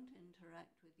don't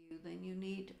interact with you, then you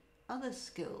need other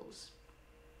skills.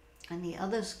 And the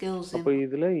other skills அப்ப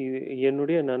இதுல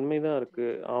என்னுடைய நன்மை தான் இருக்கு.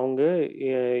 அவங்க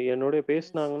என்னோட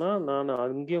பேசுனாங்கன்னா, நான்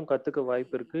அங்கேயும் கத்துக்க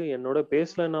வாய்ப்பு இருக்கு. என்னோட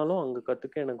பேசலனாலும் அங்க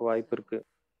கத்துக்க எனக்கு வாய்ப்பு இருக்கு.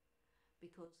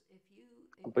 because if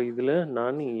அப்ப இதுல I treat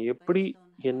நான் myself எப்படி based on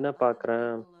how என்ன other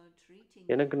பார்க்கிறேன், people are treating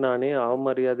எனக்கு you, நானே if you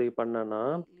அவமரியாதை act பண்ணேன்னா,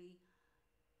 completely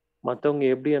மத்தவங்க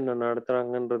எப்படி என்ன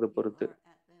நடத்துறாங்கன்றத you பொறுத்து. are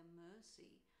at their mercy,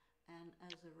 and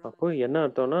as a அப்போ Raj என்ன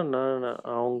அர்த்தம்னா, Yogi, நான் you shouldn't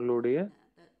be அவங்களுடைய doing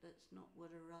that's not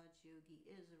what a Raj Yogi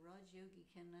is. A Raj Yogi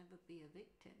can never be a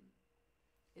victim.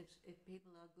 If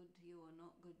people are good to you or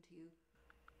not good to you,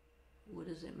 what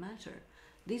does it matter?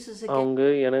 This is again அவங்க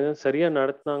எனக்கு சரியா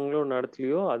நடத்துனாங்களோ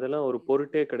நடத்தலையோ அதெல்லாம் ஒரு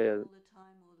பொருட்டே கிடையாது. all the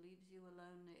time or leaves you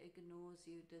alone, ignores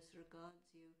you, disregards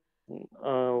you.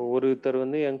 ஒருத்தர்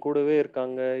வந்து என் கூடவே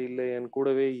இருக்காங்க, இல்ல என்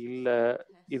கூடவே இல்ல,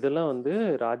 இதெல்லாம் வந்து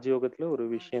ராஜயோகத்துல ஒரு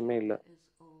விஷயமே இல்ல. is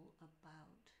all about,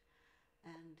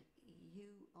 and you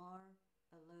are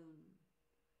alone.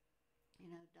 You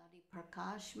know, Dadi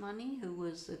Prakash Mani, who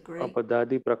was the great அப்ப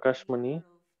தாதி பிரகாஷ் மணி, leader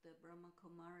of the Brahma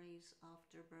Kumaris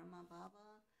after Brahma Baba,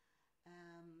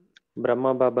 Brahma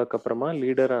பாபாக்கு she அப்புறமா used to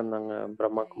லீடரா say இருந்தாங்க every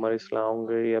பிரம்மா day, குமாரிஸ்லாம். eat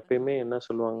அவங்க 5 எப்பயுமே என்ன bananas. It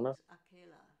சொல்லுவாங்கன்னா, means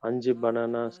akela. 5 You are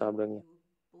banana alone, சாப்பிடுங்க. you were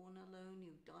born alone,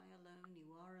 you die alone,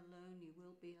 you are alone, you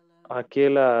will be alone.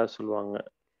 அகேலா சொல்லுவாங்க.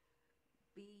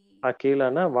 Be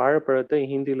அகேலானா alone. வாழைப்பழத்தை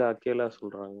ஹிந்தில அகேலா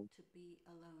சொல்றாங்க. To be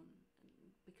alone,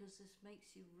 because this makes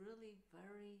you really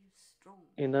very strong.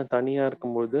 ஏன்னா தனியா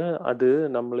இருக்கும்போது அது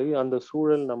நம்மளை, அந்த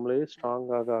சூழல் நம்மளை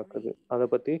ஸ்ட்ராங்காக ஆக்குது. அதை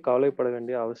பத்தி கவலைப்பட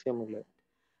வேண்டிய அவசியம் இல்லை.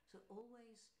 So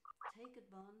always take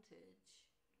advantage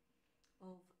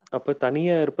of அப்ப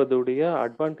தனியா இருப்பதுடைய negative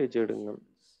அட்வான்டேஜ் எடுங்க.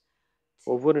 situations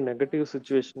ஒவ்வொரு to நெகட்டிவ் learn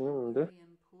சிச்சுவேஷனையும் something வந்து very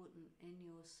important in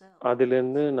yourself.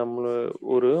 அதிலிருந்து So நம்மள any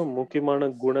ஒரு situation முக்கியமான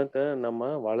where you குணத்தை say, நம்ம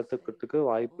வளர்த்துக்கிறதுக்கு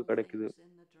வாய்ப்பு all கிடைக்குது. things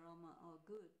in the drama are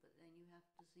good, but then you have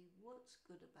to see what's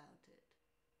good about it.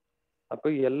 அப்ப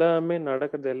எல்லாமே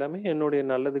நடக்கிறது எல்லாமே என்னுடைய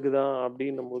நல்லதுக்கு தான்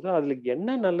அப்படின்னும் போது அதுல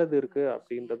என்ன நல்லது இருக்கு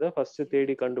அப்படின்றத ஃபர்ஸ்ட்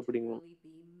தேடி கண்டுபிடிக்கணும்.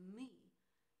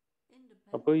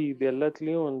 அப்போ இது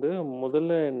எல்லாத்துலயும் வந்து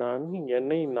முதல்ல நான்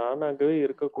என்னை நானாகவே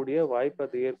இருக்கக்கூடிய வாய்ப்பு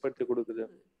அது ஏற்படுத்தி கொடுக்குது.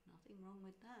 Nothing wrong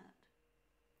with that.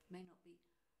 May not be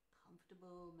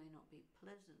comfortable, may not be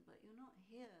pleasant, but you're not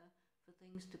here for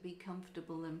things to be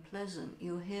comfortable and pleasant.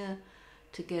 You're here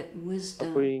to get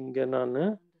wisdom. அப்போ இங்க நானு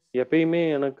எப்பயுமே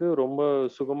எனக்கு ரொம்ப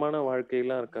சுகமான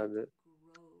வாழ்க்கையெல்லாம் இருக்காது.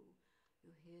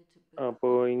 அப்போ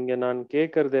இங்க நான்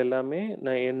கேட்கறது எல்லாமே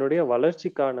நான் என்னுடைய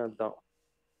வளர்ச்சிக்கானது தான்.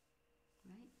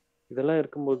 இதெல்லாம்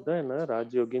இருக்கும்போது தான் என்ன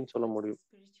ராஜயோகின்னு சொல்ல முடியும்.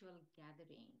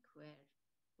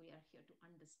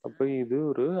 அப்போ இது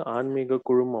ஒரு ஆன்மீக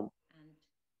குழுமம்.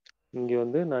 இங்க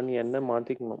வந்து நான் என்ன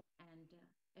மாத்திக்கணும்.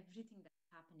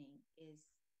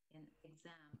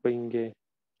 இப்ப இங்க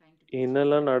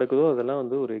என்னெல்லாம் நடக்குதோ அதெல்லாம்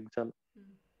வந்து ஒரு எக்ஸாம்.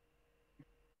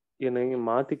 என்னை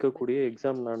மாத்திக்கக்கூடிய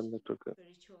எக்ஸாம் நடந்துட்டு இருக்கு.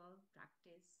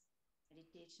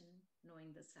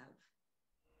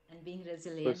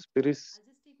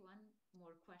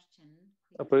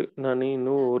 அப்ப நான்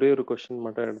இன்னும் ஒரே ஒரு கொஸ்டின்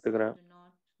மட்டும் எடுத்துக்கிறேன்.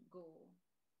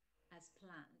 As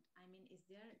planned. I mean, is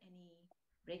there any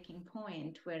breaking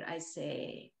point where I say,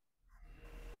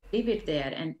 leave it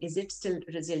there, and is it still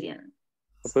resilient?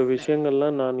 அப்ப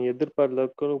விஷயங்கள்லாம் நான்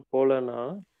எதிர்பார்த்ததுக்கு போலனா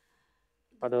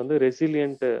அது வந்து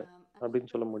ரெசிலியன்ட்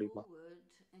அப்படின்னு சொல்ல முடியுமா?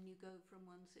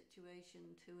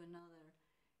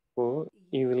 இப்போ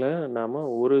இதுல நாம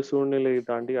ஒரு சூழ்நிலையை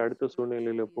தாண்டி அடுத்த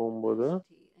சூழ்நிலையில போகும்போது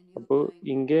அப்போ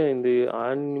இங்க இந்த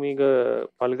ஆன்மீக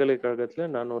பல்கலைக்கழகத்துல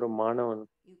நான் ஒரு மாணவன்.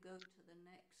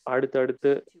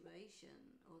 அடுத்தடுத்து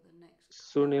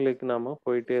சூழ்நிலைக்கு நாம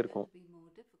போயிட்டே இருக்கோம்.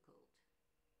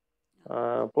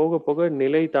 போக போக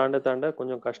நிலை தாண்ட தாண்ட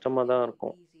கொஞ்சம் கஷ்டமா தான்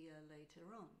இருக்கும்.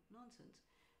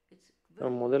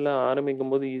 முதல்ல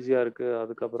ஆரம்பிக்கும் போது ஈஸியா இருக்கு.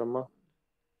 அதுக்கப்புறமா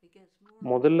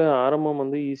முதல்ல ஆரம்பம்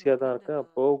வந்து ஈஸியா தான் இருக்கு.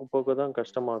 போக போக தான்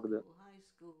கஷ்டமாகுது.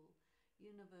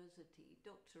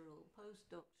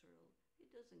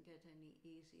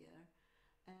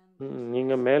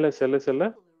 நீங்க மேல செல்ல செல்ல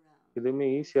எதுவுமே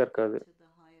ஈஸியா இருக்காது.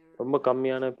 ரொம்ப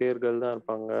கம்மியான பேர்கள் தான்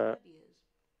இருப்பாங்க.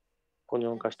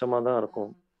 கொஞ்சம் கஷ்டமா தான்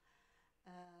இருக்கும்.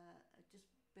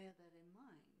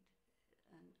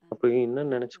 அப்ப என்ன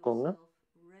நினைச்சுக்கோங்க,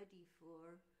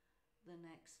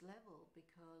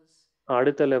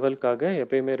 அடுத்த லெவலுக்காக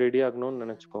எப்பயுமே ரெடி ஆகணும்னு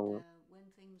நினைச்சுக்கோங்க.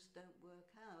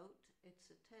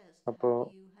 அப்போ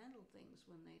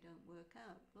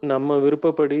நம்ம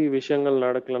விருப்பப்படி விஷயங்கள்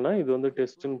நடக்கலன்னா இது வந்து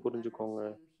டெஸ்ட்னு புரிஞ்சுக்கோங்க.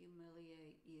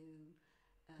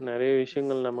 நிறைய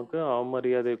விஷயங்கள் நமக்கு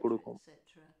அவமரியாதை கொடுக்கும்,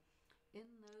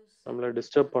 நம்மளை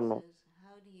டிஸ்டர்ப் பண்ணும்.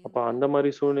 அப்ப அந்த மாதிரி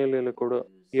சூழ்நிலையில கூட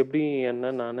எப்படி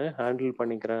என்ன நான் ஹேண்டில்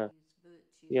பண்ணிக்கிறேன்,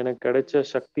 எனக்கு கிடைச்ச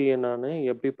சக்தியை நான்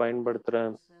எப்படி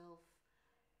பயன்படுத்துறேன்,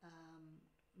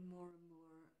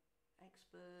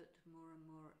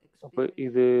 அப்ப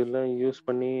இதெல்லாம் யூஸ்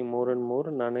பண்ணி மோர் அண்ட் மோர்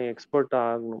நான் எக்ஸ்பர்ட்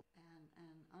ஆகணும்.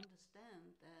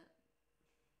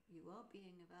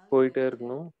 போயிட்டே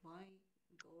இருக்கணும்.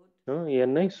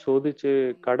 என்னை சோதிச்சு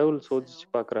கடவுள் சோதிச்சு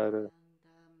பார்க்கறாரு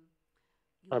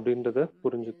அப்படின்றத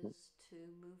புரிஞ்சுக்கணும்.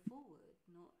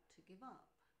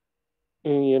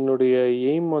 என்னுடைய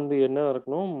எய்ம் வந்து என்ன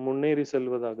இருக்கணும், முன்னேறி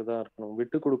செல்வதாக தான் இருக்கணும்,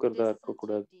 விட்டு கொடுக்கறதா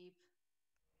இருக்கக்கூடாது.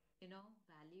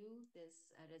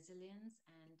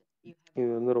 இது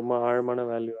வந்து ரொம்ப ஆழமான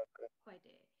வேல்யூ இருக்கு.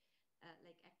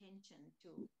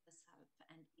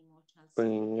 இப்போ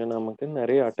இங்க நமக்கு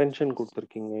நிறைய அட்டென்ஷன்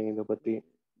கொடுத்துருக்கீங்க இதை பத்தி.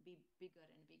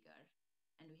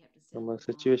 நம்ம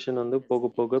சிச்சுவேஷன் வந்து போக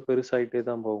போக பெருசாயிட்டே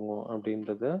தான் போகும்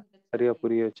அப்படின்றத சரியா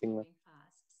புரிய வச்சுங்க.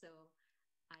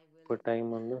 இப்போ டைம்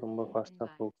வந்து ரொம்ப ஃபாஸ்டா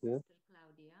போகுது.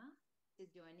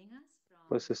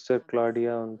 இப்போ சிஸ்டர்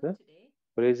கிளாடியா வந்து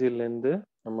பிரேசில்ல இருந்து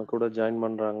நம்ம கூட ஜாயின்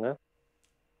பண்றாங்க.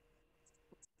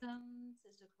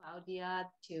 Sister Claudia,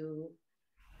 to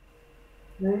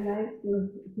very nice to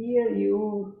hear you.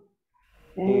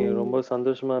 ரொம்ப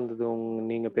சந்தோஷமா இருந்தது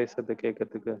நீங்க பேசுறத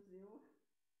கேட்கறதுக்கு.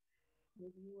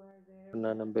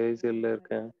 நான் பிரேசில்ல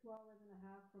இருக்கேன்.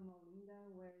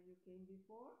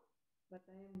 But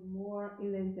I am more in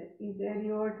the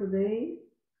interior today,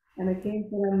 and I came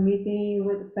for a meeting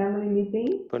with family meeting.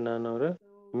 இப்போ நான் ஒரு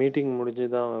மீட்டிங் முடிஞ்சு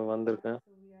தான் வந்திருக்கேன்.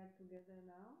 So we are together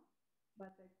now,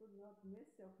 but I could not miss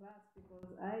your class because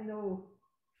I know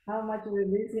how much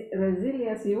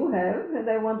resilience you have, and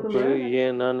I want to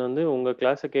learn. நான் வந்து உங்க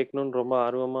கிளாஸை கேட்கணும்னு ரொம்ப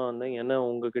ஆர்வமா வந்தேன். ஏன்னா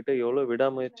உங்ககிட்ட எவ்வளவு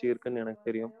விடாமுயற்சி இருக்குன்னு எனக்கு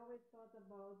தெரியும். I always thought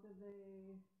about the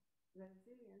resilience.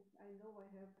 I know I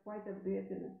have quite a bit,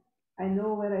 and I know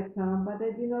where I come, but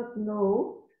I did not know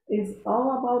it's all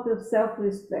about the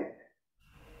self-respect.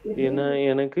 ஏன்னா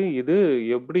எனக்கு இது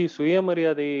எப்படி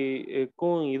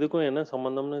சுயமரியாதைக்கும் இதுக்கும் என்ன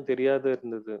சம்பந்தம்னு தெரியாத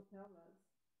இருந்தது.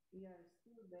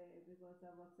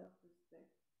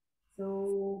 So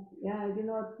yeah, I do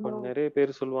not இப்போ know. நிறைய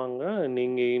பேர் சொல்லுவாங்க,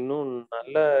 நீங்க இன்னும்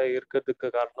நல்லா இருக்கிறதுக்கு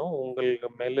காரணம்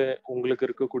உங்களுக்கு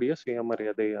இருக்கக்கூடிய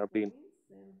சுயமரியாதை அப்படின்னு.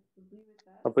 And to be with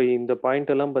us. அப்ப இந்த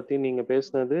பாயிண்ட் எல்லாம் பத்தி நீங்க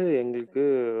பேசுனது எங்களுக்கு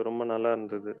ரொம்ப நல்லா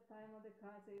இருந்தது. All the time on the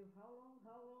car, say how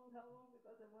long,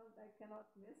 because I cannot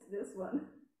miss this one.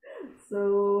 So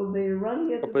they run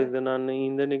here to அப்ப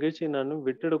இந்த நிகழ்ச்சியை நான்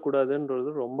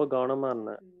விட்டுடக்கூடாதுன்றது ரொம்ப கவனமா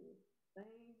இருந்தேன்.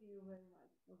 Thank you very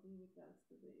much for being with us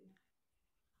today.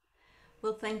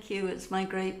 Well, thank you. It's my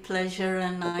great pleasure,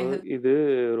 and I அப்போ hope இது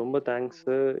ரொம்ப தேங்க்ஸ்.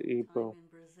 இப்போ time in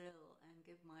Brazil and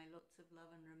give my lots of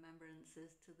love and remembrances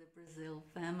to the Brazil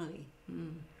family.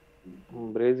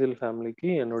 Brazil ஃபேமிலிக்கு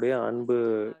என்னுடைய Thank you, அன்பு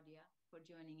Sister Claudia, for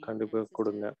joining in, கண்டிப்பா and Sister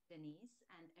கொடுங்க. Denise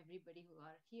and everybody who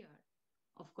are here.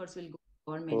 Of course, we'll go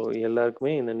for இப்போ meditation.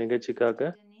 எல்லாருக்குமே இந்த நிகழ்ச்சிக்காக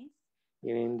Sister Denise,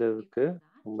 இணைந்ததுக்கு before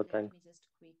that, ரொம்ப let thanks. me just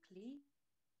quickly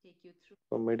take you through.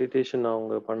 இப்போ meditation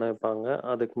அவங்க பண்ண வைப்பாங்க.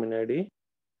 அதுக்கு முன்னாடி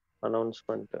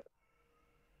announcement.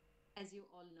 As you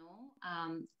all know,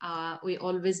 we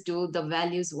always do the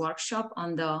values workshop on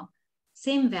the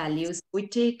same values. We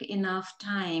take enough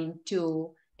time to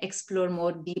explore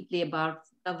more deeply about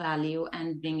the value and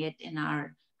bring it in our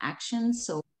actions.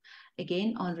 So again,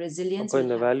 on resilience, அப்போ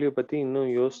இந்த we'll have value பத்தி இன்னும்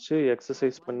யோசிச்சு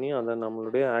exercise பண்ணி அதை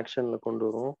நம்மளுடைய ஆக்ஷன்ல கொண்டு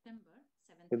வருவோம்.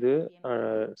 இது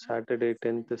Saturday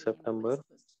 10th September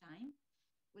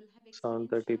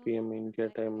 7:30 PM India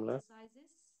டைம்ல.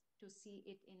 to see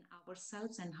it in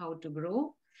ourselves and how to grow.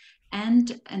 And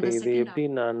இப்போ the இது second எப்படி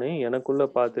நான் எனக்குள்ள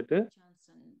பார்த்துட்டு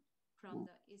from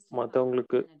the Eastern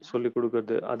மற்றவங்களுக்கு Canada, சொல்லி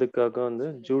கொடுக்கறது, அதுக்காக வந்து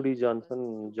ஜூடி ஜான்சன்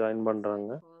ஜாயின் பண்றாங்க.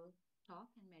 talk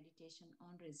and meditation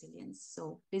on resilience. So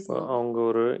please அவங்க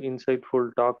ஒரு இன்சைட்ஃபுல்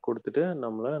டாக் கொடுத்துட்டு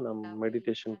நம்ம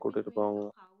மெடிடேஷன் கூட்டிட்டு போவாங்க.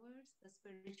 the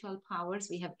spiritual powers.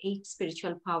 We have 8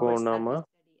 spiritual இப்போ powers that நாம we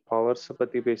study at powers Brahma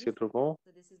பத்தி Kumaris. பேசிட்டு இருக்கோம்.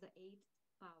 So this is the 8th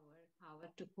power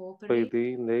to இப்போ cooperate. இது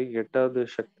இந்த 8வது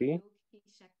சக்தி.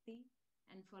 Shakti,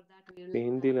 and for that we will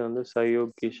ஹிந்தியில have வந்து Sister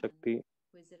சயோகி Suman, Sakthi.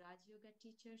 who is a Raj Yoga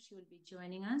teacher. She will be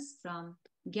joining us from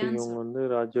இவங்க வந்து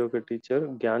ராஜயோக டீச்சர்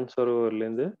கியான்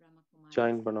சரோவர்லேருந்து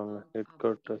ஜாயின் பண்ணுவாங்க head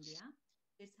quarters.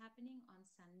 It's happening on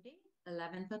Sunday,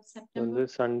 11th of இது September. வந்து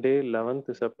Sunday 11th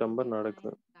September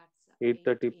நடக்குது.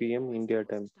 8:30 PM India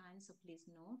time, So please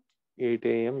note. 8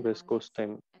 AM And west our cost next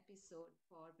time. episode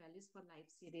for Values for Life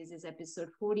series is episode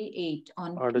 48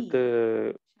 on அடுத்து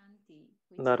peace, Shanti,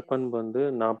 which நற்பண்பு வந்து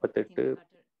is 48. nothing but இது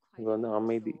quite வந்து deep.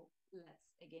 அமைதி. So let's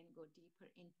again go deeper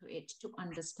into it to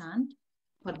understand.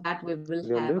 For that we will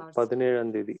இது வந்து have our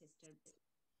 17ஆம் தேதி. sister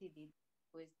Didi,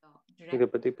 who is the இதை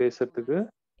director பத்தி of பேசுறதுக்கு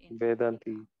Kumaris in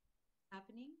Vedanti America.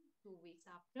 Happening 2 weeks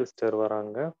after sister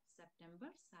வராங்க. September,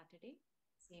 Saturday,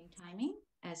 same timing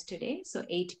as today. So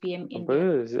 8 PM அப்போ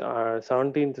India,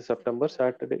 17th September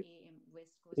Saturday 7:30 AM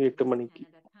West Coast 8 West மணிக்கு.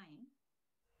 Canada time.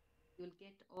 You'll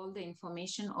get all the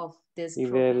information of this இது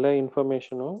program. எல்லா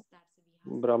இன்ஃபர்மேஷனும் That's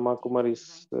Vihasa Brahma India Kumari's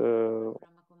and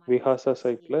Vancouver, விஹாசா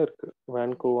சைட்ல brahmakumaris.ca. இருக்கு. You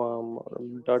can get all the vancouver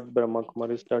videos dot and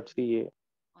brahmakumaris.ca.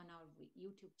 on our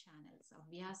YouTube channels of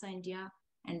Vihasa India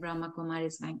and Brahma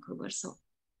Kumaris Vancouver. So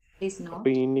please note.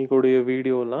 அப்போ இன்னைக்குடைய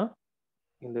வீடியோலாம்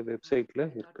இந்த வெப்சைட்ல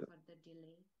இருக்கு. For the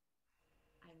delay,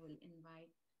 I will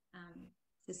invite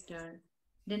Sister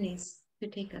Denise to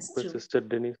take us இப்போ through. Sister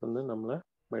Denis வந்து நம்மள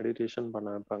meditation பண்ண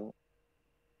வைப்பாங்க.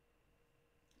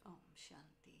 Om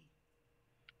Shanti.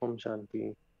 Om Shanti.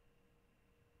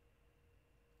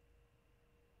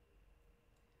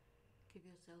 Give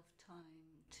yourself time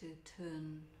to turn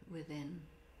within.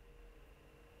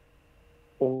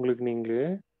 உங்களுக்கு நீங்களே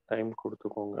டைம்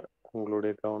கொடுத்துக்கோங்க.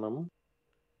 உங்களுடைய கவனம்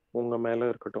உங்க மேல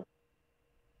இருக்கட்டும்.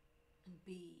 And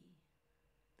be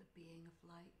the being of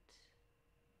light.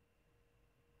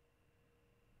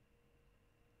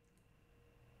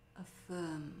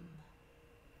 Affirm,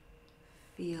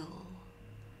 feel,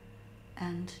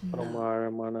 and ரொம்ப know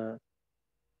ஆழமான I am a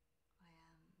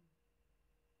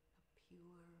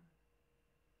pure,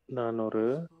 நான் ஒரு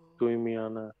peaceful,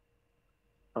 தூய்மையான,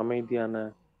 அமைதியான,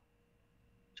 powerful,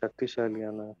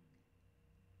 சக்திசாலியான, loving,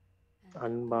 and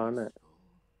அன்பான blissful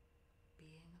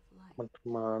being of light.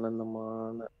 மற்றும்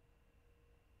ஆனந்தமான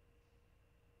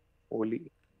ஒளி.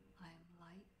 I am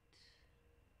light.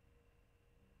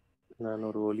 நான் I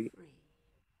ஒரு am ஒளி. free.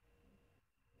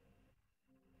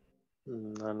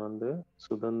 நான் வந்து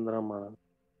சுதந்திரமான.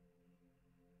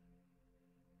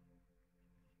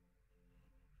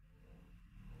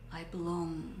 I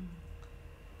belong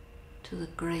to the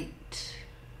great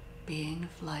being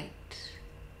of light.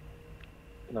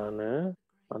 நான்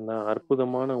அந்த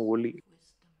அற்புதமான ஒளி,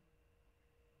 Wisdom.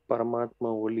 பரமாத்மா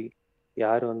ஒளி.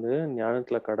 யார் வந்து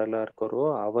ஞானத்துல கடலா இருக்காரோ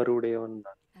அவருடையவன்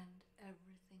தான். And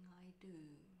everything I do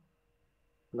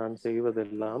நான் is a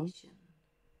செய்வதெல்லாம் preparation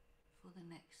for the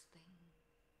next thing.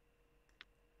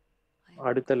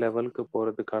 அடுத்த லெவலுக்கு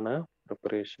போறதுக்கான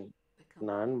ப்ரிப்பரேஷன்.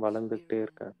 நான் வளர்ந்துக்கிட்டே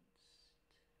இருக்கேன்.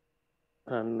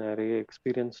 நான் நிறைய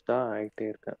எக்ஸ்பீரியன்ஸ்டா ஆகிட்டே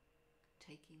இருக்கேன்.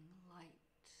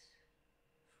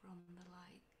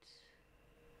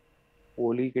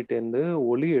 ஒளி கிட்ட இருந்து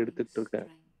ஒளி எடுத்துட்டு இருக்கேன்.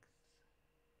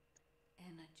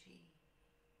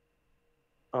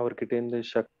 அவர்கிட்ட இருந்து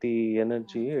சக்தி,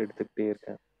 எனர்ஜியை எடுத்துக்கிட்டே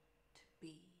இருக்கேன்.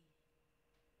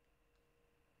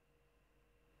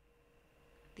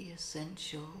 The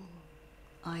essential,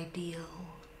 ideal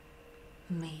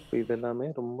me. இதெல்லாமே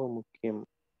ரொம்ப முக்கியம்.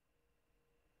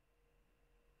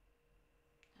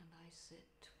 And I sit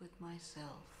with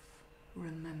myself,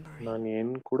 remembering நான்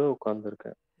என் கூட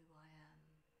உட்கார்ந்திருக்கேன். who I am.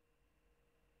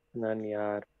 நான்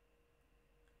யார்?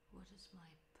 What is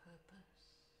my purpose?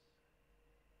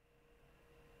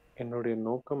 என்னுடைய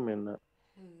நோக்கம் என்ன?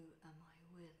 Who am I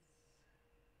with?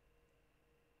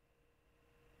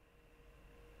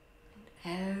 And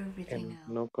everything N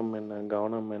else நோக்கம் என்ன?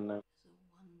 கவனம் என்ன? is a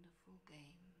wonderful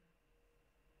game.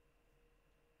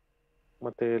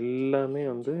 மற்ற எல்லாமே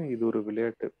இது ஒரு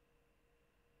விளையாட்டு.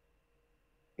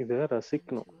 இதை And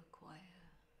ரசிக்கணும். to acquire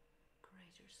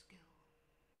greater skill.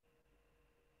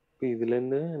 இப்போ இதுல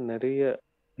இருந்து நிறைய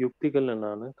யுக்திகளை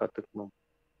நான் கத்துக்கணும்.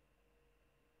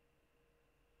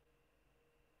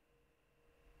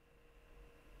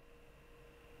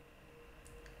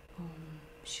 Om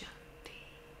Shanti.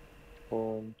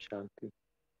 Om Shanti.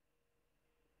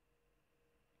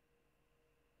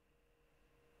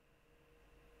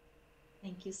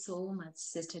 Thank you so much,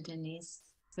 Sister Denise.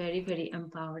 Very, very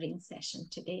empowering session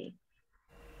today.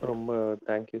 ரொம்ப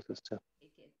thank you sister.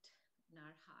 Take it in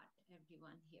our heart,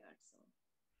 everyone here. So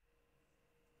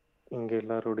இங்க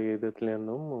எல்லாருடைய இதத்துல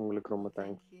இருந்தும் உங்களுக்கு ரொம்ப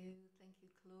thanks. Thank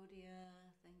you, Claudia.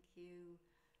 Thank you,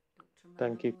 Dr.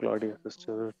 Thank you Manoj, Claudia and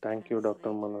sister. all of the thank you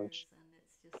doctor Manoj. translators. And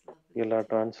it's just lovely எல்லா to be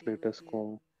with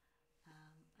டிரான்ஸ்லேட்டர்ஸ்க்கும் you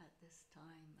at this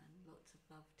time, and lots of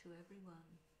love to everyone.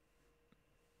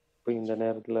 இப்போ இந்த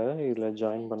நேரத்துல இதுல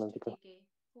join to பண்ணதுக்கு take a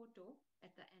photo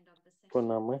at the end of the இப்போ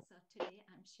session. நாம So today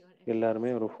I'm sure எல்லாருமே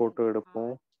ஒரு everyone's ஃபோட்டோ feeling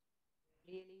எடுப்போம்.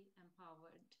 empowered, really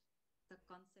empowered. The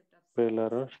concept of இப்போ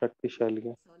எல்லாரும்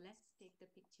சக்திசாலியா So let's take the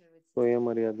picture with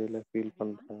சுயமரியாதையில feel everyone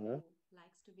பண்றாங்க. who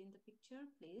likes to be in the picture.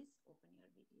 Please open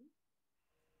your video.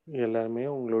 எல்லாருமே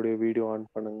உங்களுடைய video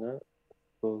on பண்ணுங்க.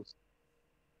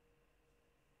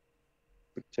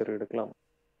 Picture எடுக்கலாம்.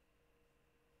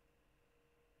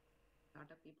 A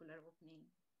lot of people are opening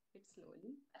it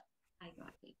slowly. I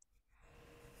got it.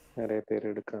 நிறைய பேர்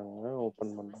எடுக்கிறாங்க.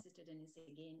 Open பண்ண Sister Denise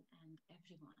again and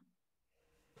everyone.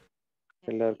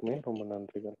 எல்லாருக்குமே ரொம்ப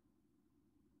நன்றிகள்.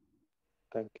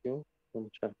 தேங்க்யூ.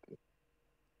 ஓம் சாந்தி.